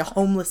evicted to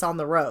homeless on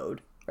the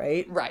road,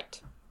 right?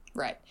 Right.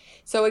 Right.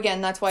 So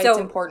again, that's why it's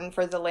important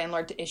for the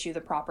landlord to issue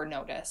the proper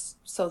notice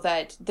so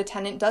that the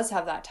tenant does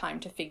have that time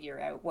to figure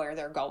out where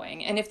they're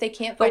going. And if they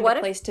can't find a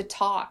place to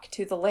talk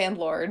to the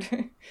landlord.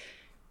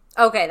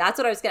 Okay, that's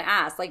what I was going to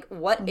ask. Like,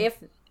 what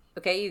if,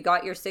 okay, you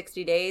got your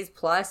 60 days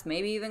plus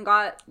maybe even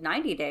got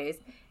 90 days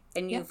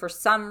and you, for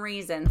some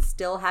reason,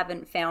 still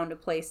haven't found a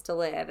place to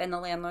live. And the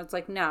landlord's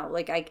like, no,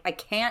 like, I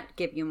can't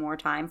give you more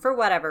time for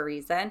whatever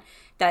reason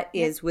that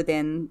is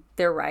within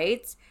their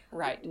rights.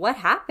 Right. What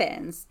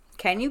happens?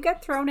 Can you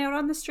get thrown out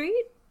on the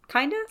street?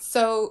 Kind of?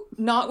 So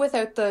not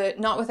without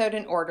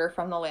an order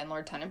from the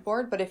landlord tenant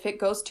board, but if it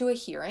goes to a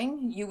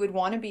hearing, you would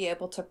want to be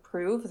able to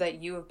prove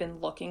that you have been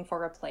looking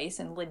for a place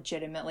and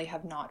legitimately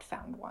have not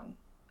found one.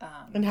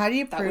 And how do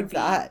you prove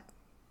that?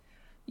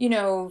 You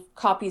know,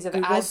 copies of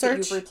Google ads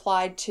search? that you've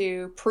replied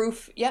to,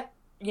 proof. Yep.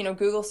 You know,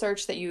 Google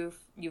search that you've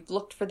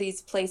looked for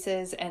these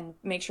places and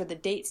make sure the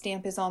date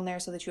stamp is on there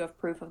so that you have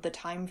proof of the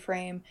time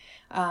frame.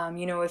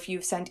 You know, if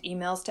you've sent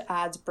emails to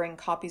ads, bring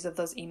copies of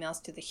those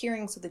emails to the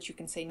hearing so that you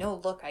can say, no,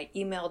 look, I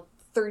emailed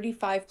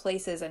 35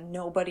 places and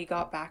nobody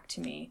got back to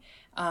me.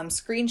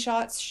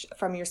 Screenshots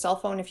from your cell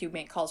phone if you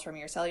make calls from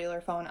your cellular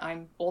phone.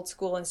 I'm old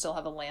school and still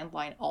have a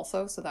landline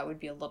also, so that would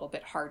be a little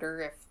bit harder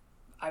if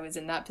I was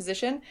in that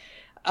position.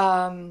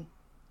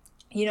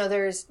 You know,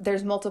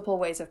 there's multiple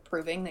ways of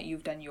proving that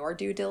you've done your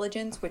due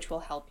diligence, which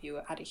will help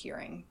you at a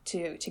hearing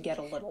to get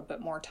a little bit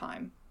more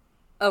time.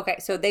 Okay,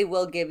 so they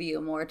will give you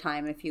more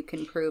time if you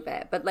can prove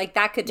it. But, like,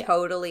 that could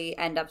totally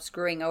end up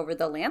screwing over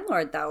the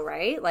landlord, though,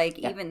 right? Like,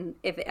 even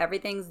if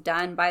everything's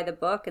done by the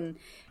book and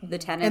the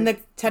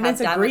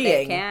tenants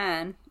agreeing.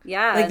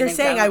 Like, they're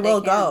saying, I will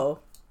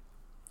go.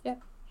 Yeah.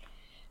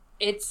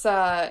 It's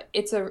a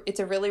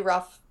really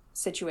rough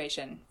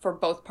situation for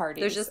both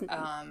parties. There's just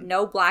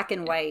no black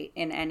and white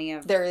in any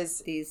of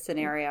these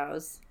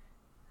scenarios.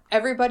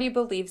 Everybody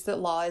believes that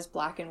law is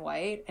black and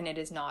white, and it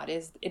is not.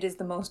 It is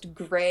the most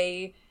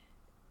gray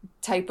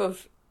type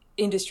of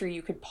industry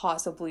you could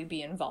possibly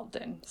be involved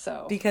in.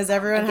 So because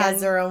everyone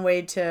has their own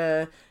way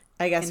to,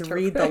 I guess,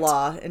 interpret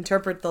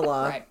the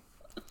law. Right.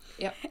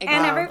 Yep. Exactly.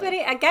 And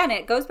everybody, again,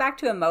 it goes back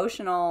to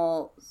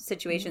emotional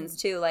situations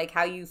too, like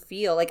how you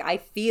feel. Like, I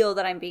feel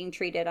that I'm being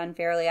treated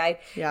unfairly.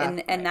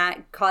 And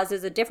that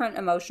causes a different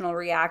emotional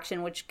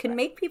reaction, which can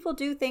make people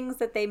do things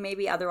that they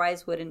maybe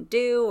otherwise wouldn't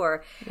do,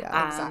 or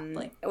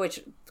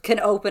which can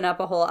open up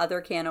a whole other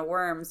can of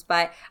worms.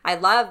 But I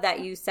love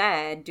that you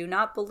said, do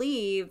not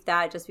believe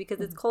that just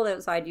because it's cold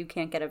outside, you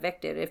can't get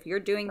evicted. If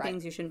you're doing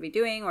things you shouldn't be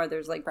doing, or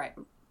there's like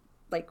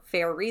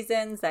fair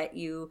reasons that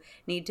you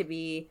need to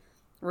be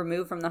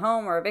removed from the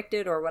home or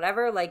evicted or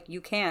whatever, like,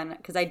 you can.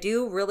 Because I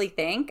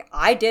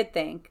did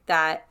think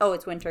that, oh,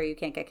 it's winter, you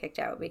can't get kicked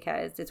out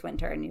because it's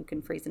winter and you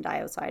can freeze and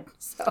die outside.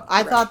 So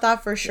I thought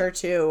that for sure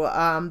too.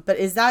 But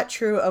is that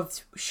true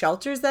of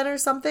shelters then or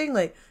something?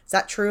 Like, is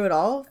that true at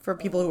all for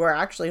people who are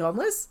actually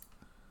homeless?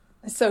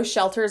 So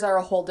shelters are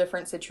a whole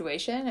different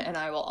situation, and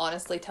I will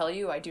honestly tell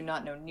you, I do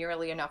not know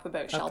nearly enough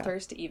about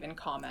shelters to even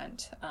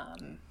comment.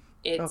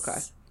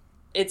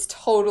 It's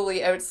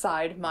totally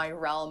outside my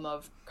realm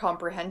of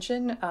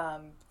comprehension.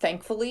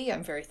 Thankfully,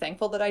 I'm very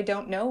thankful that I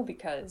don't know,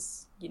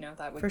 because, you know,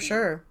 that would for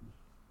sure.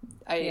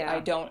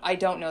 I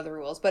don't know the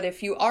rules. But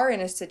if you are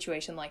in a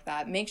situation like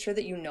that, make sure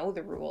that you know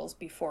the rules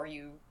before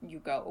you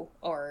go,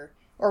 or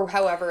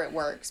however it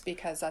works,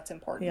 because that's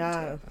important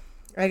too.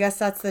 I guess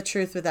that's the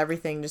truth with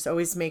everything. Just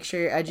always make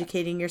sure you're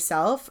educating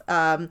yourself.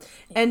 And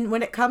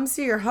when it comes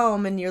to your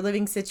home and your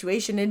living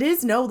situation, it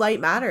is no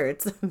light matter.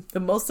 It's the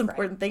most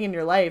important thing in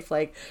your life.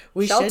 Like,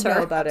 we should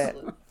know about it.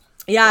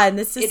 Yeah, and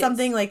this is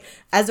something like,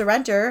 as a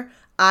renter,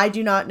 I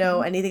do not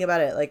know anything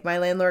about it. Like, my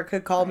landlord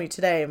could call me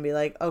today and be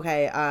like,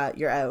 okay,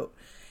 you're out.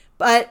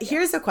 But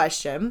here's a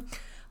question.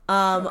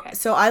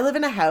 So I live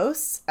in a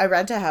house. I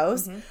rent a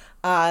house.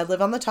 I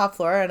live on the top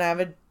floor, and I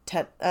have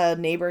a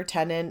neighbor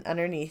tenant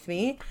underneath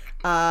me,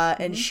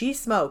 and she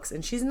smokes,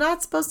 and she's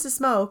not supposed to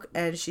smoke,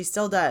 and she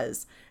still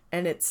does,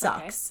 and it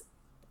sucks.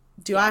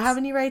 Do I have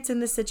any rights in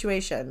this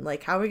situation?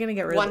 Like, how are we gonna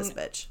get rid of this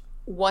bitch?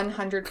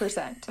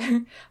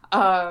 100%.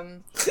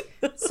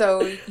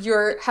 So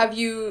have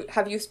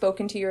you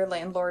spoken to your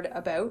landlord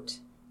about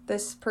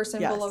this person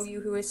below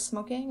you who is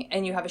smoking?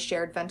 And you have a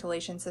shared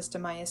ventilation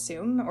system, I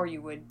assume, or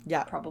you would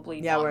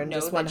probably not we're in know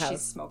just one that house.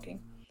 She's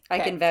smoking. I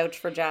can vouch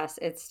for Jess.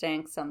 It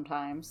stinks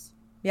sometimes.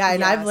 Yeah,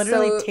 and I've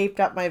literally taped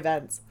up my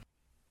vents.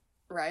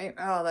 Right?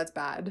 Oh, that's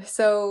bad.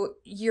 So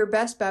your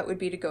best bet would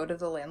be to go to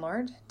the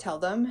landlord, tell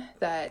them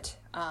that,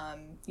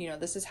 you know,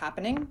 this is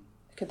happening.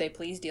 Could they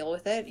please deal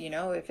with it? You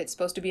know, if it's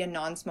supposed to be a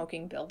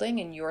non-smoking building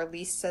and your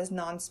lease says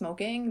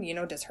non-smoking, you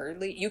know, does her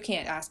lease, you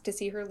can't ask to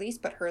see her lease,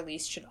 but her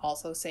lease should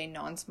also say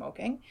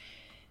non-smoking.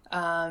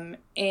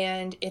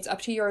 And it's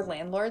up to your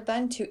landlord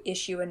then to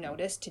issue a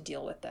notice to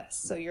deal with this.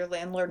 So your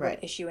landlord would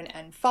issue an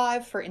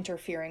N5 for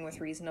interfering with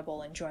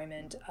reasonable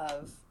enjoyment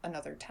of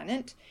another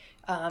tenant.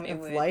 It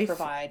would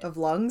provide of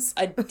lungs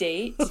a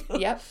date.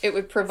 Yep. It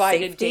would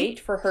provide a date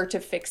for her to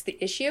fix the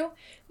issue.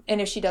 And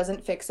if she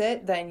doesn't fix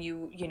it, then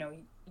you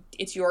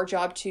it's your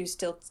job to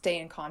still stay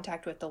in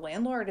contact with the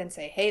landlord and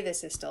say, hey,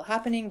 this is still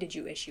happening. Did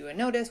you issue a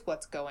notice?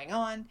 What's going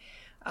on?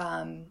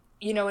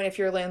 You know, and if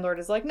your landlord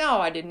is like,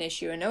 no, I didn't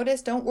issue a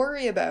notice, don't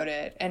worry about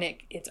it, and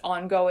it's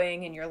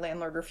ongoing and your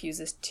landlord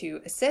refuses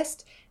to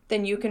assist,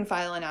 then you can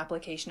file an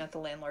application at the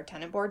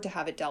Landlord-Tenant Board to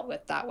have it dealt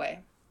with that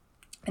way.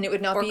 And it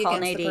would not be against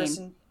Nadine. The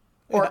person,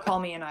 or call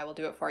me and I will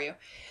do it for you.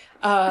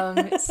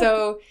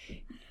 So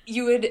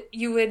you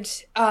would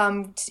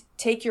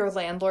take your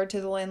landlord to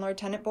the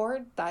Landlord-Tenant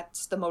Board.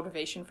 That's the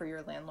motivation for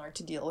your landlord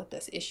to deal with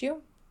this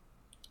issue.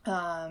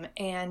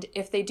 And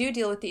if they do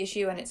deal with the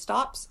issue and it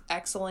stops,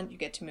 excellent, you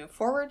get to move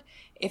forward.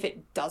 If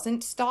it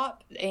doesn't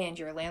stop and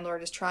your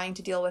landlord is trying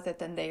to deal with it,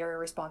 then they are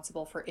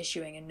responsible for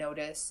issuing a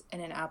notice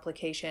and an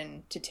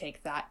application to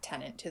take that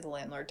tenant to the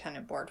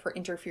Landlord-Tenant Board for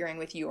interfering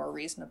with your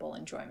reasonable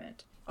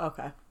enjoyment.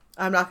 Okay.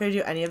 I'm not going to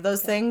do any of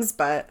those things,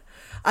 but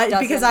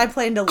because I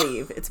plan to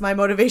leave. It's my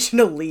motivation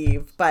to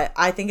leave, but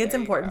I think it's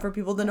important for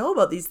people to know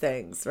about these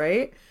things,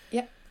 right?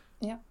 Yep.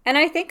 Yeah. And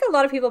I think a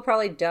lot of people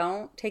probably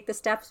don't take the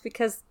steps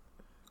because,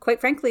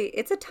 quite frankly,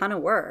 it's a ton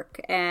of work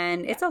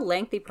and it's a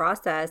lengthy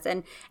process,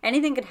 and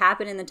anything could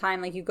happen in the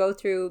time. Like, you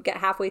get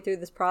halfway through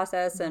this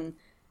process and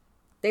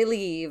they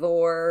leave,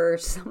 or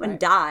someone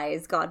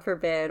dies, God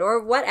forbid, or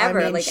whatever.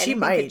 I mean, like, she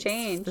might could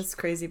change. This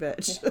crazy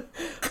bitch.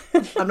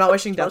 I'm not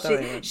wishing death on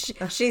anyone.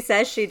 She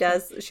says she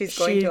does. She's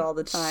going to all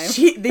the time.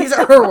 These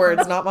are her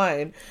words, not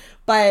mine.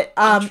 But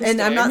and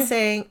I'm not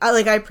saying, I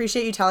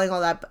appreciate you telling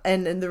all that,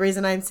 and the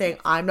reason I'm saying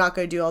I'm not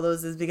going to do all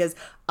those is because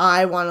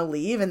I want to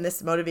leave, and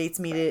this motivates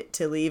me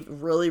to leave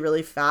really,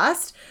 really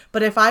fast.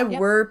 But if I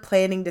were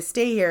planning to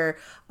stay here,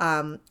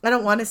 I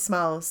don't want to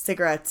smell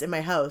cigarettes in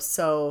my house,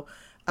 so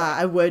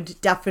I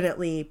would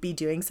definitely be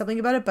doing something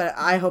about it. But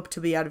I hope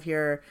to be out of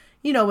here,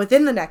 you know,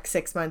 within the next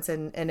 6 months,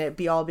 and it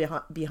be all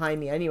behind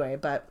me anyway.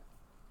 But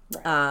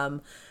I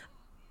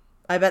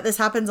bet this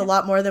happens a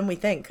lot more than we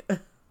think.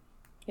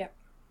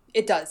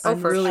 It does. Oh,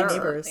 for sure.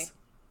 Neighbors.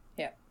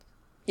 Yeah.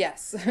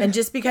 Yes. And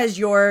just because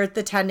you're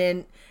the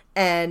tenant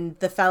and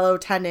the fellow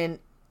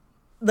tenant,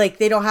 like,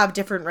 they don't have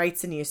different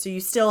rights than you. So you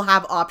still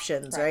have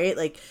options, right?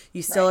 Like,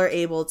 you still are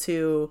able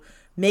to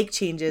make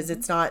changes. Mm-hmm.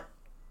 It's not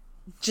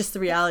just the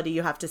reality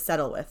you have to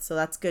settle with. So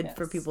that's good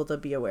for people to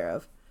be aware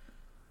of.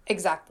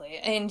 Exactly.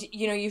 And,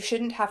 you know, you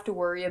shouldn't have to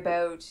worry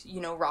about, you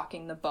know,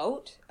 rocking the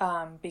boat,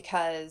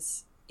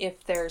 because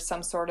if there's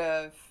some sort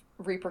of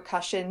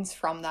repercussions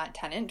from that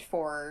tenant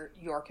for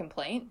your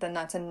complaint, then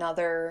that's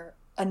another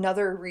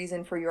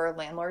reason for your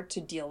landlord to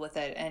deal with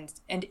it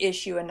and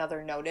issue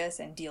another notice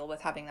and deal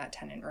with having that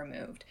tenant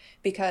removed,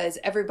 because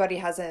everybody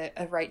has a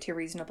right to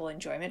reasonable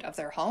enjoyment of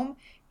their home,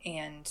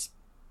 and,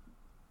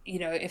 you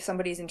know, if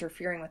somebody's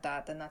interfering with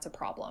that, then that's a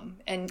problem.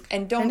 And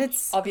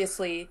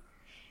obviously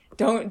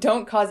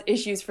don't cause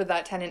issues for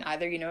that tenant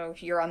either. You know,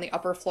 if you're on the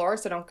upper floor,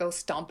 so don't go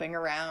stomping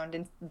around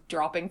and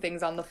dropping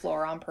things on the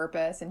floor on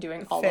purpose and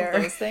doing all of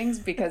those things,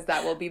 because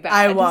that will be bad.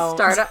 I won't.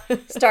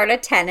 Start a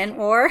tenant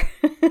war.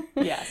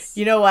 Yes.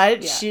 You know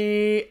what? Yeah.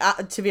 She,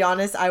 to be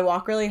honest, I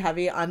walk really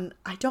heavy on,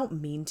 I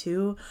don't mean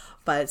to,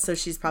 but so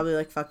she's probably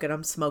like, fuck it,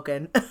 I'm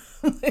smoking.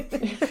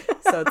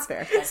 So it's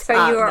fair. So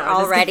you are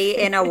already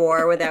in a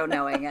war without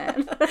knowing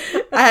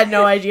it. I had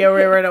no idea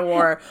we were in a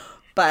war.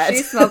 But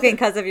she's smoking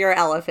because of your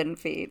elephant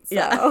feet. So.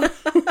 Yeah.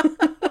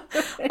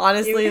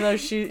 Honestly, though,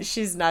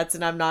 she's nuts,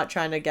 and I'm not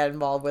trying to get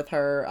involved with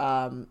her.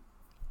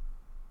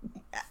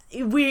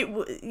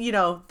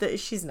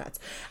 She's nuts.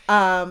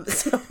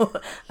 So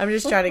I'm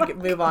just trying to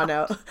move on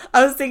out.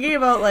 I was thinking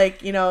about,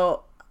 like, you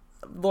know,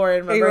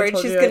 Lauren. Are you worried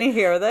she's going to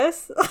hear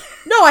this?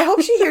 No, I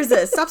hope she hears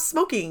this. Stop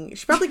smoking.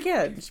 She probably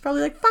can. She's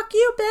probably like, fuck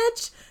you,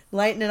 bitch.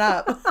 Lighten it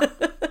up.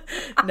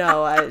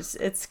 No,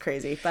 it's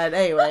crazy. But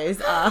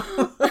anyways,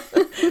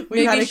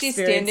 maybe she's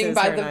standing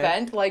by the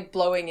vent, like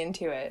blowing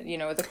into it, you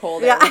know, with a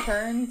cold air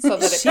return, so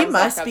that it she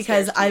must,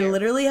 because I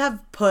literally have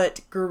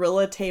put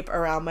Gorilla Tape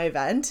around my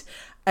vent,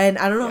 and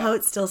I don't know how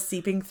it's still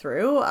seeping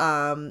through.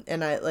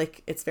 And I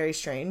like, it's very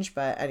strange.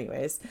 But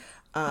anyways,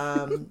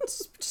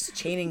 just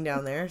chaining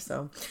down there.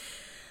 So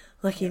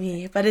lucky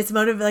me. But it's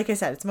like I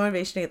said, it's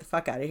motivation to get the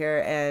fuck out of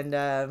here, and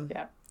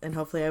and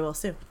hopefully I will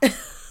soon.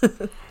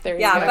 There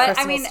you go. But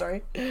I mean,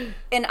 story.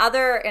 in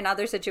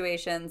other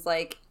situations,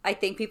 like, I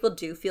think people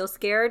do feel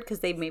scared because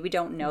they maybe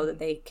don't know that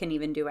they can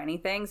even do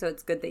anything. So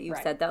it's good that you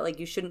said that. Like,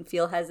 you shouldn't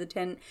feel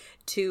hesitant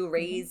to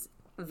raise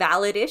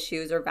valid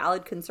issues or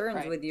valid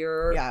concerns with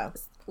your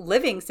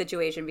living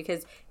situation,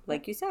 because,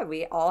 like you said,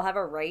 we all have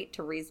a right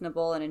to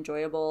reasonable and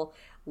enjoyable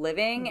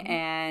living,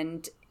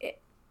 and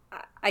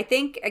I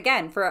think,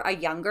 again, for a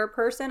younger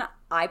person,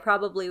 I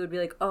probably would be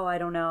like, oh, I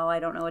don't know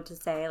what to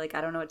say, like,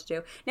 I don't know what to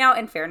do. Now,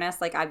 in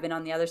fairness, like, I've been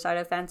on the other side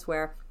of the fence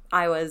where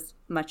I was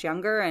much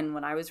younger, and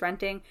when I was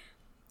renting,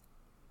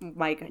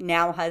 my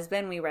now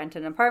husband, we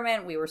rented an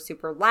apartment, we were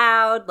super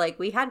loud, like,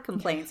 we had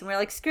complaints, and we were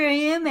like, screw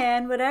you,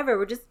 man, whatever,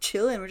 we're just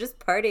chilling, we're just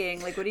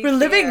partying, like, what do you We're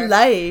living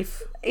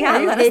life. Yeah,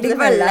 let us live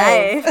our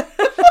life.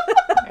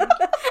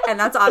 and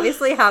that's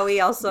obviously how we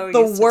also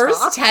the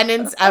worst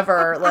tenants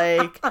ever.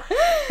 Like,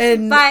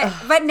 and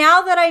but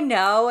now that I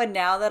know, and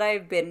now that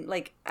I've been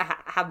like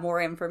have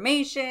more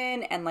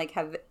information, and like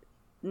have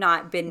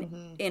not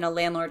been in a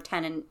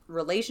landlord-tenant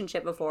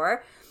relationship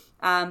before.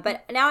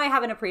 But now I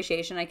have an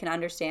appreciation. I can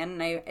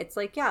understand, and it's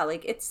like, yeah,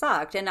 like it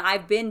sucked, and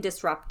I've been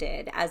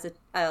disrupted as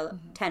a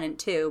tenant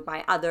too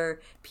by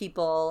other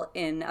people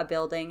in a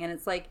building, and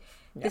it's like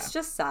this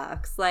just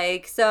sucks.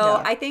 Like,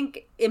 so I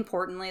think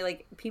importantly,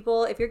 like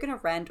people, if you're gonna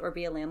rent or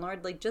be a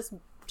landlord, like just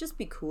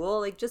be cool,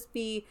 like just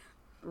be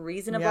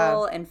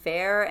reasonable and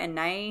fair and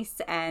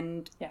nice,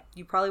 and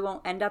you probably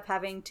won't end up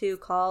having to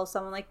call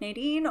someone like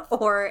Nadine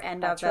or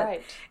end up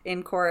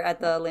in court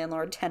at the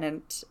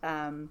landlord-tenant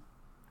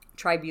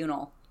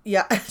tribunal.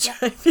 Yeah. But that's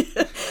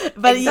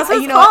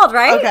what it's called,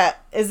 right? Okay.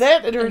 Is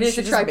it? Or it is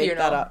a tribunal. Make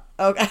that up?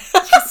 Okay.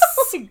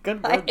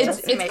 Good word.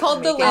 It's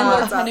called the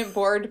landlord-tenant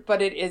board,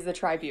 but it is the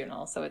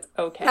tribunal, so it's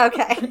okay.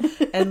 Okay.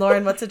 And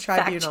Lauren, what's a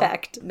tribunal?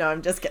 Fact-checked. No,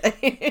 I'm just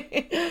kidding.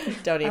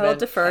 Don't even. I will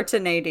defer to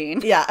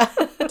Nadine. Yeah.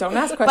 Don't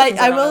ask questions.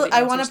 But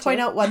I want to point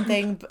out one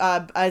thing,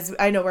 as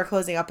I know we're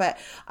closing up, but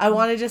I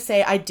want to just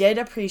say I did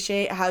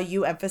appreciate how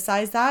you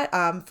emphasized that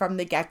from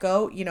the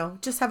get-go. You know,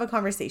 just have a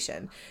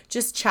conversation.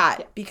 Just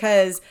chat.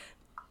 Because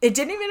it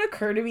didn't even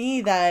occur to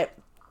me that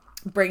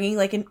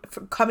bringing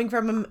coming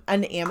from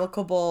an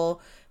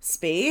amicable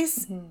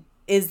space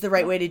is the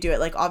right way to do it.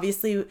 Like,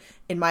 obviously,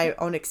 in my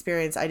own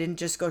experience, I didn't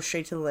just go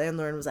straight to the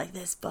landlord and was like,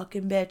 this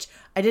fucking bitch.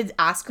 I did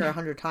ask her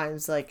 100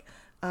 times, like,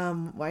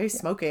 why are you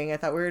smoking? I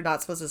thought we were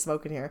not supposed to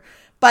smoke in here.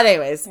 But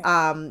anyways,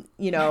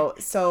 you know,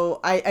 so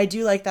I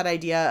do like that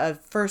idea of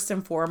first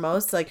and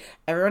foremost, like,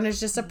 everyone is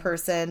just a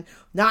person.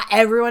 Not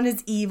everyone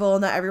is evil.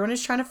 Not everyone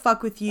is trying to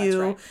fuck with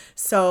you. Right.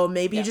 So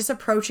maybe just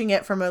approaching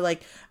it from a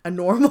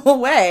normal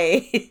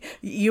way,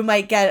 you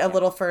might get a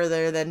little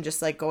further than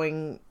just like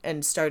going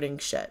and starting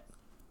shit.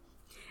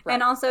 Right.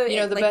 And also,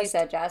 you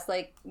said, Jess,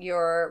 like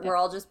we're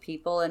all just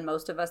people, and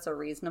most of us are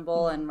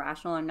reasonable and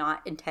rational and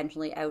not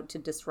intentionally out to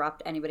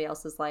disrupt anybody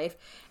else's life.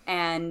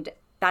 And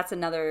that's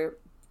another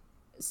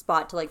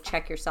spot to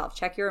check yourself,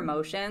 check your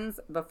emotions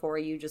before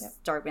you just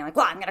start being like,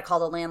 well, I'm going to call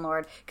the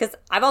landlord. Because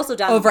I've also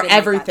done over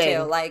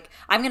everything. Like, that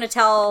too. I'm going to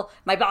tell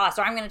my boss,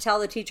 or I'm going to tell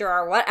the teacher,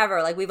 or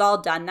whatever. Like, we've all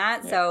done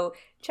that. Yeah. So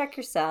check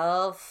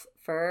yourself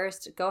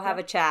first. Go have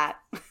a chat.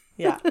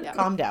 Yeah.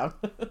 Calm down.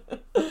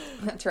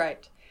 That's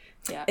right.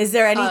 Yeah. Is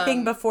there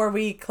anything before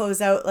we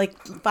close out,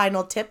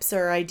 final tips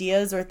or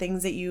ideas or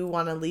things that you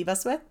want to leave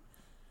us with?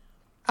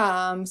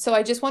 So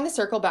I just want to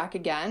circle back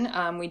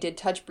again. We did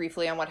touch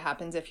briefly on what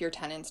happens if your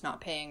tenant's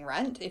not paying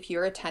rent. If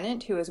you're a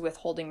tenant who is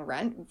withholding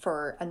rent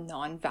for a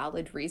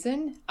non-valid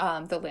reason,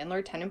 the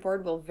landlord-tenant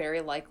board will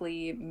very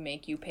likely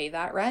make you pay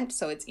that rent.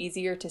 So it's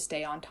easier to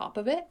stay on top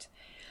of it.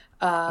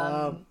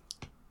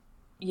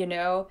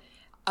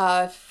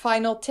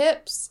 Final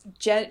tips.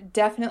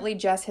 Definitely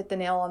Jess hit the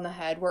nail on the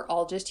head. We're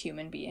all just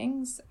human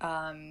beings.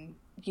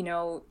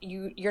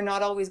 You're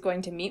not always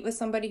going to meet with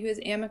somebody who is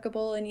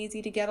amicable and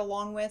easy to get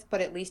along with,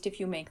 but at least if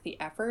you make the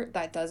effort,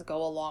 that does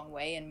go a long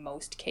way in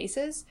most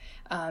cases,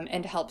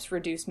 and helps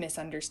reduce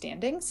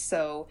misunderstandings.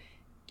 So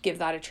give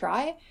that a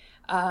try.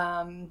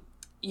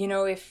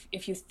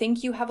 If you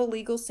think you have a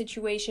legal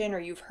situation, or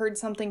you've heard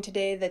something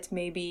today that's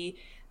maybe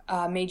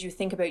made you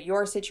think about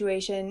your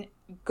situation,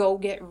 go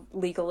get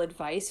legal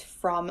advice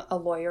from a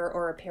lawyer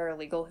or a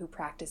paralegal who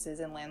practices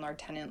in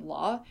landlord-tenant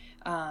law.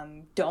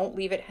 Don't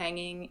leave it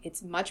hanging.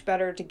 It's much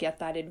better to get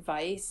that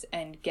advice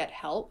and get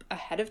help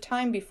ahead of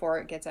time before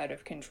it gets out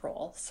of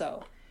control.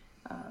 So,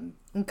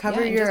 and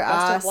cover your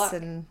ass.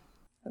 And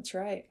that's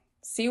right.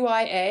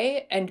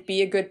 CYA and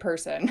be a good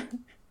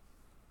person.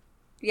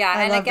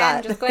 Yeah, and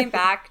again, just going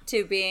back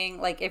to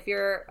being if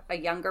you're a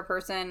younger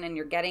person and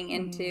you're getting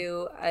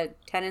into a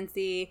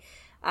tenancy,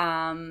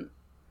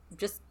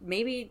 just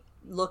maybe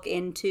look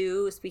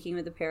into speaking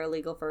with a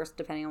paralegal first,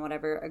 depending on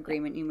whatever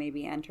agreement you may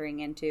be entering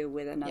into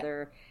with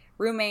another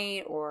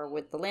roommate or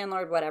with the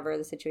landlord, whatever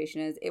the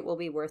situation is. It will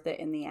be worth it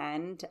in the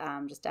end,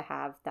 just to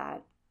have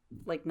that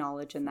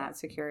knowledge and that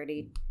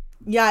security.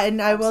 Yeah, and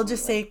I will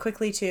just say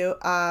quickly too,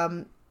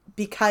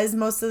 because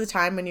most of the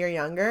time when you're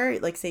younger,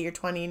 say you're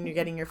 20 and you're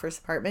getting your first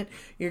apartment,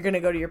 you're going to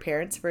go to your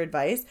parents for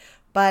advice.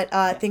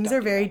 But things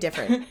are very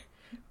different,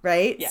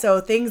 right? Yeah.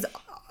 So things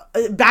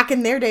back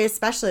in their day,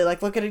 especially,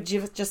 look at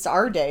it just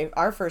our day,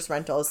 our first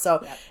rentals.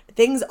 So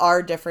things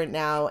are different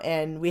now,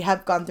 and we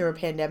have gone through a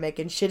pandemic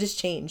and shit has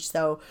changed.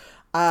 So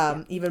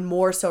even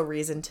more so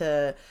reason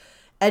to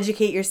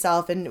educate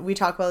yourself. And we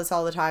talk about this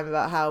all the time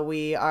about how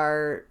we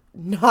are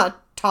not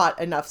taught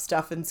enough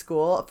stuff in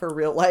school for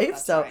real life.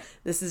 That's so right.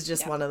 This is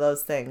just one of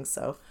those things.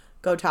 So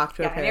go talk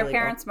to a paralegal. And your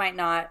parents might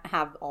not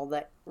have all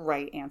the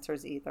right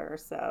answers either.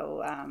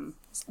 So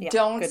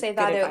don't say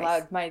that out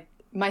loud.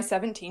 My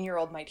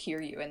 17-year-old might hear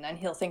you, and then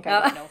he'll think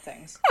I don't know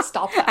things.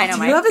 Stop that. I know.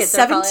 Do you have a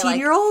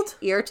 17-year-old?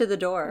 Ear to the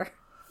door.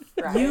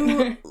 Right.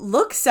 You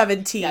look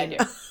 17. Yeah, I do.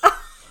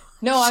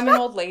 No, I'm an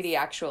old lady,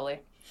 actually.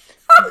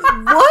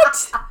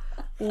 What?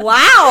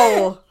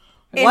 Wow.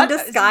 In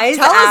disguise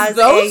as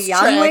a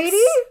young lady?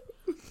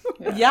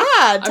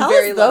 Yeah, tell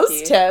us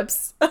those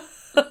tips.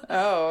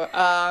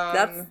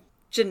 That's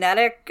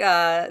genetic,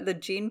 the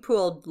gene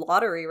pool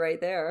lottery right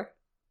there.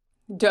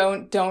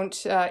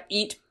 Don't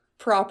eat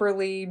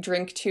properly,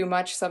 drink too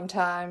much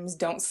sometimes,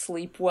 don't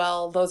sleep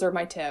well. Those are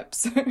my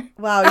tips.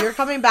 Wow, you're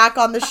coming back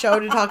on the show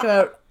to talk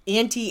about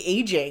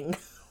anti-aging.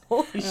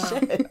 Holy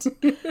shit.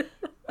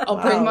 I'll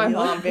bring my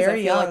mom because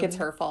I feel like it's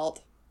her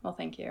fault. Well,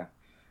 thank you.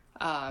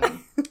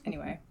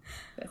 Anyway,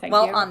 thank you.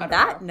 Well, on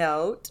that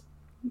note...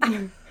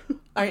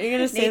 Aren't you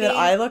going to say that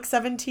I look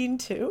 17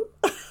 too?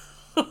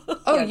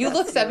 Oh, you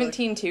look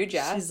 17 too,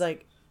 Jess. She's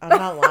like, I'm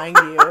not lying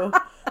to you.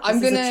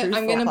 I'm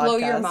gonna blow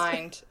your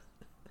mind.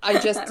 I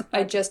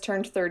just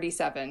turned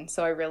 37,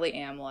 so I really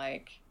am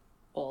like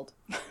old.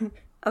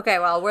 Okay,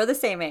 well, we're the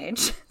same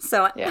age.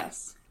 So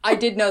yes. I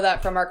did know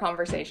that from our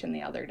conversation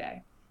the other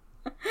day.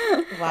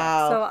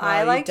 Wow. So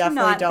I like to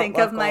not think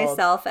of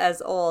myself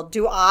as old.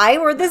 Do I?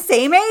 We're the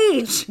same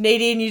age.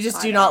 Nadine, you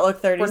just do not look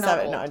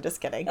 37. No, I'm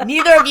just kidding.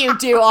 Neither of you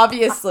do,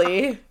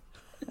 obviously.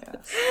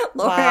 Yes.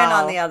 Lauren,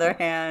 on the other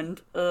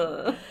hand.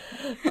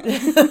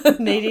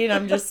 Nadine,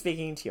 I'm just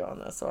speaking to you on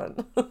this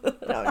one.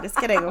 No, I'm just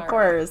kidding. Of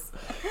course.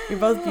 You're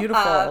both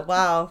beautiful.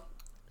 Wow.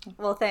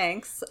 Well,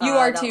 thanks. You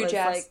are too,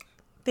 Jess.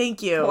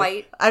 Thank you.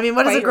 I mean,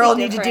 what does a girl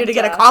need to do to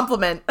get a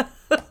compliment?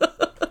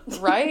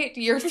 Right?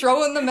 You're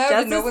throwing them out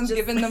and no one's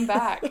giving them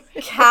back.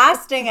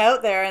 Casting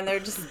out there and they're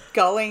just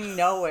going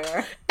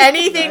nowhere.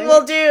 Anything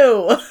will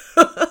do.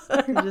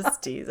 I'm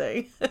just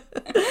teasing.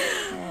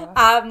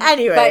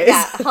 Anyways. But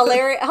yeah,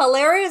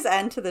 hilarious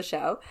end to the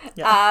show.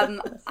 Yeah.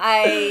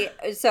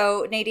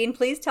 So Nadine,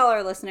 please tell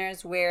our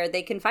listeners where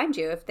they can find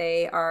you if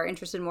they are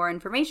interested in more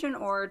information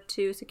or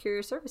to secure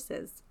your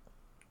services.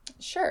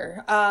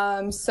 Sure.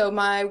 So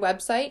my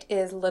website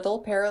is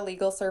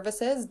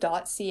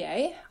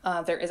littleparalegalservices.ca.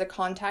 There is a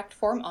contact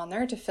form on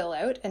there to fill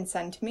out and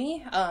send to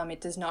me.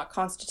 It does not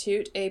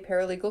constitute a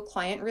paralegal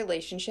client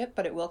relationship,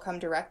 but it will come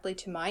directly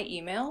to my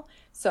email,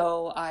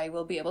 so I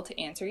will be able to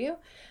answer you.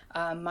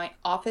 My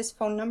office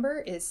phone number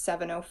is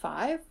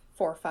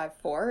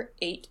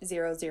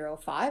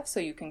 705-454-8005, so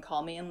you can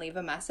call me and leave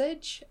a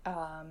message.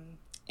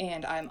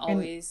 And I'm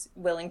always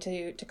willing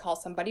to call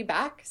somebody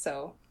back,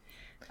 so...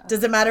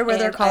 Does it matter where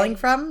they're calling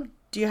from?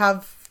 Do you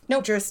have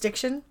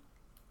jurisdiction?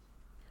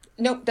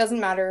 Nope, doesn't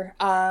matter.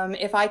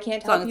 If I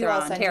can't help you,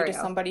 I'll send you to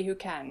somebody who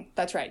can.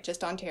 That's right,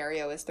 just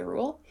Ontario is the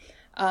rule.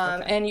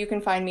 And you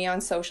can find me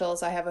on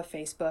socials. I have a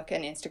Facebook,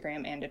 an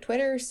Instagram, and a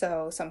Twitter,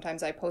 so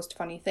sometimes I post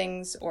funny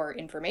things or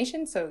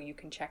information, so you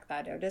can check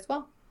that out as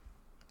well.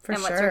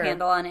 What's your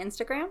handle on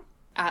Instagram?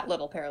 At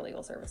Little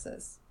Paralegal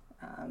Services.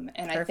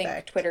 And I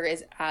think Twitter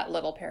is at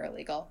Little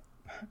Paralegal.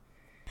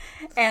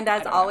 And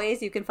as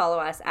always, you can follow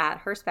us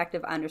at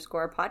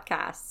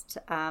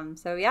Herspective_podcast.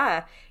 So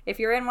yeah, if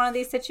you're in one of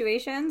these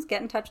situations,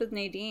 get in touch with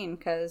Nadine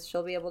because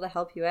she'll be able to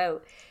help you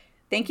out.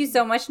 Thank you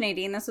so much,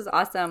 Nadine. This was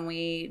awesome.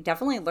 We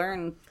definitely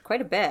learned quite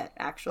a bit,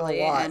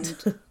 actually.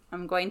 And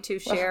I'm going to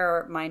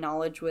share my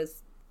knowledge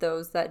with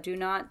those that do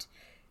not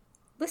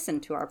listen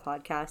to our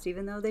podcast,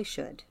 even though they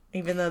should.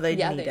 Even though they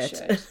need it.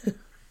 Should.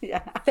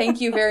 Yeah.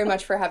 Thank you very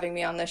much for having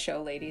me on the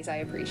show, ladies. I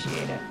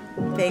appreciate it.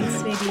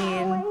 Thanks,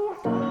 Nadine.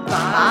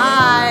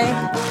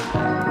 Bye.